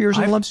to do fears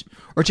and loves,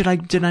 or did I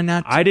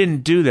not? I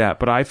didn't do that,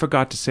 but I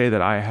forgot to say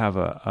that I have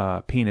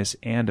a penis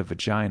and a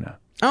vagina.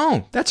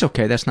 Oh, that's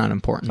okay. That's not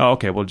important. Oh,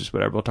 okay. We'll just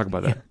whatever. We'll talk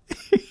about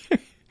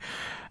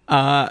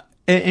that.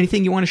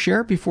 Anything you want to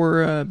share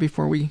before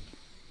we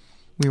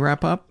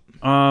wrap up?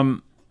 What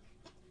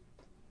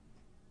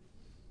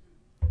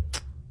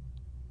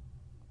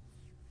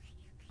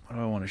do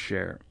I want to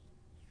share?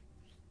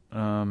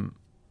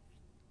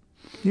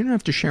 You don't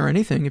have to share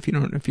anything if you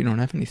don't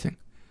have anything.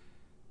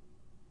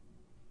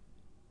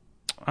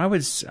 I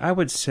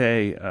would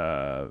say.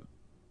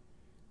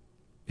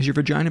 Is your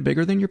vagina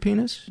bigger than your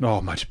penis? Oh,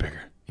 much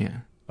bigger. Yeah.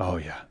 Oh,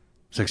 yeah.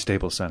 It's like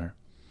Staples Center.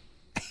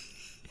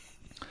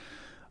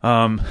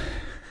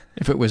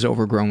 If it was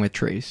overgrown with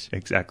trees.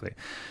 Exactly.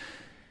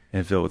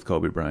 And filled with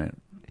Kobe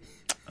Bryant.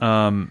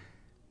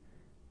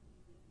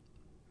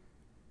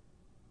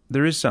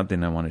 There is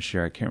something I want to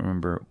share. I can't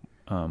remember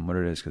what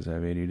it is because I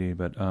have ADD,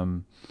 but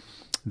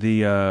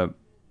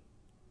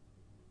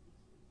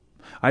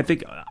I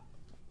think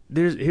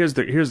here's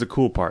the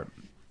cool part.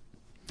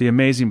 The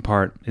amazing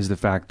part is the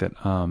fact that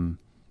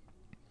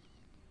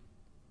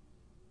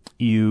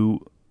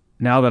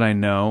now that I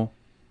know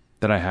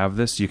that I have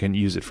this, you can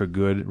use it for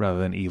good rather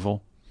than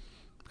evil.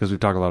 Because we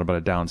talk a lot about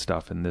it down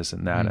stuff and this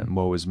and that and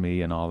woe is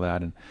me and all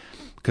that. And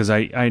because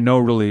I no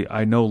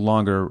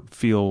longer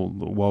feel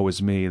woe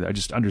is me. I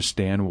just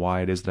understand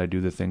why it is that I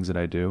do the things that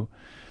I do.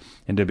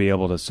 And to be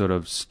able to sort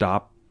of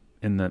stop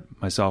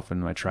myself in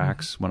my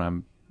tracks when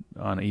I'm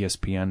on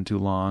ESPN too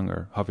long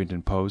or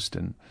Huffington Post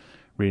and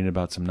reading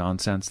about some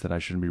nonsense that I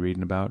shouldn't be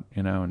reading about,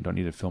 and don't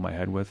need to fill my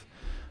head with.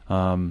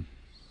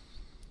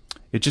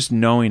 It just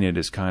knowing it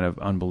is kind of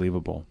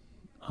unbelievable.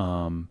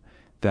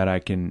 that I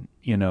can,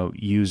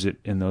 use it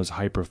in those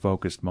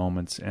hyper-focused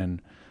moments.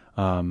 And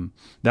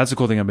that's the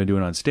cool thing I've been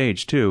doing on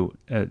stage, too,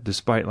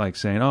 despite, like,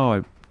 saying, oh,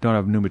 I don't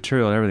have new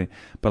material and everything.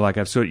 But, like,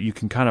 you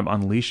can kind of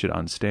unleash it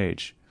on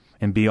stage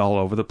and be all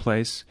over the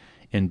place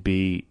and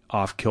be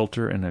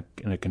off-kilter in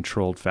a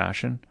controlled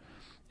fashion.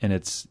 And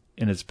it's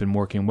been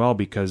working well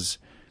because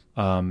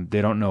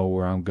they don't know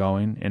where I'm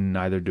going, and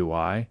neither do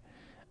I.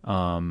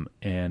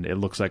 And it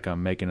looks like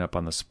I'm making up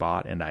on the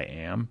spot, and I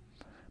am.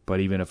 But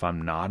even if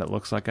I'm not, it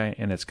looks like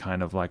and it's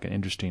kind of like an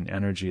interesting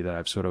energy that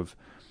I've sort of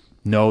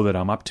know that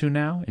I'm up to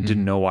now, and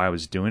didn't know why I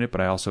was doing it,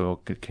 but I also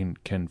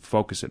can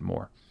focus it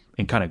more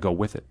and kind of go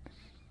with it.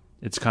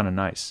 It's kind of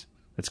nice.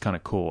 It's kind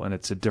of cool, and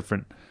it's a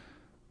different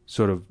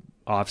sort of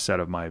offset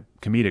of my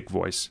comedic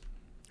voice,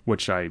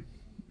 which I'm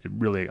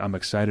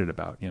excited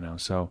about,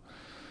 So,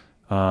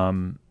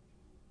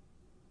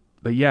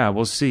 but yeah,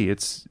 we'll see.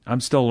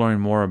 I'm still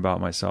learning more about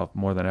myself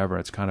more than ever.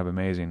 It's kind of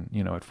amazing,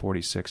 at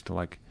 46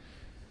 to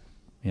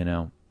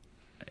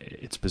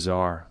it's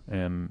bizarre.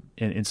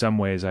 In some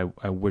ways,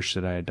 I wish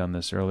that I had done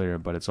this earlier,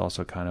 but it's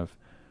also kind of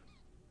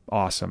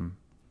awesome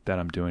that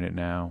I'm doing it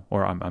now,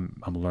 or I'm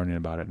learning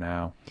about it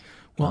now.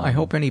 Well, I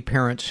hope any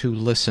parents who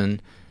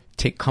listen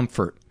take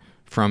comfort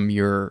from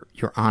your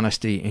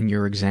honesty and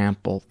your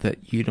example,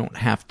 that you don't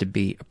have to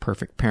be a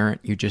perfect parent.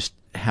 You just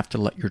have to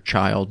let your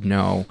child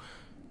know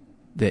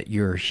that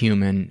you're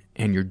human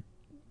and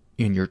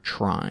you're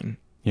trying,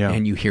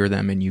 and you hear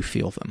them and you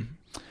feel them.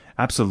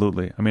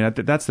 Absolutely. I mean,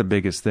 that's the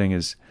biggest thing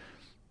is,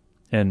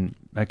 and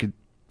I could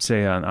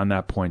say on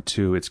that point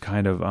too, it's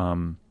kind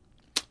of,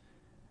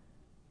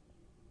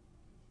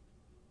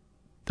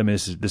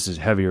 this is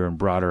heavier and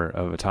broader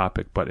of a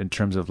topic, but in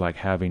terms of like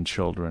having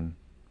children,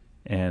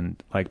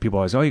 and like people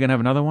always, oh, you're gonna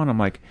have another one? I'm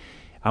like,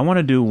 I want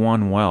to do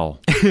one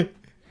well, and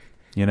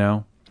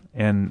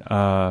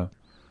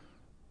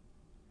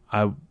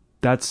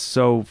it's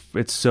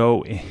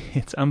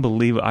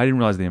unbelievable. I didn't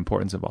realize the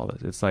importance of all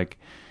this. It's like,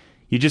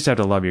 you just have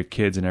to love your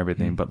kids and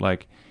everything, but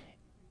like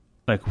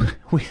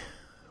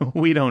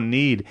we don't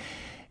need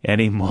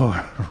any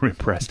more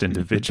repressed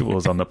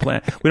individuals on the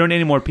planet. We don't need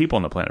any more people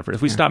on the planet.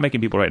 If we stop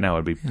making people right now,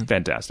 it would be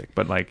fantastic.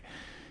 But like,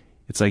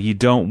 it's like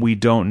we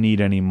don't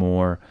need any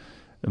more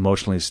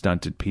emotionally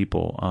stunted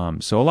people.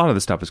 So a lot of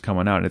the stuff is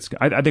coming out. And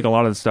I think a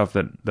lot of the stuff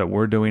that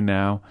we're doing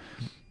now,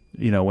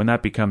 when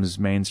that becomes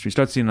mainstream,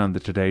 start seeing it on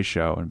the Today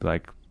Show and be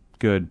like,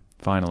 good,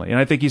 finally. And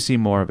I think you see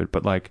more of it,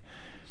 but like,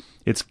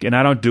 and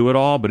I don't do it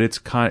all, but it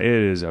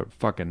is a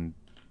fucking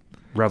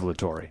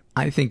revelatory.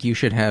 I think you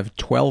should have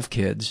 12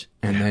 kids,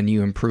 and then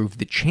you improve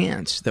the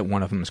chance that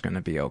one of them is going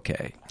to be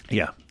okay.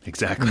 Yeah,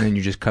 exactly. And then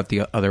you just cut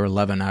the other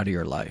 11 out of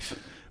your life.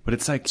 But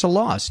it's like, it's a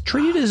loss.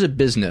 Treat it as a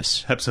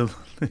business.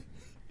 Absolutely.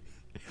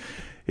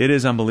 It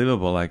is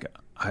unbelievable. Like,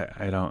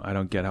 I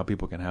don't get how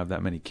people can have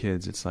that many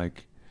kids. It's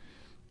like,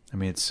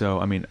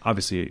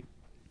 obviously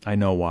I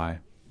know why,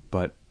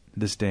 but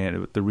this day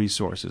and the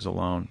resources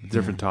alone,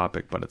 different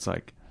topic, but it's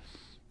like,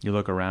 you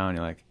look around,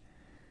 you're like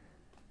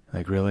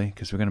really?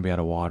 Because we're going to be out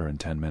of water in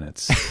 10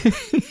 minutes.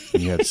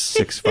 And you have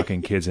 6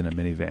 fucking kids in a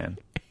minivan.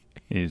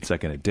 It's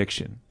like an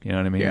addiction. You know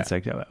what I mean? Yeah. It's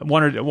like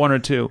one or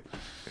two.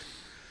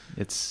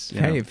 It's,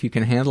 hey, if you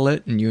can handle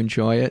it and you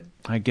enjoy it,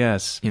 I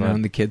guess.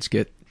 And the kids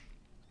get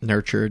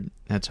nurtured,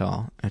 that's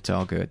all. That's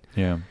all good.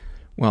 Yeah.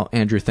 Well,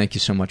 Andrew, thank you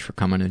so much for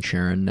coming and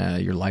sharing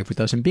your life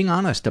with us and being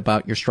honest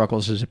about your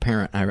struggles as a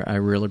parent. I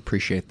really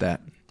appreciate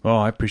that. Well,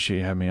 I appreciate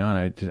you having me on.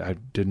 I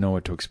didn't know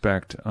what to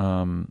expect.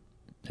 And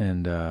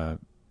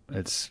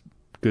it's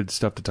good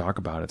stuff to talk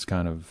about. It's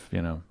kind of,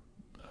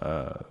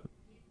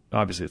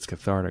 obviously it's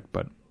cathartic,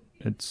 but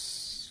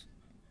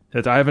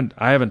I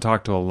haven't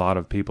talked to a lot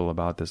of people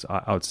about this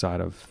outside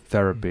of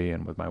therapy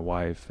and with my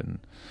wife and,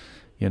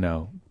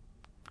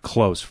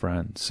 close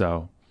friends.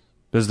 So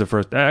this is the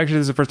first time I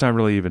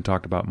really even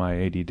talked about my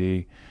ADD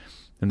in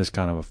this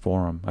kind of a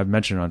forum. I've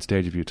mentioned it on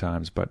stage a few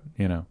times, but,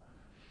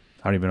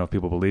 I don't even know if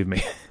people believe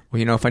me.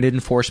 Well, if I didn't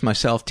force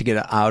myself to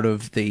get out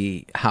of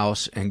the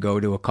house and go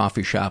to a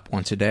coffee shop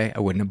once a day, I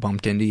wouldn't have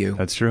bumped into you.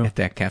 That's true. At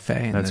that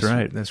cafe. And That's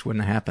right. This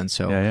wouldn't have happened.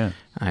 So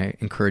I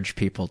encourage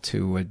people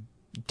to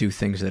do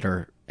things that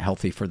are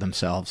healthy for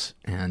themselves,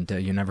 and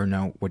you never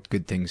know what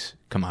good things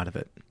come out of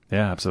it.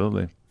 Yeah,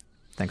 absolutely.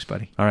 Thanks,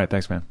 buddy. All right.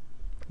 Thanks, man.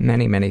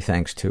 Many, many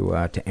thanks to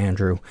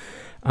Andrew.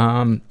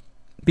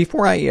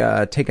 Before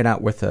I take it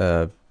out with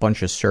a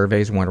bunch of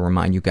surveys, I want to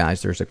remind you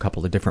guys there's a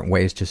couple of different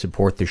ways to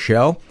support the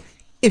show.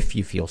 If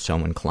you feel so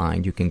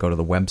inclined, you can go to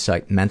the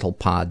website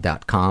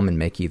mentalpod.com and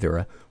make either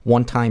a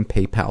one-time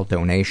PayPal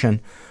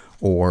donation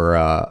or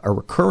a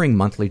recurring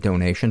monthly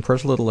donation for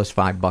as little as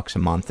 $5 a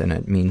month, and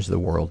it means the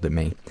world to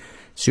me.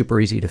 Super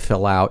easy to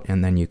fill out,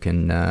 and then you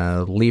can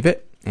leave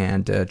it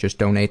and just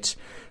donates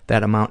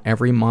that amount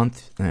every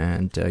month,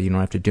 and you don't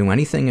have to do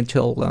anything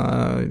until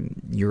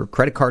your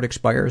credit card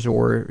expires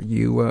or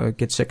you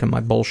get sick of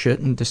my bullshit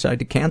and decide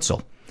to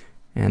cancel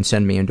and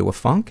send me into a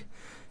funk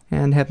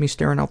and have me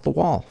staring out the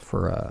wall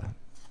for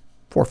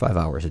 4 or 5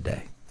 hours a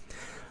day.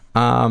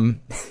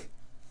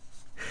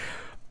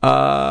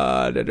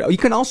 You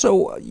can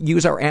also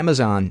use our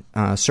Amazon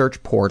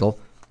search portal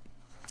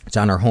It's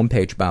on our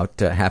homepage about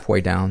halfway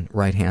down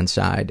right-hand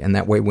side. And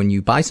that way when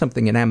you buy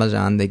something at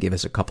Amazon, they give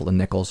us a couple of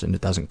nickels and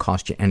it doesn't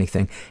cost you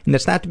anything. And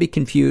that's not to be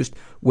confused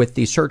with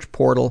the search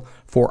portal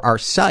for our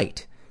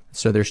site.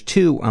 So there's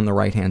two on the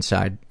right-hand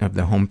side of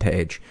the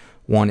homepage.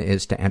 One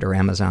is to enter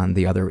Amazon.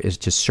 The other is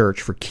to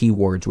search for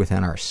keywords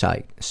within our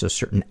site. So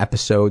certain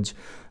episodes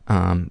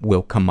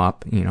will come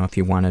up. You know, if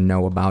you want to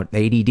know about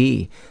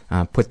ADD,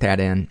 put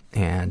that in,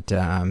 and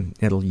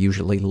it'll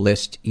usually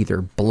list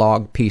either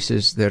blog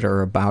pieces that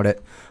are about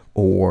it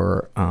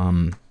or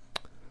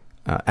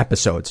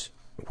episodes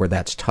where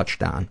that's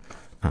touched on.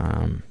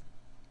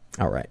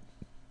 All right.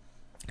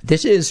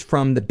 This is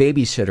from the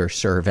babysitter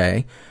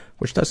survey,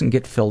 which doesn't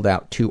get filled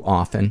out too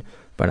often,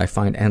 but I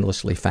find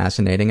endlessly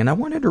fascinating. And I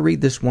wanted to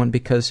read this one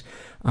because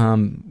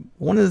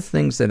one of the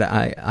things that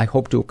I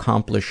hope to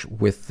accomplish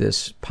with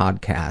this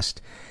podcast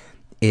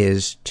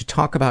is to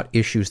talk about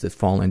issues that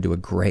fall into a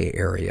gray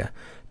area,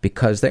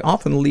 because they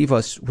often leave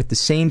us with the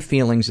same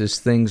feelings as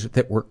things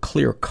that were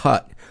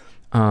clear-cut,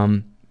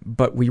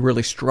 but we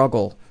really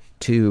struggle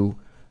to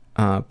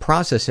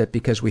process it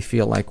because we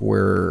feel like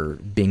we're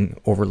being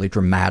overly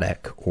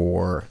dramatic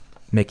or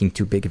making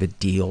too big of a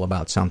deal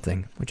about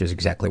something, which is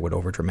exactly what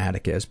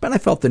overdramatic is. But I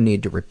felt the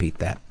need to repeat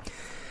that.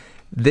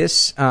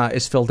 This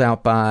is filled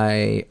out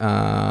by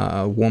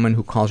a woman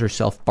who calls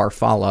herself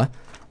Barfala,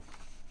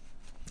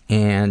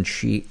 and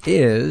she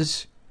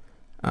is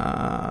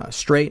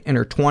straight, in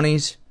her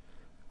 20s,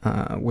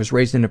 was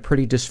raised in a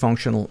pretty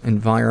dysfunctional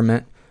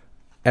environment.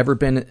 Ever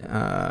been...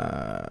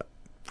 oh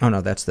no,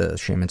 that's the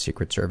Shame and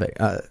Secret survey.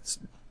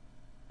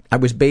 I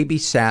was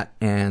babysat,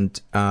 and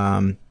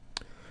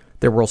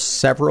there were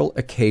several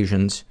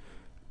occasions.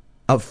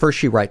 First,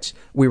 she writes,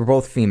 we were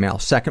both female.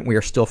 Second, we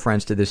are still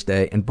friends to this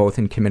day and both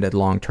in committed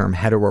long-term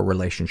hetero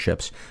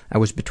relationships. I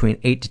was between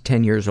 8 to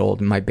 10 years old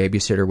and my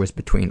babysitter was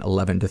between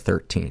 11 to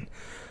 13.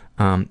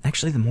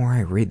 Actually, the more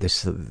I read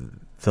this,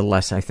 the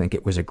less I think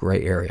it was a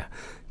gray area,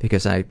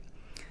 because I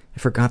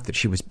forgot that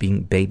she was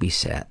being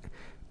babysat.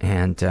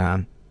 And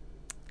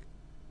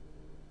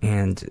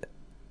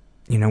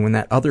you know, when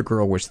that other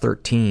girl was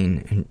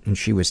 13 and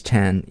she was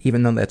 10,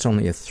 even though that's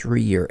only a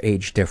 3-year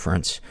age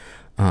difference,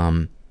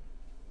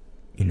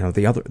 you know,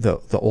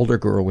 the older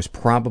girl was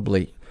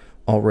probably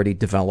already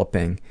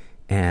developing,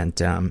 and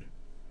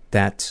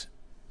that,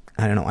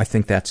 I don't know, I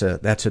think that's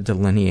a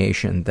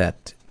delineation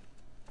that,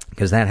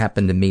 because that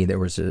happened to me. There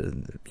was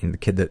the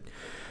kid that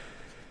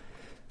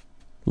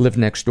lived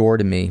next door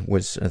to me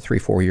was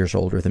 3-4 years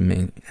older than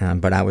me,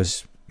 but I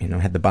was, you know,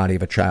 had the body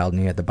of a child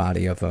and he had the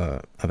body of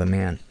a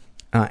man.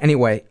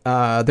 Anyway,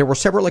 there were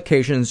several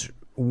occasions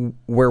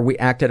where we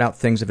acted out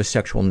things of a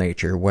sexual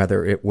nature,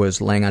 whether it was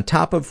laying on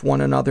top of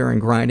one another and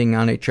grinding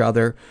on each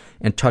other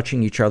and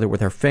touching each other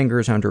with our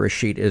fingers under a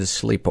sheet at a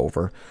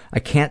sleepover. I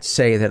can't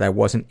say that I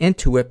wasn't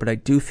into it, but I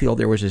do feel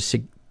there was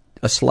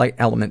a slight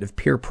element of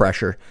peer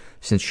pressure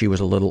since she was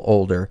a little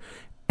older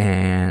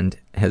and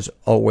has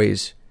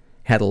always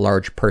had a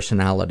large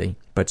personality,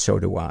 but so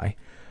do I.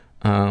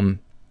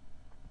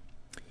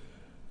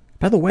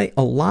 By the way,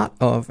 a lot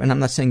of, and I'm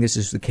not saying this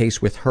is the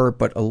case with her,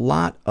 but a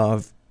lot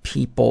of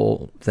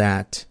people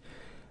that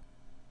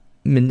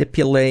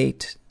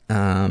manipulate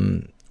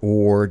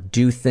or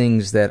do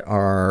things that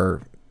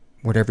are,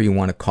 whatever you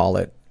want to call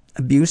it,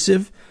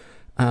 abusive,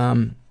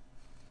 can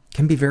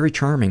be very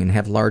charming and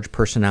have large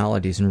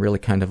personalities and really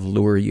kind of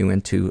lure you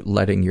into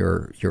letting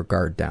your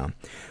guard down.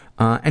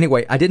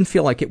 Anyway, I didn't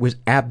feel like it was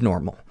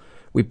abnormal.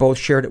 We both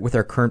shared it with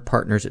our current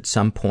partners at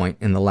some point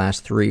in the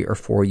last 3 or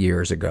 4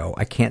 years ago.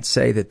 I can't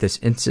say that this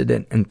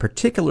incident in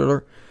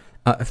particular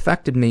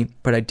affected me,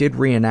 but I did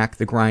reenact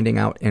the grinding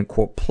out and,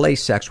 quote, play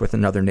sex with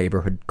another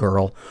neighborhood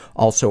girl,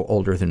 also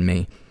older than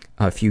me,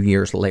 a few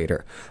years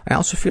later. I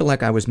also feel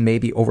like I was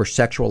maybe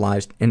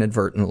over-sexualized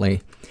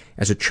inadvertently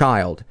as a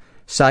child.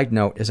 Side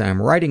note, as I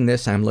am writing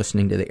this, I am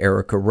listening to the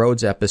Erica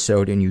Rhodes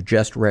episode, and you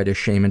just read a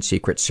Shame and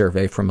Secret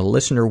survey from a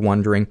listener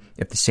wondering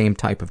if the same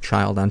type of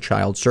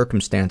child-on-child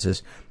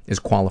circumstances is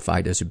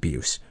qualified as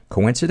abuse.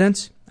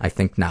 Coincidence? I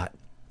think not.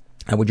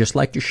 I would just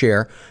like to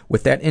share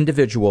with that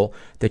individual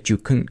that you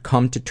can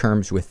come to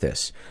terms with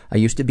this. I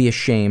used to be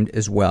ashamed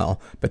as well,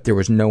 but there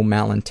was no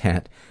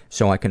malintent,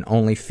 so I can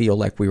only feel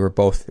like we were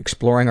both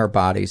exploring our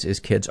bodies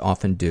as kids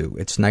often do.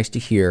 It's nice to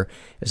hear,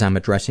 as I'm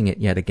addressing it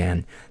yet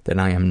again, that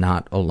I am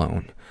not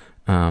alone.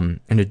 In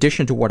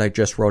addition to what I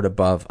just wrote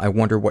above, I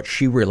wonder what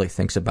she really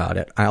thinks about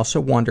it. I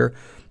also wonder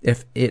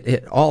if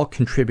it all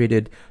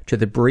contributed to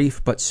the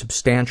brief but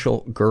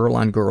substantial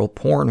girl-on-girl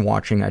porn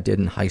watching I did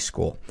in high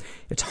school.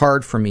 It's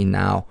hard for me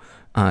now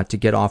to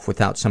get off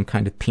without some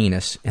kind of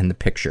penis in the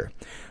picture.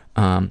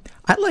 I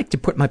like to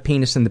put my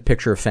penis in the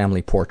picture of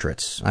family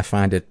portraits. I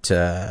find it,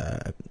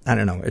 I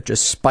don't know, it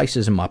just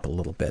spices them up a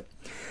little bit.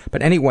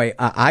 But anyway,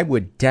 I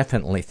would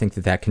definitely think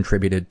that that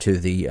contributed to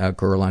the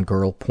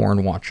girl-on-girl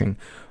porn watching.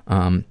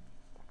 I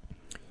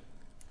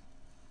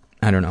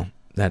don't know.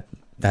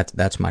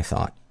 That's my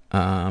thought.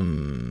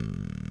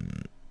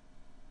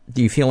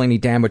 Do you feel any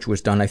damage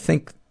was done? I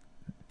think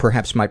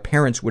perhaps my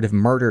parents would have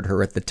murdered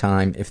her at the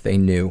time if they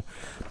knew,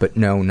 but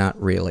no,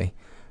 not really.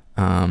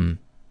 Thank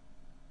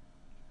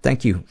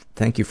you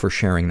for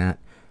sharing that.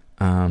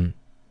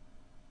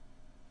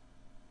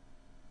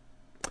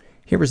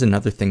 Here was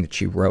another thing that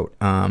she wrote.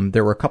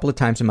 There were a couple of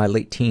times in my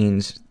late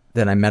teens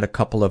that I met a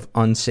couple of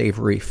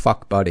unsavory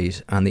fuck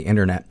buddies on the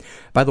internet.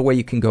 By the way,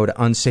 you can go to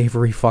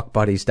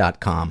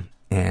unsavoryfuckbuddies.com,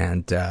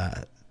 and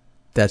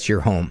that's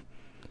your home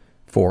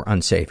for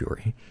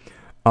unsavory.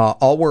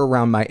 All were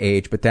around my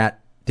age, but that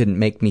didn't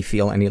make me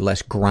feel any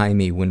less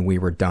grimy when we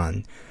were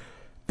done.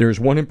 There's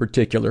one in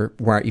particular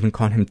where I even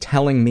caught him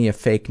telling me a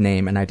fake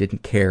name, and I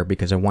didn't care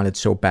because I wanted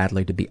so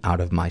badly to be out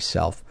of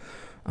myself.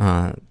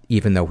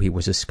 Even though he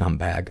was a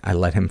scumbag, I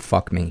let him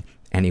fuck me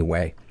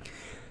anyway.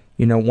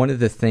 You know, one of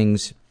the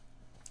things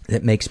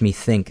that makes me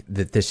think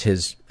that this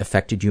has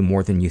affected you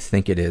more than you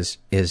think it is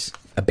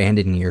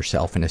abandoning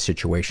yourself in a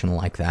situation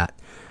like that,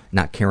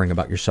 not caring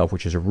about yourself,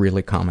 which is a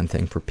really common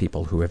thing for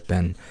people who have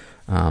been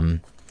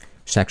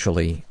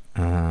sexually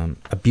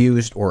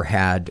abused or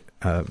had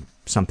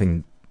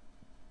something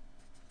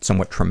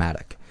somewhat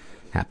traumatic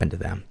happen to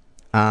them.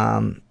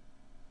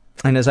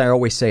 And as I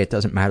always say, it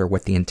doesn't matter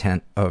what the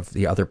intent of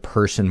the other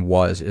person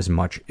was as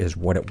much as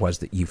what it was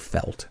that you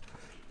felt.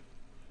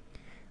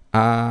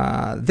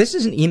 This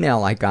is an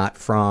email I got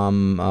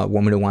from a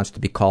woman who wants to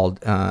be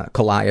called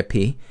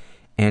Calliope,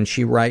 and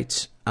she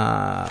writes,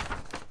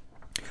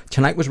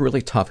 tonight was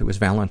really tough. It was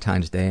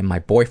Valentine's Day, and my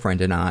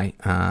boyfriend and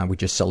I, we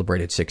just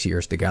celebrated 6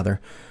 years together.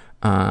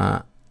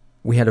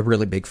 We had a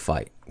really big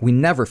fight. We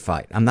never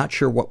fight. I'm not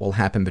sure what will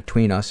happen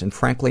between us, and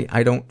frankly,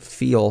 I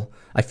feel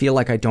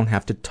like I don't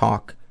have to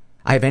talk.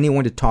 I have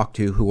anyone to talk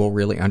to who will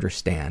really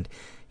understand.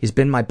 He's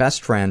been my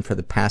best friend for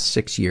the past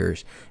 6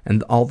 years,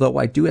 and although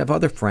I do have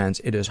other friends,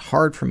 it is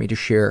hard for me to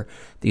share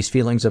these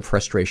feelings of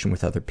frustration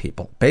with other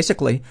people.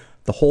 Basically,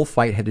 the whole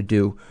fight had to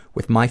do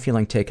with my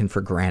feeling taken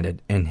for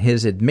granted, and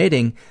his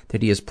admitting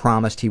that he has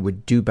promised he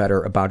would do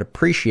better about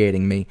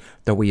appreciating me,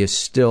 though he has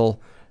still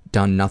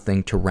done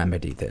nothing to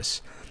remedy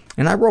this.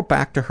 And I wrote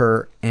back to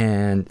her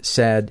and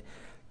said,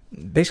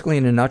 basically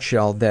in a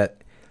nutshell, that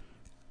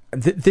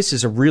this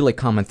is a really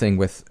common thing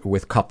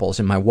with couples,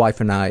 and my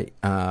wife and I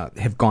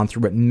have gone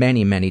through it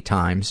many, many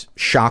times.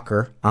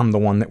 Shocker, I'm the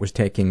one that was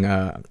taking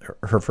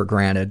her for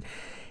granted.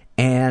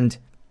 And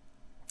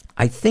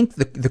I think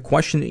the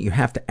question that you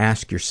have to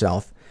ask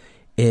yourself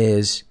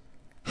is,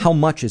 how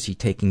much is he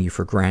taking you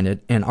for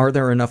granted? And are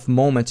there enough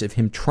moments of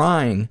him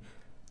trying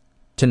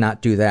to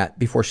not do that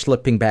before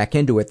slipping back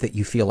into it that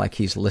you feel like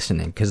he's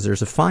listening? Because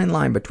there's a fine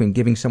line between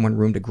giving someone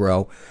room to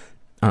grow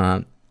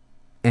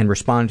and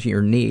respond to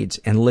your needs,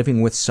 and living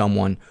with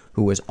someone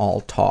who is all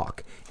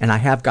talk. And I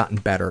have gotten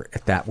better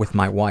at that with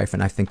my wife,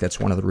 and I think that's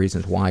one of the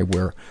reasons why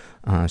we're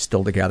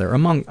still together,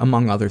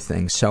 among other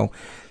things. So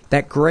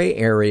that gray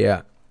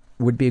area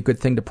would be a good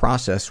thing to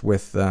process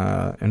with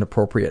an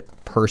appropriate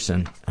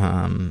person,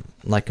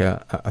 like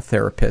a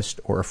therapist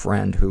or a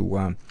friend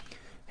who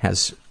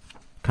has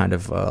kind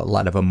of a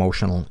lot of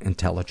emotional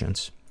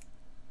intelligence.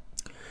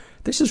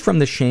 This is from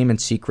the Shame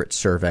and Secret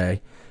survey,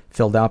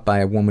 filled out by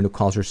a woman who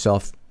calls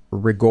herself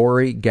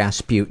Rigori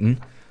Gasputin.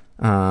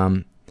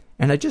 And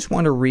I just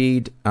want to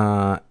read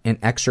an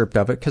excerpt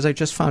of it because I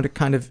just found it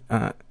kind of...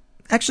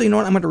 actually, you know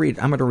what? I'm going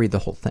to read the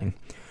whole thing.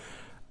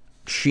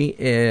 She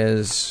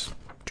is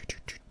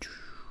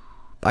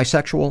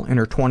bisexual, in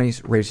her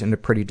 20s, raised in a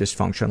pretty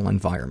dysfunctional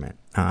environment.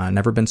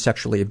 Never been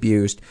sexually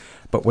abused,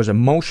 but was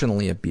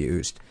emotionally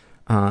abused,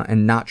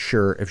 and not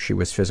sure if she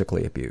was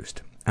physically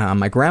abused.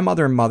 My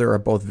grandmother and mother are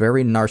both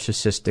very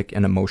narcissistic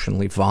and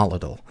emotionally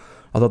volatile,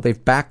 although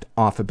they've backed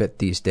off a bit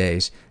these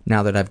days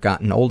now that I've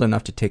gotten old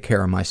enough to take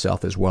care of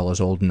myself as well as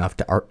old enough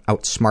to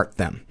outsmart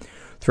them.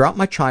 Throughout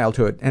my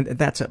childhood, and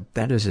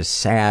that is a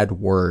sad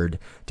word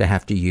to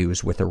have to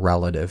use with a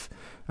relative,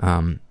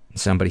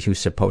 somebody who's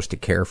supposed to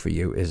care for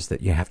you, is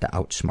that you have to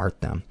outsmart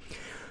them.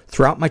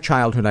 Throughout my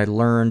childhood, I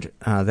learned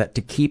that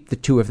to keep the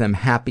two of them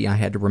happy, I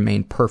had to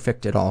remain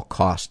perfect at all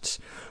costs,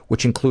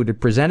 which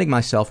included presenting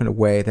myself in a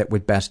way that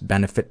would best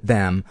benefit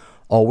them,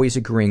 always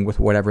agreeing with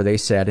whatever they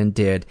said and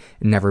did,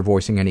 and never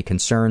voicing any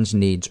concerns,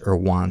 needs, or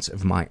wants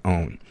of my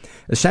own.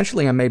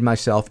 Essentially, I made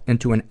myself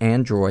into an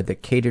android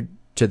that catered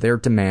to their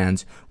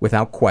demands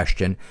without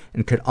question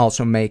and could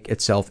also make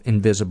itself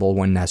invisible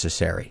when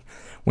necessary.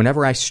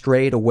 Whenever I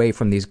strayed away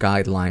from these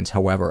guidelines,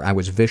 however, I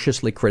was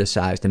viciously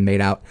criticized and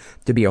made out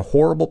to be a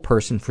horrible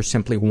person for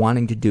simply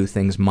wanting to do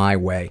things my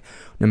way,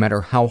 no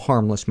matter how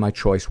harmless my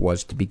choice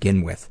was to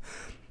begin with.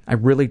 I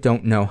really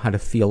don't know how to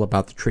feel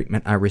about the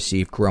treatment I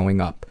received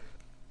growing up.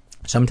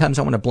 Sometimes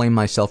I want to blame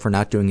myself for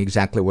not doing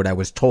exactly what I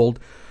was told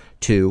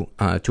to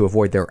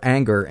avoid their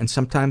anger, and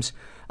sometimes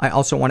I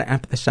also want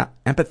to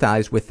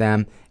empathize with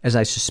them, as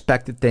I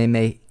suspect that they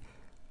may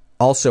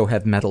also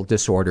have mental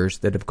disorders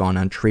that have gone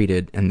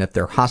untreated, and that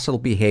their hostile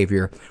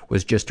behavior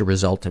was just a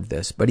result of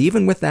this. But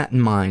even with that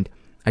in mind,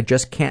 I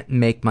just can't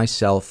make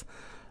myself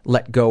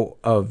let go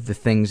of the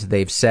things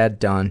they've said,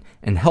 done,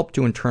 and help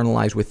to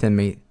internalize within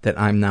me that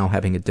I'm now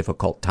having a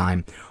difficult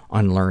time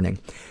unlearning.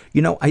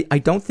 You know, I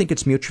don't think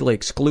it's mutually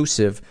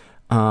exclusive,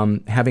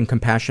 having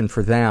compassion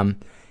for them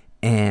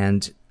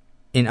and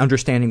in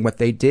understanding what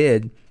they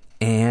did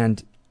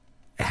and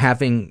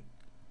having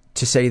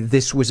to say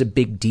this was a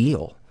big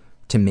deal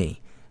to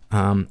me.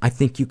 I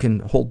think you can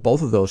hold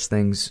both of those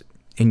things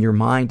in your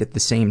mind at the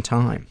same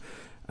time,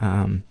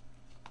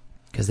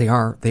 because they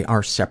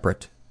are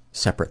separate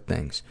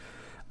things.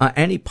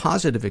 Any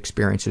positive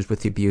experiences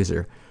with the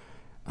abuser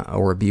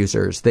or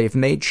abusers? They've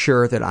made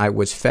sure that I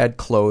was fed,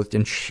 clothed,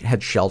 and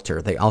had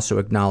shelter. They also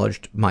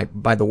acknowledged my,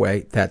 by the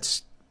way,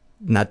 that's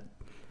not,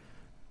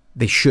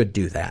 they should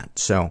do that.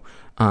 So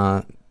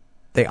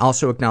they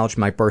also acknowledged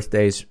my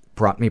birthdays,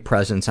 brought me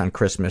presents on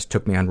Christmas,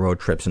 took me on road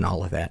trips and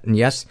all of that. And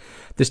yes,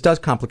 this does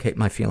complicate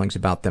my feelings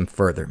about them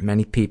further.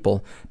 Many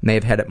people may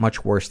have had it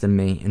much worse than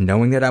me, and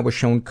knowing that I was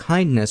shown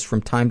kindness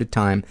from time to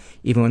time,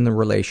 even when the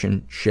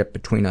relationship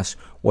between us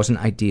wasn't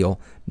ideal,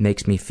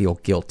 makes me feel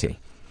guilty.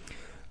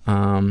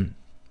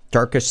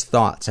 Darkest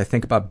thoughts. I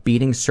think about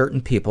beating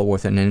certain people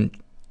within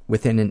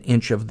an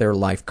inch of their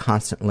life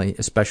constantly,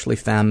 especially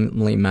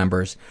family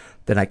members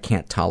that I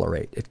can't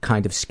tolerate. It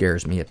kind of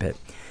scares me a bit.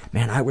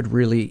 Man, I would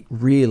really,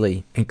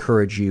 really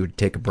encourage you to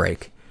take a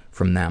break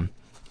from them.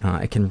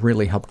 It can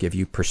really help give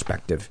you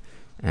perspective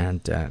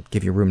and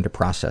give you room to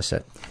process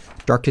it.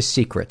 Darkest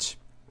secrets.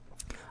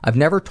 I've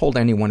never told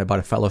anyone about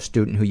a fellow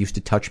student who used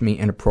to touch me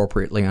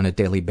inappropriately on a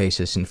daily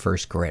basis in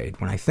first grade.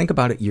 When I think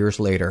about it years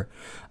later,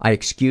 I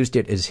excused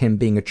it as him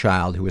being a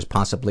child who was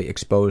possibly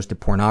exposed to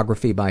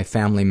pornography by a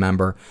family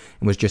member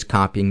and was just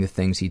copying the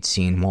things he'd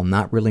seen while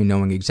not really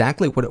knowing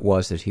exactly what it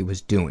was that he was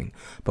doing.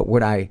 But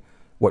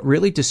what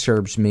really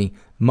disturbs me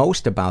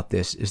most about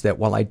this is that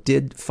while I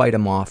did fight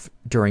him off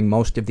during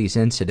most of these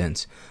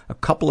incidents, a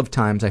couple of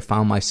times I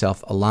found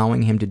myself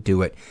allowing him to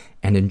do it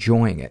and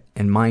enjoying it.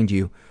 And mind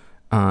you,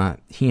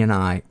 he and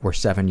I were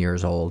 7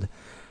 years old.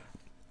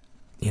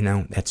 You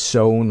know, that's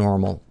so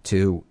normal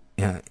to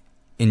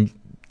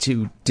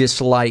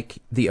dislike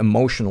the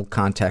emotional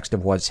context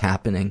of what's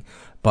happening,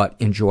 but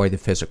enjoy the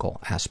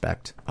physical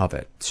aspect of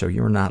it. So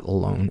you're not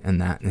alone in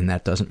that, and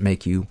that doesn't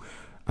make you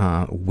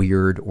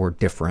weird or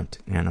different,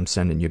 and I'm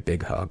sending you a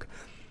big hug.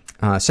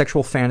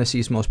 Sexual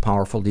fantasies most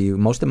powerful to you.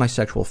 Most of my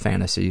sexual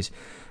fantasies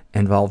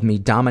involve me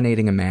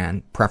dominating a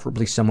man,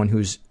 preferably someone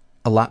who's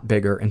a lot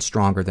bigger and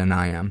stronger than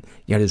I am,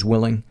 yet is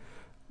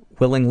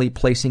willingly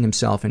placing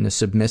himself in a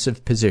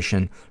submissive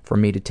position for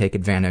me to take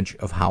advantage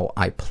of how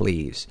I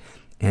please.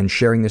 And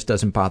sharing this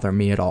doesn't bother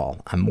me at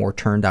all. I'm more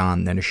turned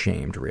on than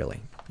ashamed,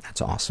 really.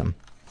 That's awesome.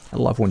 I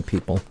love when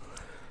people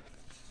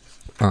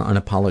are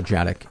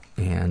unapologetic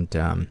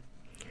and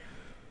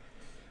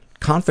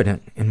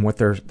confident in what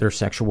their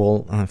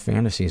sexual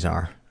fantasies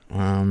are.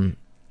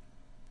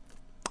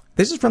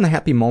 This is from the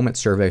Happy Moment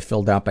survey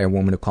filled out by a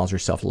woman who calls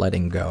herself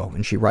Letting Go.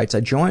 And she writes, I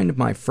joined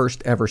my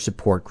first ever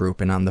support group,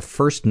 and on the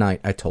first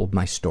night I told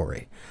my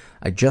story.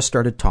 I just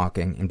started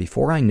talking, and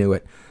before I knew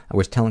it, I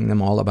was telling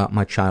them all about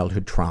my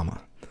childhood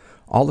trauma.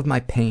 All of my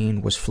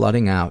pain was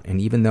flooding out,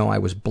 and even though I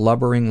was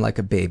blubbering like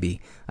a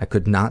baby, I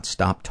could not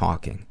stop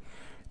talking.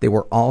 They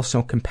were all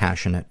so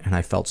compassionate, and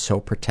I felt so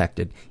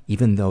protected,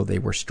 even though they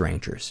were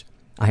strangers.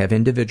 I have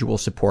individual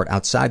support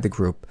outside the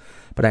group,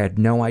 but I had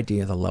no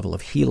idea the level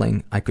of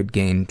healing I could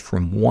gain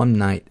from one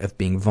night of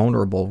being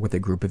vulnerable with a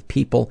group of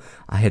people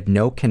I had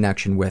no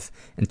connection with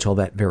until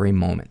that very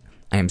moment.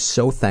 I am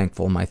so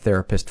thankful my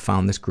therapist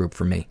found this group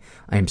for me.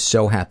 I am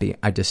so happy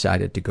I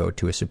decided to go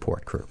to a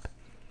support group.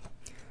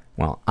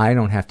 Well, I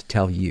don't have to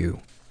tell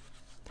you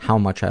how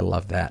much I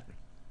love that.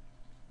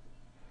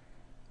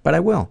 But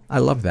I will. I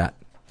love that.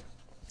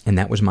 And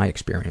that was my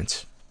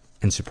experience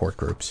in support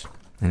groups.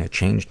 And it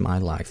changed my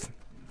life.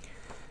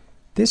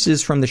 This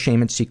is from the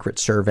Shame and Secret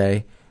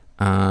survey,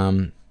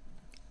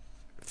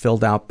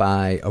 filled out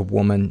by a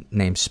woman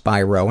named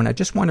Spyro, and I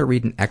just want to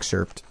read an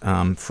excerpt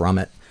from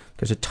it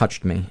because it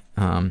touched me.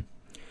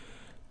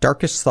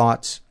 Darkest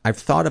thoughts. I've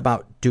thought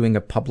about doing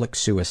a public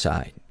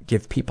suicide,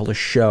 give people a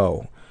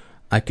show.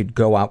 I could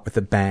go out with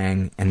a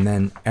bang and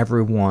then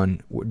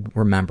everyone would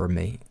remember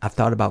me. I've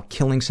thought about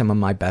killing some of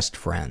my best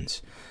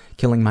friends,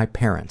 killing my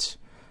parents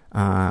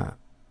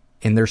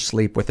in their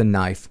sleep with a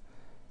knife,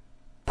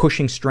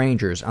 pushing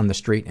strangers on the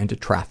street into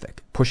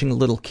traffic, pushing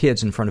little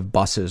kids in front of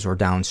buses or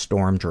down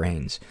storm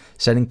drains,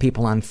 setting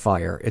people on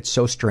fire. It's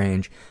so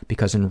strange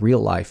because in real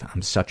life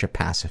I'm such a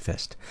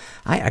pacifist.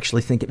 I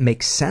actually think it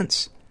makes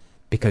sense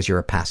because you're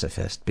a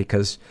pacifist,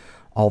 because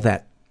all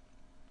that,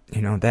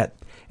 that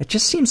it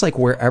just seems like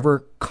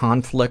wherever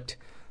conflict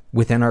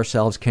within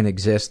ourselves can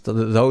exist,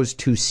 those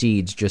two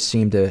seeds just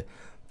seem to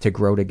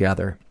grow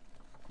together.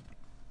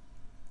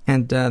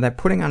 And that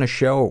putting on a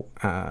show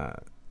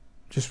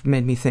just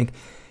made me think,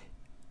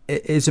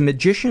 is a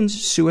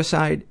magician's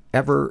suicide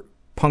ever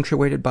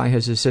punctuated by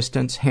his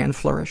assistant's hand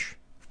flourish?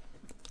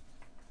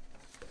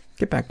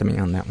 Get back to me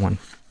on that one.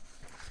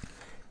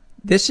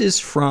 This is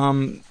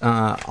from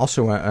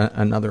also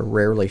another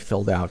rarely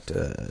filled out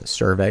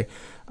survey.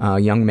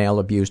 Young male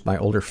abused by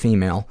older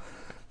female.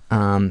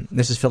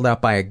 This is filled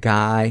out by a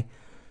guy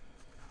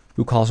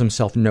who calls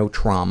himself No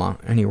Trauma,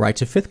 and he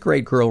writes, a 5th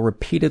grade girl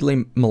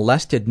repeatedly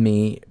molested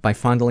me by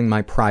fondling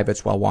my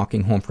privates while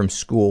walking home from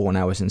school when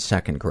I was in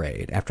 2nd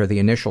grade. After the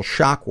initial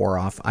shock wore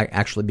off, I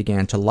actually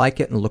began to like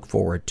it and look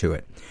forward to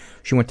it.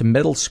 She went to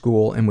middle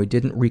school, and we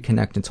didn't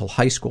reconnect until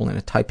high school in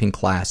a typing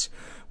class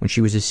when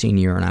she was a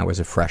senior and I was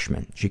a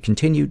freshman. She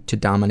continued to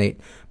dominate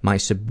my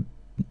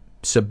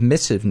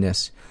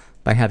submissiveness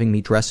by having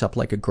me dress up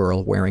like a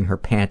girl, wearing her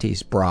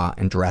panties, bra,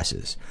 and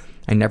dresses.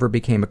 I never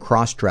became a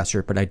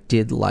cross-dresser, but I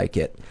did like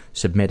it,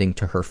 submitting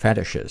to her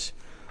fetishes.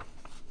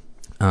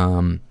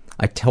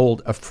 I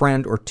told a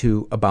friend or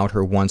two about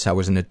her once I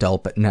was an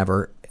adult, but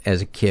never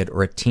as a kid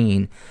or a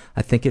teen.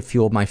 I think it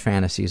fueled my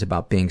fantasies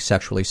about being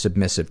sexually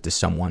submissive to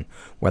someone,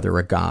 whether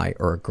a guy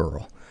or a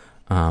girl.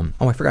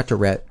 I forgot to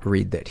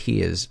read that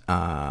he is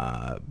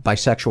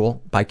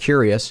bisexual,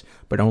 bi-curious,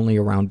 but only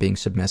around being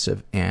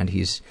submissive, and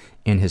he's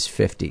in his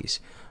 50s.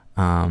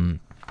 And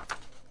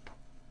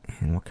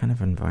what kind of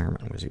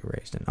environment was he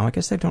raised in? I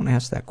guess they don't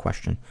ask that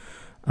question.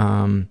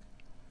 The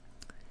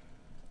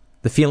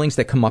feelings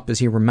that come up as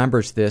he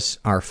remembers this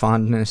are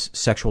fondness,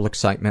 sexual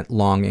excitement,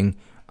 longing,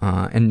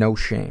 and no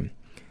shame.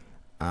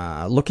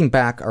 Looking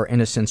back, our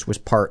innocence was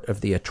part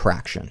of the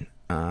attraction.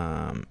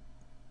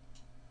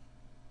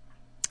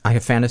 I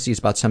have fantasies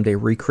about someday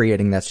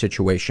recreating that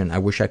situation. I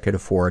wish I could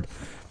afford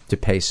to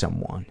pay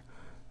someone.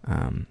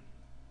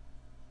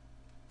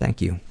 Thank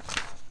you.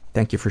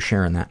 Thank you for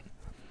sharing that.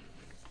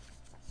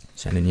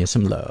 Sending you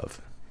some love.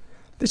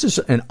 This is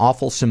an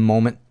awfulsome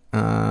moment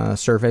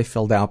survey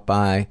filled out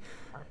by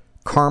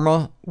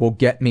Karma Will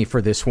Get Me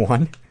for this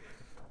one.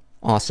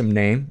 Awesome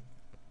name.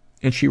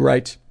 And she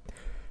writes,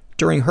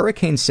 during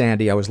Hurricane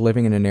Sandy, I was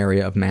living in an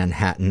area of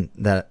Manhattan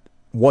that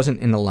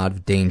wasn't in a lot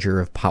of danger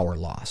of power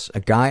loss. A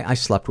guy I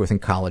slept with in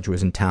college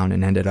was in town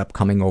and ended up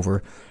coming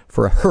over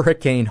for a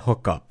hurricane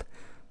hookup.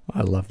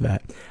 I love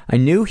that. I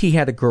knew he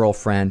had a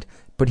girlfriend,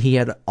 but he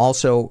had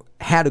also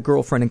had a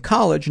girlfriend in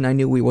college, and I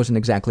knew he wasn't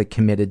exactly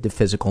committed to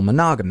physical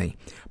monogamy.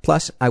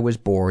 Plus, I was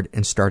bored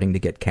and starting to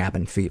get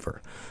cabin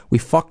fever. We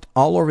fucked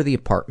all over the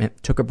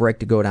apartment, took a break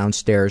to go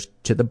downstairs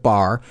to the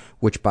bar,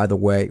 which, by the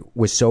way,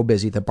 was so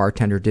busy the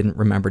bartender didn't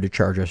remember to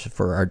charge us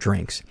for our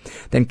drinks.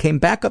 Then came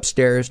back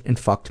upstairs and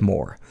fucked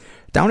more.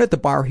 Down at the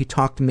bar, he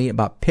talked to me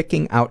about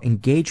picking out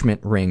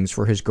engagement rings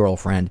for his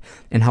girlfriend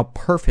and how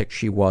perfect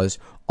she was,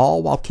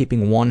 all while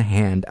keeping one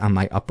hand on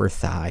my upper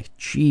thigh.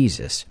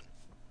 Jesus.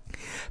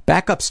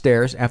 Back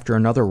upstairs after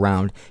another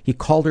round, he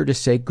called her to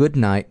say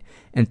goodnight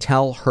and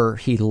tell her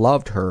he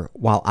loved her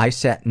while I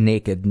sat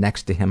naked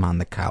next to him on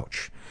the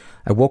couch.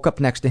 I woke up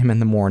next to him in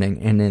the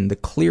morning, and in the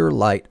clear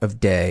light of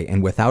day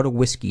and without a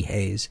whiskey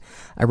haze,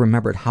 I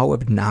remembered how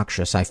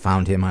obnoxious I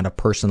found him on a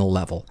personal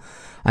level.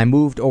 I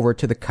moved over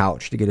to the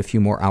couch to get a few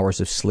more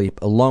hours of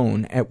sleep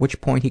alone, at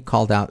which point he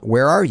called out,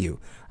 "Where are you?"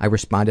 I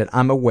responded,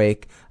 "I'm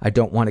awake. I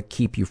don't want to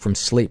keep you from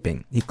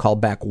sleeping." He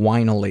called back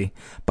whinily,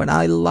 "But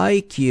I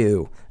like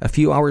you." A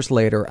few hours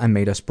later, I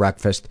made us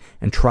breakfast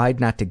and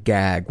tried not to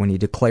gag when he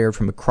declared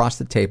from across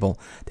the table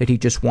that he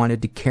just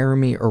wanted to carry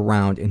me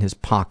around in his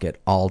pocket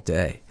all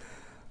day.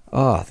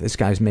 Oh, this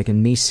guy's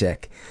making me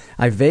sick.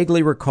 I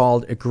vaguely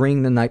recalled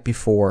agreeing the night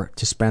before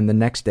to spend the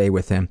next day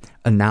with him,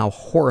 a now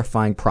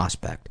horrifying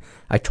prospect.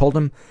 I told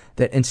him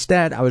that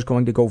instead I was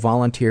going to go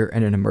volunteer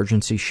in an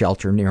emergency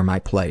shelter near my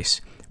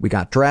place. We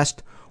got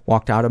dressed,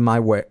 walked out of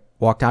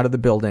the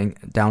building,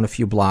 down a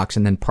few blocks,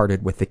 and then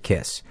parted with a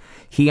kiss.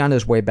 He on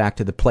his way back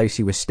to the place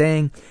he was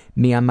staying,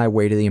 me on my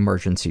way to the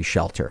emergency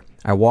shelter.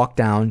 I walked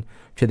down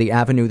to the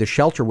avenue the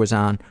shelter was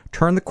on,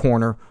 turned the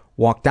corner,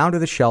 walked down to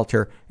the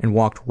shelter, and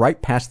walked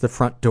right past the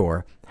front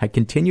door. I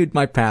continued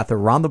my path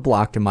around the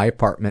block to my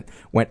apartment,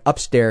 went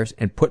upstairs,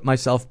 and put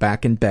myself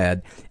back in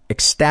bed,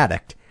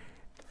 ecstatic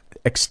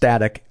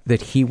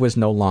that he was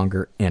no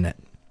longer in it.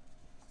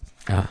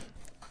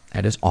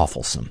 That is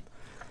awfulsome.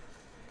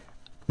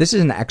 This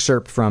is an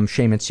excerpt from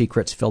Shame and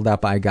Secrets filled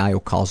out by a guy who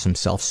calls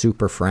himself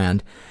Super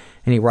Friend.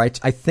 And he writes,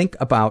 I think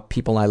about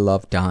people I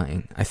love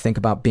dying. I think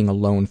about being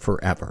alone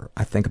forever.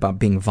 I think about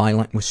being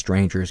violent with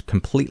strangers,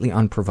 completely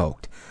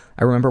unprovoked.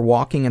 I remember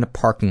walking in a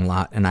parking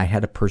lot and I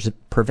had a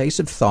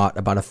pervasive thought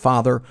about a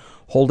father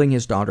holding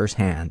his daughter's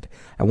hand.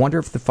 I wonder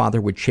if the father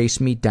would chase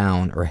me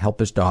down or help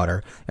his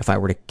daughter if I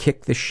were to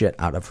kick the shit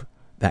out of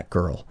that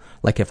girl,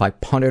 like if I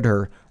punted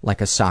her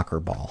like a soccer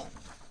ball.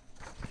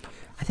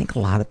 I think a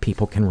lot of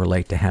people can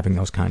relate to having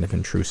those kind of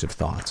intrusive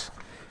thoughts.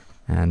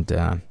 And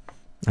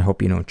I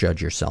hope you don't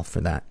judge yourself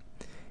for that.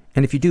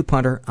 And if you do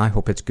punt her, I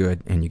hope it's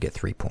good and you get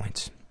 3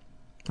 points.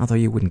 Although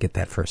you wouldn't get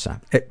that first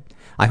time.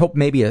 I hope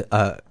maybe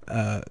a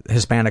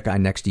Hispanic guy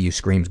next to you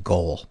screams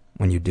goal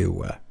when you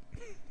do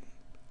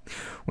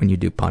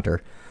punt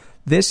her.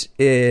 This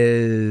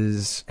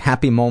is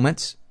Happy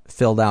Moments,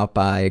 filled out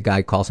by a guy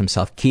who calls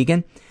himself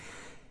Keegan.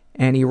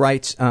 And he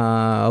writes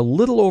a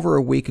little over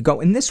a week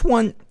ago. And this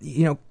one,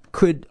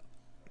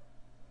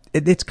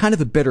 it's kind of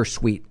a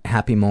bittersweet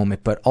happy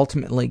moment, but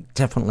ultimately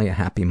definitely a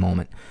happy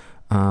moment.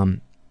 A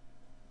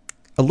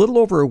little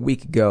over a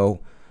week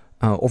ago,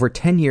 Over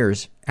 10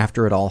 years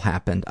after it all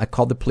happened, I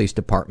called the police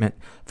department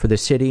for the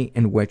city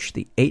in which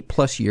the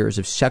 8+ years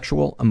of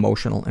sexual,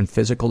 emotional, and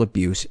physical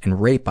abuse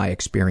and rape I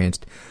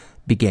experienced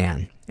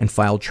began, and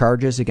filed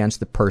charges against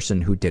the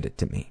person who did it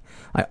to me.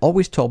 I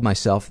always told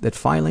myself that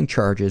filing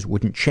charges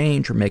wouldn't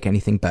change or make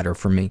anything better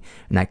for me,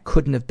 and I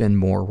couldn't have been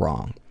more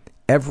wrong.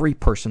 Every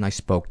person I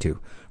spoke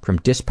to, from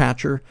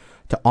dispatcher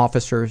to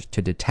officers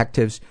to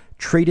detectives,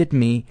 treated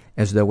me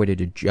as though it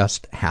had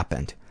just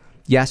happened.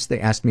 Yes, they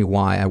asked me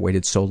why I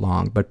waited so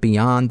long, but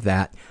beyond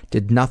that,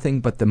 did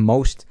nothing but the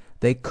most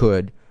they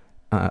could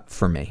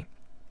for me.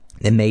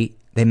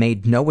 They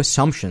made no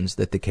assumptions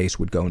that the case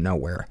would go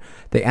nowhere.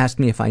 They asked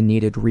me if I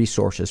needed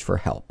resources for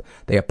help.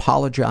 They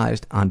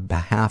apologized on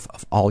behalf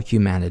of all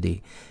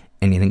humanity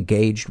and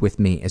engaged with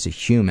me as a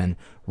human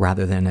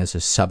rather than as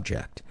a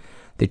subject.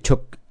 They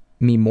took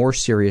me more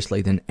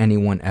seriously than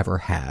anyone ever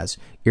has,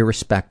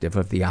 irrespective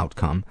of the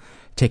outcome.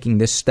 Taking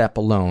this step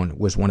alone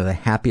was one of the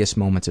happiest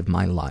moments of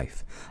my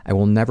life. I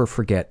will never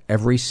forget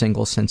every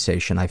single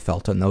sensation I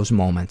felt in those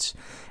moments.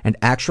 And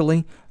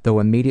actually, though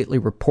immediately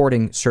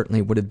reporting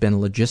certainly would have been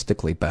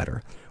logistically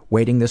better,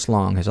 waiting this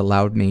long has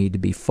allowed me to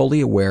be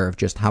fully aware of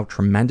just how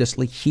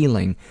tremendously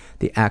healing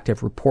the act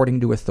of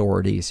reporting to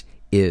authorities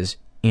is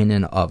in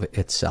and of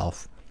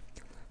itself.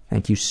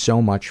 Thank you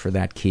so much for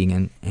that,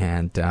 Keegan.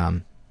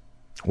 And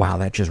wow,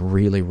 that just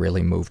really,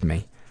 really moved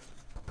me.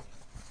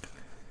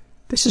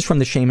 This is from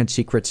the Shame and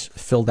Secrets,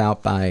 filled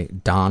out by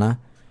Donna.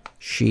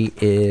 She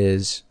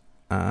is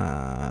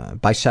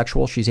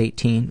bisexual. She's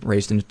 18,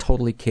 raised in a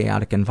totally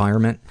chaotic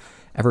environment.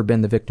 Ever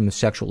been the victim of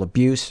sexual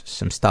abuse?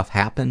 Some stuff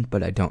happened,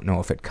 but I don't know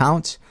if it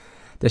counts.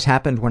 This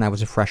happened when I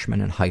was a freshman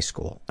in high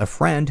school. A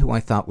friend who I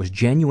thought was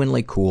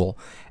genuinely cool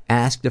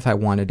asked if I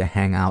wanted to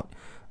hang out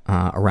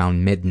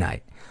around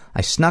midnight.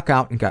 I snuck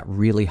out and got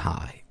really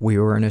high. We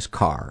were in his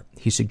car.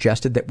 He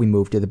suggested that we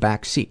move to the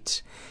back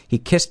seats. He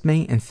kissed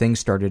me and things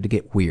started to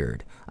get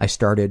weird. I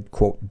started,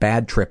 quote,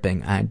 bad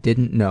tripping. I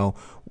didn't know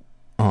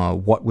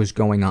what was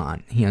going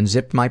on. He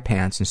unzipped my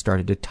pants and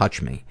started to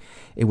touch me.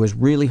 It was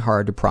really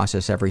hard to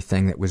process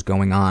everything that was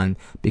going on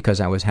because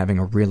I was having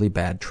a really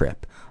bad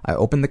trip. I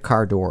opened the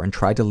car door and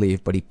tried to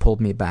leave, but he pulled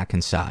me back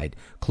inside,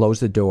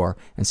 closed the door,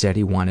 and said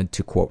he wanted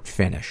to, quote,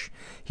 finish.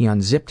 He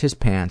unzipped his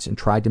pants and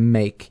tried to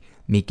make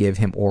me give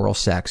him oral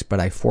sex, but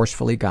I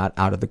forcefully got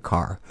out of the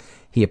car.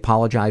 He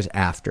apologized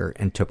after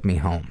and took me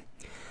home.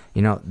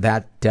 You know,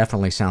 that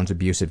definitely sounds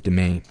abusive to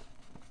me.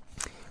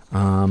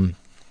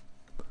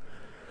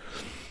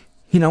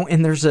 You know,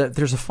 and there's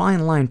a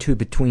fine line too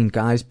between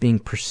guys being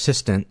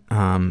persistent,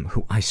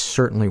 who I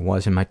certainly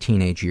was in my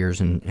teenage years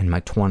and in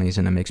my 20s,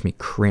 and it makes me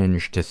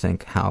cringe to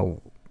think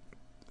how,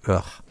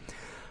 but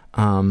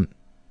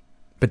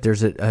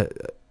there's a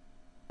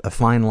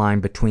fine line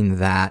between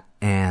that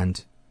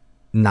and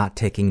not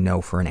taking no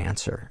for an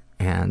answer.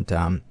 And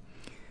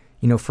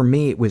you know, for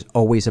me, it was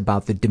always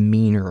about the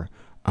demeanor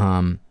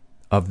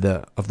of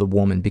the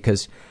woman,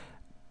 because,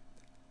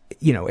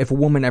 you know, if a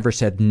woman ever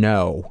said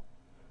no,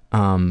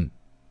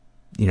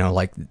 you know,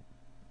 like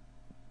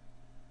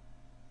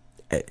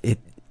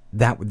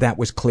that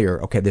was clear.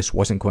 Okay, this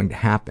wasn't going to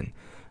happen.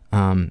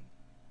 But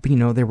you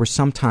know, there were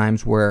some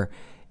times where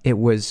it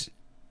was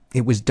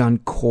done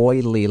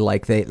coyly,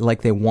 like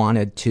they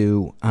wanted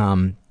to.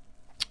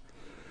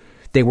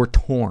 They were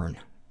torn.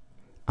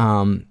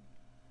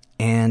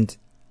 And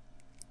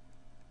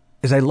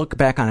as I look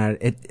back on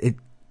it,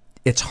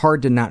 it's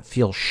hard to not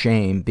feel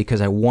shame, because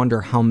I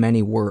wonder how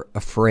many were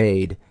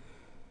afraid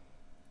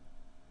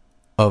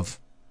of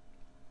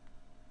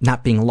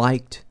not being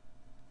liked,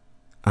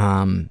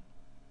 having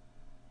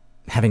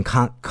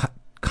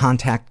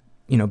contact,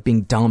 you know,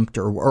 being dumped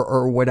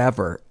or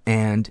whatever,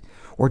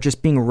 or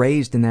just being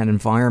raised in that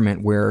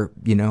environment where,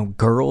 you know,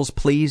 girls,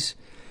 please,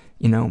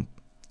 you know,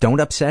 don't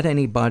upset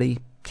anybody,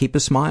 keep a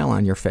smile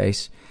on your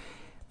face.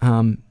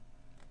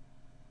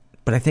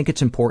 But I think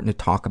it's important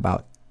to talk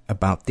about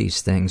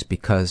these things,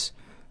 because,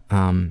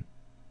 you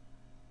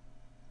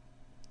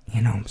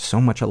know, so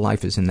much of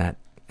life is in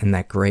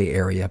that gray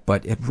area.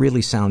 But it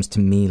really sounds to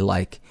me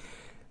like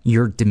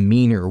your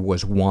demeanor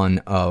was one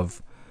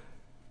of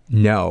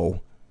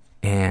no,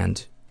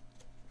 and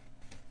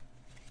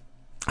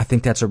I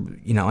think that's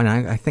and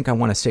I think I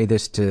want to say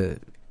this to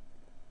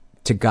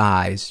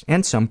guys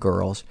and some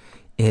girls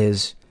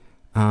is,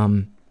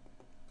 even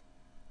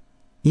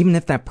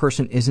if that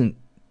person isn't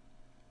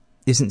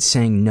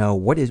saying no,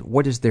 what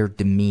is their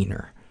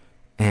demeanor?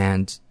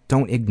 And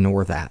don't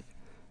ignore that,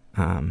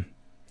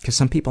 because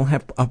some people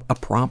have a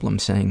problem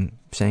saying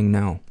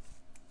no.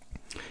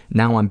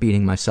 Now I'm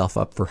beating myself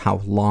up for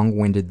how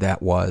long-winded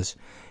that was,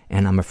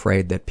 and I'm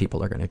afraid that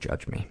people are going to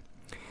judge me.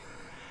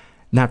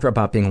 Not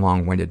about being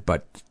long-winded,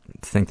 but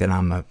think that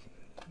I'm a,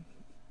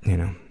 I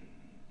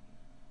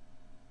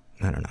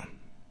don't know,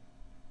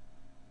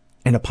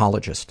 an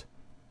apologist,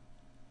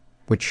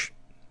 which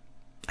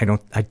I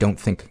don't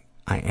think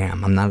I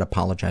am. I'm not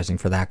apologizing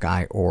for that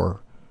guy,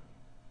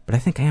 but I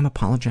think I am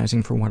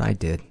apologizing for what I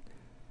did.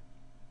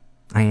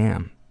 I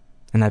am.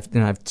 And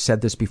I've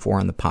said this before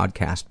on the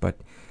podcast, but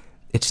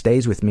it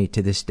stays with me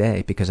to this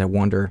day because I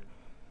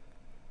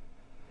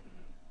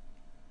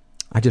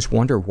just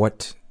wonder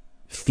what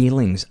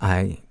feelings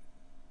I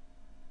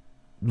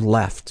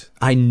left.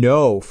 I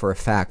know for a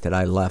fact that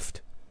I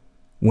left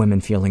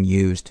women feeling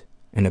used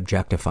and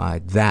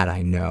objectified. That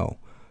I know.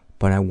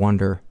 But I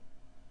wonder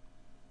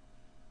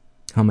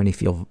how many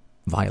feel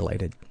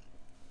violated.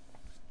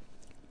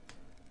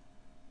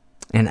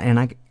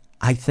 And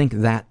I think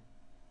that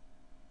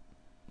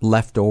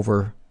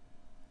leftover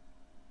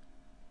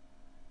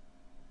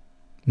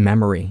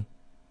memory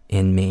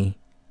in me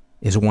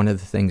is one of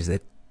the things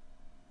that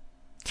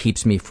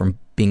keeps me from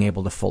being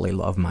able to fully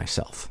love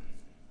myself.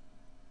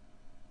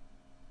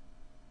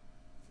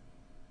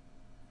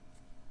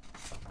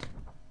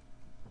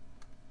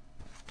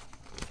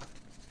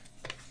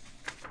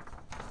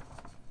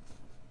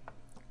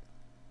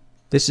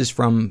 This is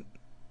from,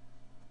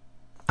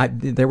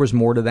 there was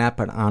more to that,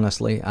 but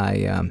honestly,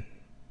 I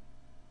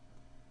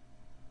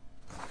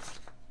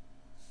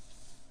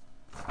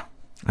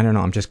don't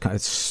know, I'm just kind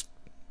of,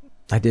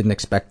 I didn't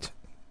expect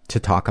to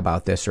talk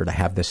about this or to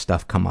have this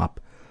stuff come up.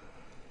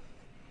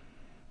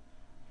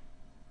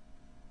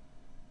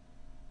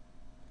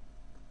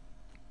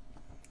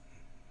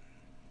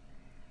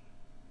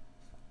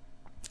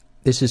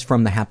 This is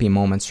from the Happy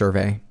Moment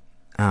survey.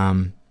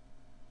 And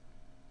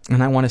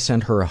I want to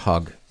send her a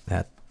hug,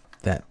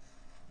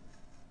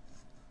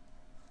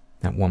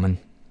 that woman.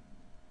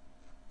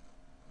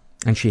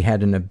 And she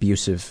had an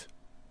abusive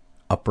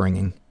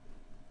upbringing.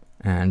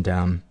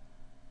 And,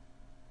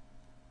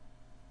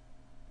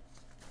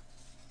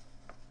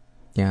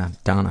 yeah,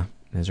 Donna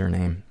is her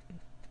name.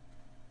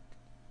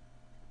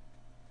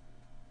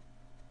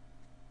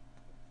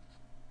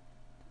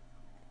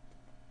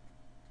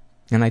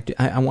 And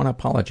I want to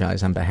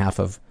apologize on behalf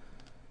of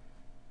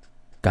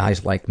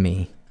guys like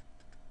me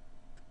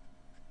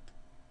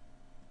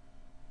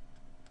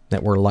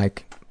that were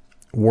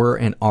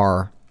and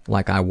are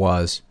like I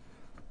was.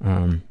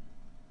 All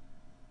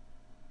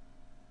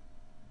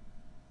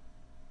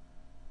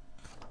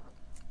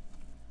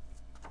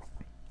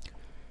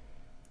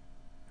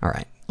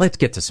right, let's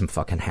get to some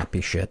fucking happy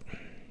shit.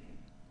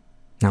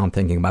 Now I'm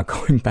thinking about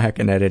going back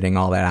and editing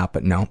all that out,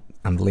 but no,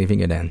 I'm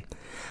leaving it in.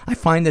 I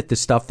find that the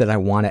stuff that I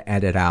want to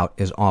edit out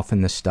is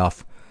often the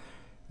stuff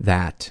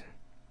that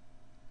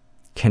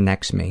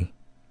connects me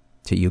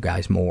to you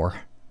guys more.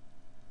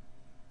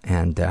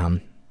 And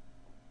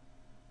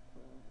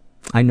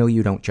I know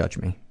you don't judge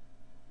me.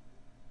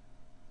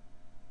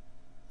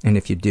 And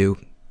if you do,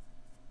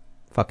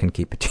 fucking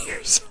keep it to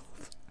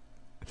yourself.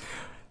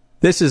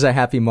 This is a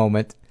happy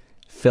moment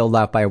filled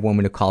out by a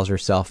woman who calls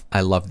herself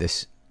I Love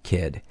This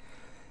Kid.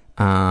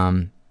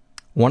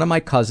 One of my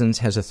cousins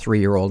has a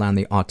 3-year-old on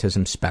the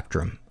autism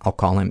spectrum. I'll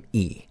call him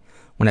E.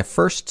 When I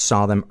first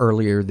saw them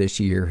earlier this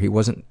year, he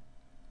wasn't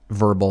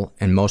verbal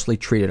and mostly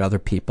treated other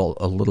people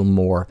a little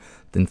more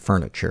than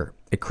furniture.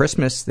 At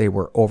Christmas, they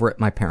were over at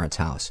my parents'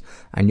 house.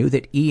 I knew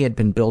that E had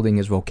been building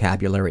his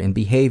vocabulary and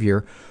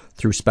behavior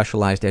through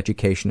specialized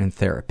education and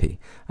therapy.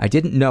 I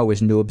didn't know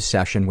his new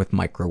obsession with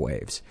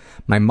microwaves.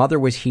 My mother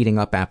was heating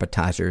up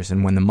appetizers,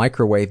 and when the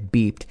microwave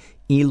beeped,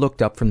 E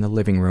looked up from the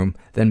living room,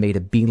 then made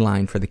a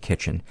beeline for the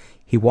kitchen.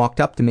 He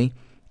walked up to me,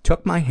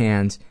 took my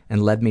hands,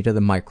 and led me to the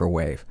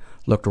microwave,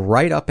 looked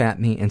right up at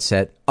me and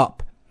said,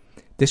 "Up."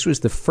 This was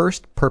the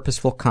first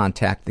purposeful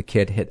contact the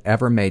kid had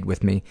ever made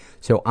with me,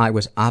 so I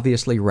was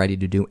obviously ready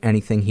to do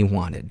anything he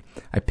wanted.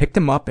 I picked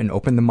him up and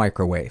opened the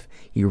microwave.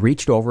 He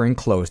reached over and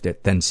closed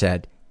it, then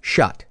said,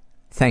 "Shut.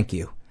 Thank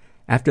you."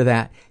 After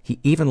that, he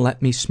even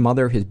let me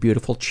smother his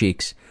beautiful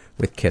cheeks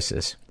with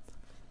kisses.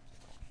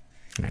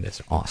 That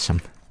is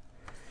awesome.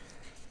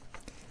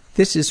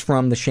 This is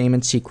from the Shame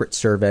and Secret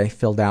survey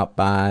filled out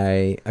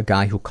by a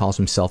guy who calls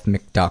himself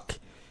McDuck.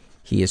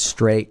 He is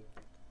straight,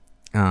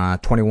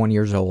 21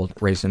 years old,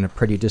 raised in a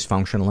pretty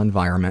dysfunctional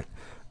environment.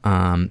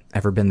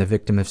 Ever been the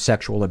victim of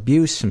sexual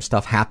abuse? Some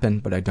stuff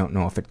happened, but I don't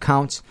know if it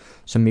counts.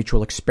 Some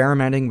mutual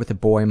experimenting with a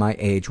boy my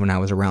age when I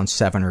was around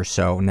 7 or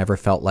so. Never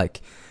felt like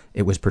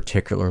it was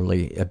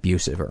particularly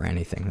abusive or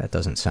anything. That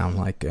doesn't sound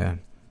like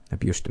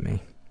abuse to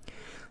me.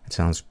 It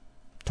sounds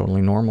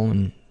totally normal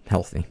and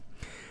healthy.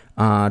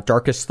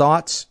 Darkest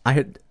thoughts.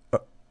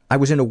 I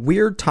was in a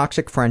weird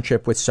toxic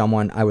friendship with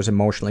someone I was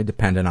emotionally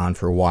dependent on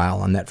for a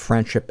while, and that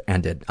friendship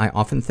ended. I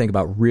often think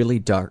about really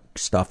dark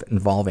stuff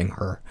involving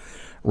her,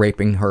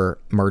 raping her,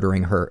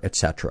 murdering her,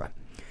 etc.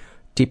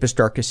 Deepest,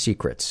 darkest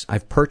secrets.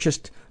 I've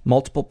purchased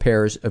multiple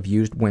pairs of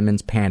used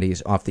women's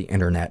panties off the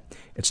internet.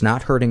 It's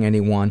not hurting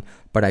anyone,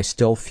 but I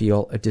still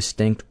feel a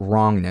distinct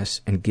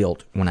wrongness and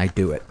guilt when I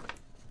do it.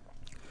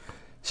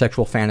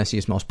 Sexual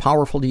fantasies most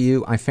powerful to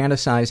you. I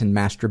fantasize and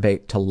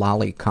masturbate to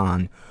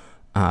lolicon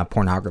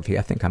pornography.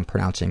 I think I'm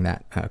pronouncing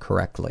that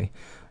correctly.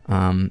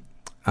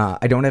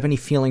 I don't have any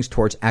feelings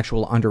towards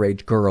actual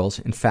underage girls.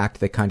 In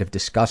fact, they kind of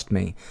disgust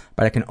me.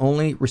 But I can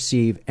only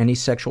receive any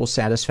sexual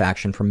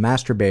satisfaction from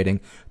masturbating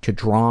to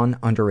drawn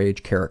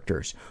underage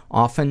characters.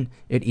 Often,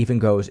 it even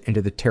goes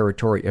into the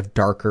territory of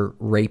darker,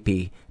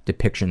 rapey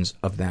depictions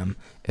of them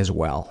as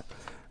well.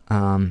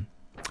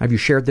 Have you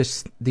shared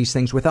these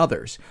things with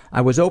others?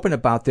 I was open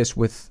about this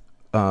with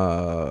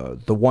the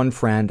one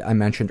friend I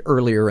mentioned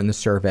earlier in the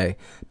survey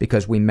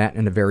because we met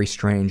in a very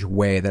strange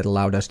way that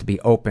allowed us to be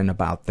open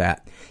about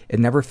that. It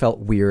never felt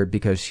weird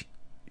because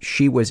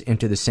she was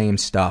into the same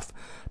stuff,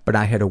 but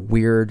I had a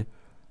weird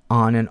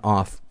on and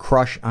off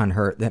crush on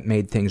her that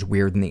made things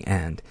weird in the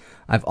end.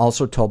 I've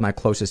also told my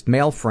closest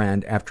male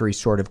friend after he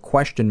sort of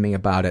questioned me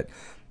about it,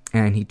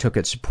 and he took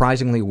it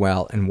surprisingly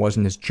well and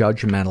wasn't as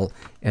judgmental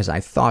as I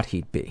thought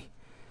he'd be.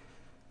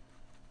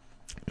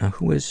 Now,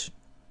 who is...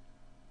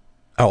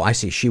 Oh, I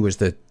see. She was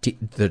the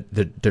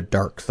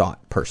dark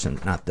thought person,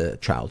 not the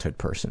childhood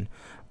person.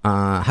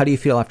 How do you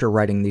feel after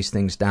writing these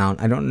things down?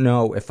 I don't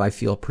know if I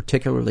feel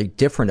particularly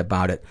different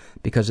about it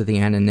because of the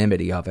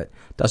anonymity of it.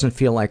 Doesn't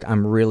feel like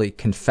I'm really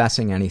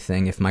confessing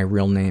anything if my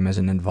real name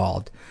isn't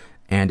involved,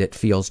 and it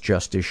feels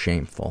just as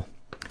shameful.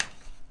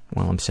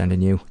 Well, I'm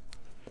sending you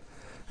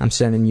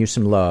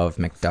some love,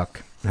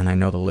 McDuck, and I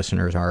know the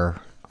listeners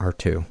are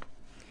too.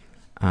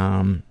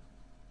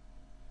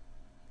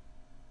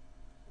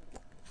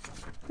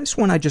 This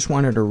one I just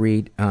wanted to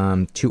read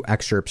 2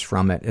 excerpts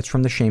from it. It's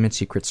from the Shame and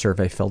Secret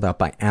survey filled out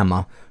by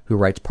Emma, who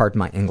writes, pardon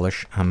my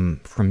English, I'm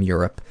from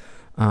Europe.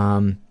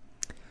 Ever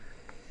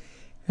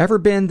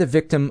been the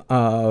victim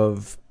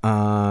of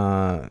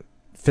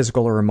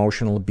physical or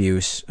emotional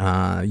abuse?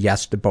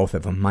 Yes to both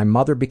of them. My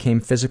mother became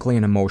physically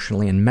and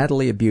emotionally and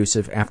mentally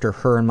abusive after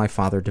her and my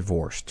father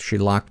divorced. She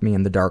locked me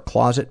in the dark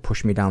closet,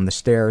 pushed me down the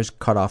stairs,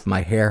 cut off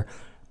my hair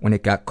when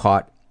it got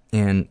caught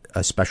in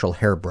a special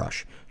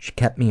hairbrush. She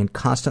kept me in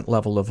constant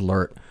level of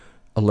alert,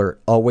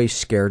 always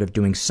scared of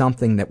doing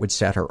something that would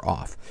set her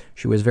off.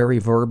 She was very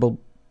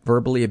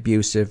verbally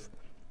abusive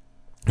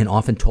and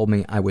often told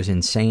me I was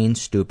insane,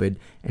 stupid,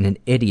 and an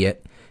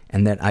idiot,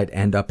 and that I'd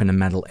end up in a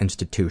mental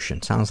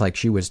institution. Sounds like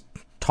she was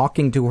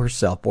talking to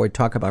herself. Boy,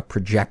 talk about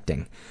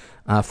projecting.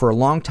 For a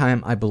long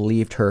time, I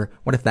believed her.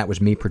 What if that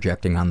was me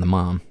projecting on the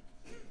mom?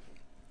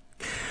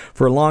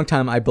 For a long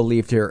time, I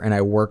believed her, and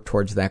I worked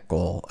towards that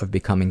goal of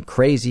becoming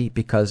crazy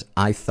because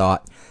I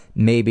thought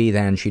maybe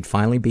then she'd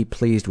finally be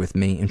pleased with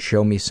me and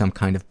show me some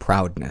kind of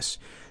proudness.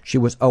 She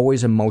was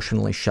always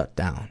emotionally shut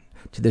down.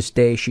 To this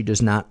day, she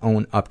does not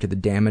own up to the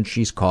damage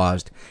she's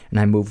caused, and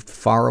I moved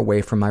far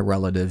away from my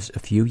relatives a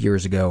few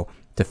years ago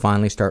to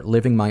finally start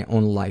living my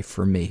own life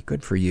for me.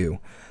 Good for you.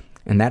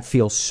 And that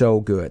feels so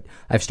good.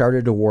 I've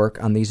started to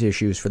work on these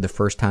issues for the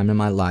first time in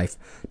my life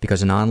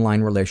because an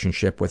online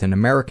relationship with an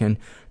American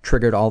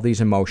triggered all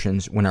these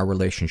emotions when our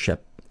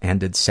relationship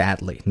ended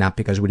sadly. Not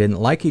because we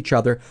didn't like each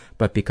other,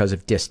 but because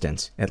of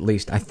distance. At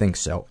least I think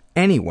so.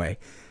 Anyway,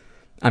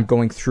 I'm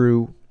going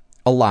through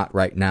a lot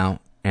right now,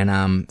 and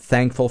I'm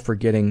thankful for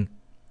getting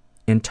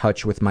in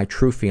touch with my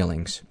true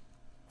feelings.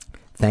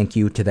 Thank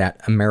you to that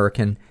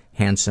American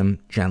handsome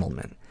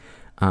gentleman.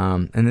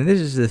 And this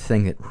is the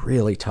thing that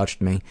really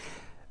touched me.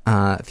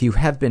 If you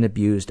have been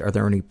abused, are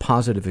there any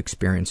positive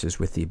experiences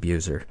with the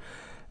abuser?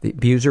 The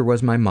abuser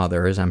was my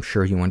mother, as I'm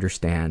sure you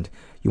understand.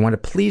 You want to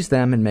please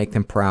them and make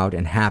them proud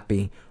and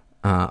happy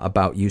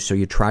about you, so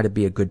you try to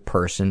be a good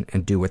person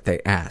and do what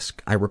they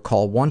ask. I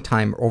recall one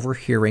time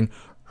overhearing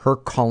her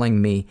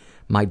calling me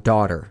my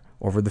daughter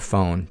over the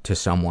phone to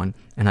someone,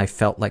 and I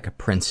felt like a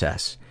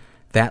princess.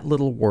 That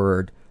little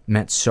word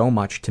meant so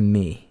much to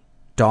me.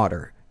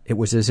 Daughter. It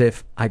was as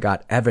if I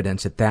got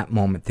evidence at that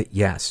moment that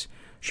yes,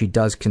 she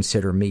does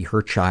consider me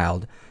her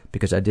child,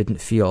 because I didn't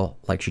feel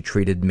like she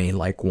treated me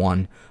like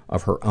one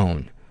of her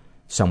own,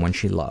 someone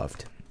she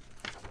loved.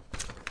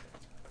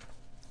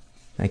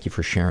 Thank you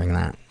for sharing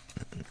that.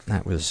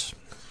 That was,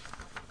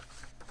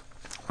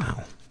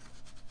 wow,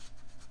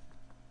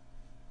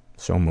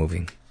 so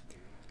moving.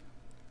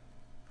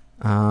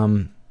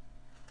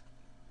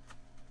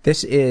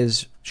 This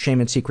is Shame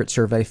and Secret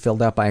survey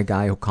filled out by a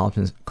guy who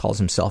calls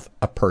himself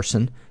a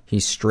person.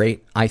 He's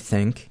straight, I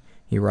think.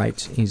 He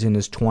writes, he's in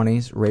his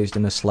 20s, raised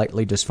in a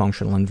slightly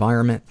dysfunctional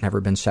environment,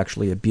 never been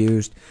sexually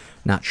abused,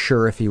 not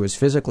sure if he was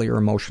physically or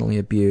emotionally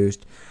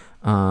abused.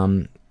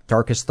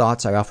 Darkest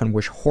thoughts, I often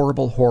wish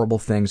horrible, horrible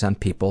things on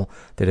people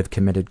that have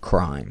committed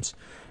crimes.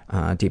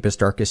 Deepest,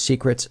 darkest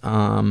secrets,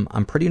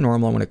 I'm pretty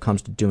normal when it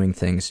comes to doing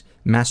things.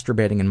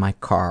 Masturbating in my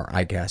car,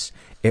 I guess.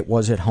 It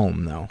was at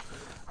home, though.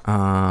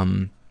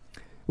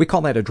 We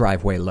call that a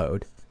driveway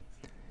load.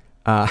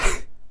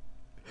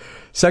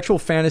 Sexual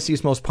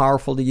fantasies most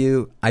powerful to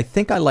you. I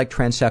think I like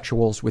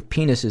transsexuals with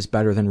penises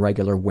better than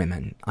regular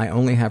women. I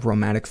only have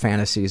romantic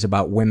fantasies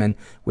about women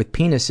with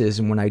penises,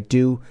 and when I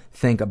do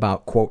think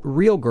about, quote,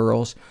 real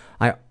girls,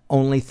 I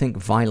only think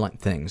violent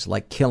things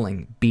like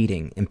killing,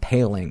 beating,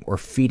 impaling, or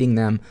feeding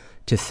them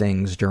to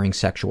things during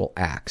sexual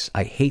acts.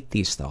 I hate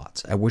these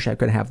thoughts. I wish I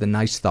could have the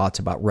nice thoughts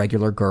about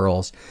regular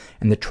girls,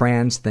 and the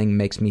trans thing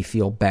makes me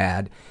feel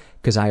bad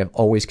because I have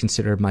always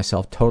considered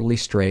myself totally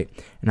straight,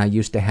 and I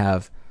used to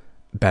have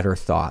better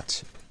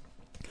thoughts.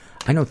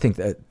 I don't think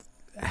that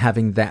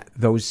having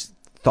those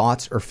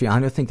thoughts I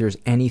don't think there's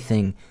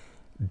anything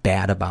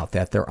bad about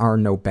that. There are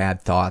no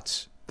bad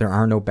thoughts. There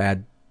are no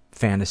bad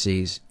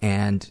fantasies,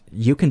 and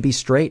you can be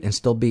straight and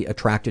still be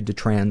attracted to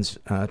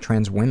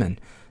trans women.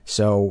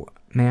 So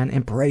man.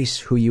 Embrace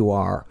who you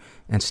are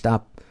and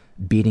stop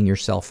beating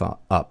yourself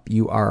up.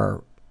 You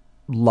are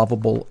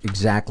lovable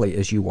exactly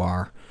as you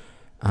are.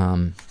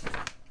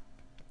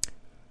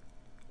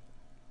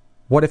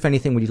 What, if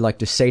anything, would you like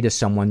to say to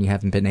someone you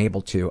haven't been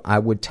able to? I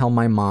would tell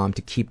my mom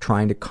to keep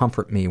trying to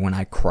comfort me when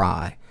I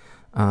cry.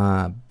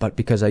 But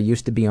because I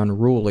used to be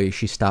unruly,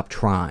 she stopped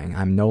trying.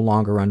 I'm no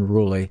longer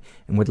unruly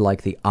and would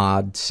like the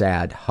odd,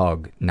 sad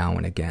hug now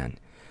and again.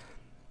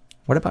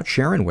 What about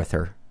sharing with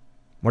her?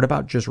 What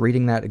about just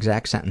reading that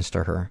exact sentence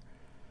to her?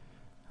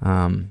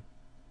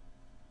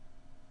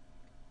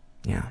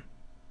 Yeah.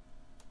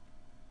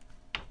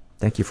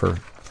 Thank you for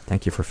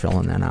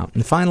filling that out.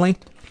 And finally,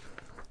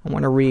 I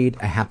want to read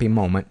a happy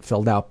moment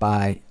filled out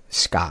by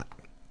Scott.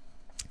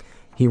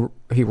 He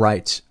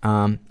writes,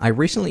 I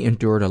recently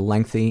endured a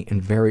lengthy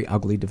and very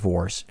ugly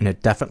divorce, and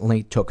it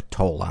definitely took a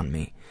toll on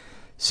me.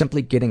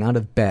 Simply getting out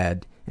of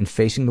bed and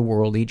facing the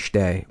world each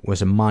day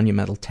was a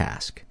monumental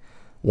task.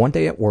 One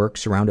day at work,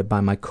 surrounded by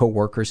my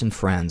coworkers and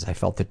friends, I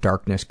felt the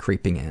darkness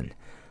creeping in.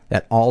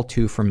 That all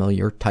too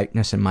familiar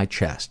tightness in my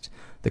chest,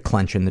 the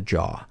clench in the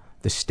jaw,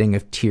 the sting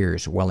of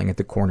tears welling at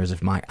the corners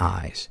of my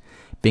eyes.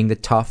 Being the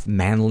tough,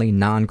 manly,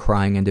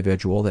 non-crying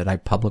individual that I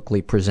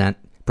publicly pretend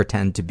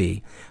to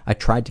be, I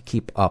tried to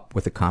keep up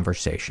with the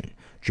conversation,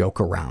 joke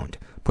around,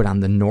 put on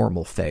the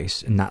normal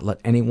face, and not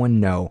let anyone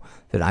know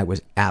that I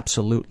was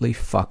absolutely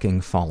fucking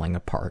falling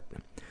apart.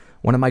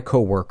 One of my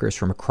coworkers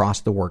from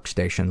across the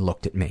workstation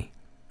looked at me,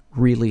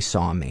 really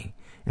saw me,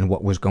 and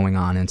what was going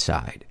on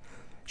inside.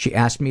 She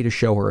asked me to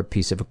show her a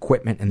piece of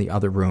equipment in the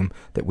other room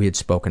that we had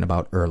spoken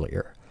about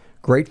earlier.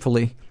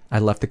 Gratefully, I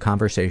left the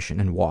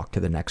conversation and walked to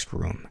the next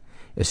room.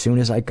 As soon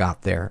as I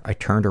got there, I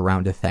turned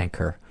around to thank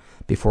her.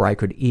 Before I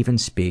could even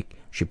speak,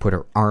 she put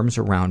her arms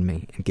around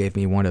me and gave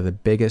me one of the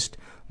biggest,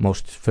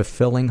 most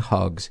fulfilling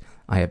hugs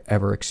I have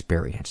ever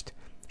experienced.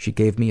 She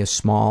gave me a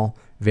small,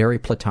 very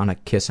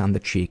platonic kiss on the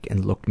cheek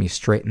and looked me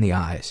straight in the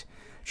eyes.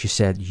 She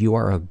said, "You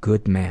are a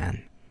good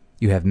man.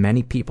 You have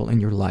many people in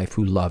your life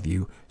who love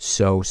you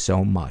so,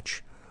 so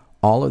much.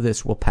 All of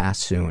this will pass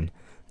soon,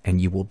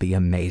 and you will be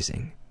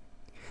amazing."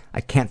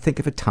 I can't think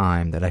of a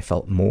time that I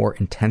felt more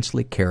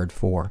intensely cared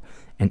for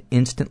and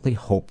instantly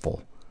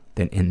hopeful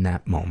than in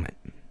that moment.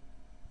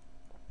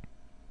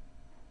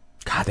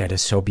 God, that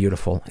is so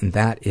beautiful. And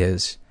that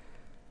is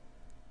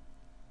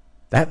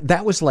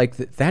like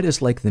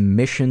the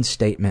mission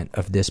statement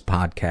of this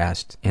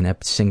podcast in a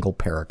single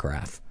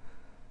paragraph.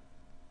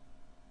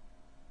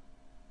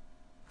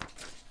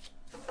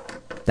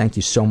 Thank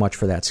you so much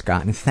for that,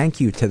 Scott, and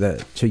thank you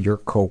to your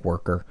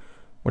coworker.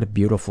 What a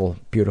beautiful,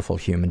 beautiful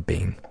human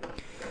being.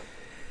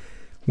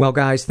 Well,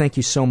 guys, thank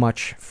you so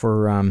much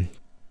for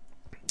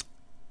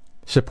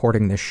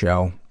supporting this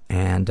show,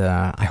 and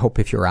I hope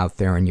if you're out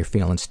there and you're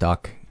feeling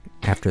stuck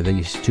after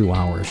these 2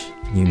 hours,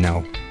 you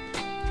know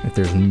that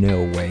there's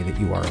no way that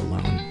you are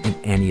alone in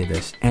any of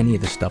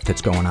the stuff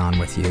that's going on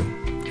with you.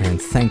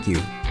 And thank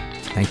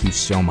you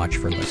so much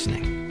for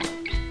listening.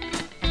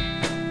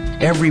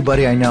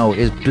 Everybody I know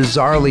is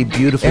bizarrely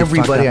beautifully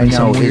fucked up in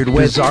some weird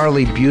way.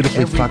 Bizarrely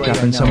beautifully fucked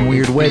up in some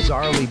weird way.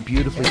 Bizarrely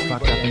beautifully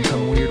fucked up in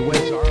some weird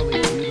way.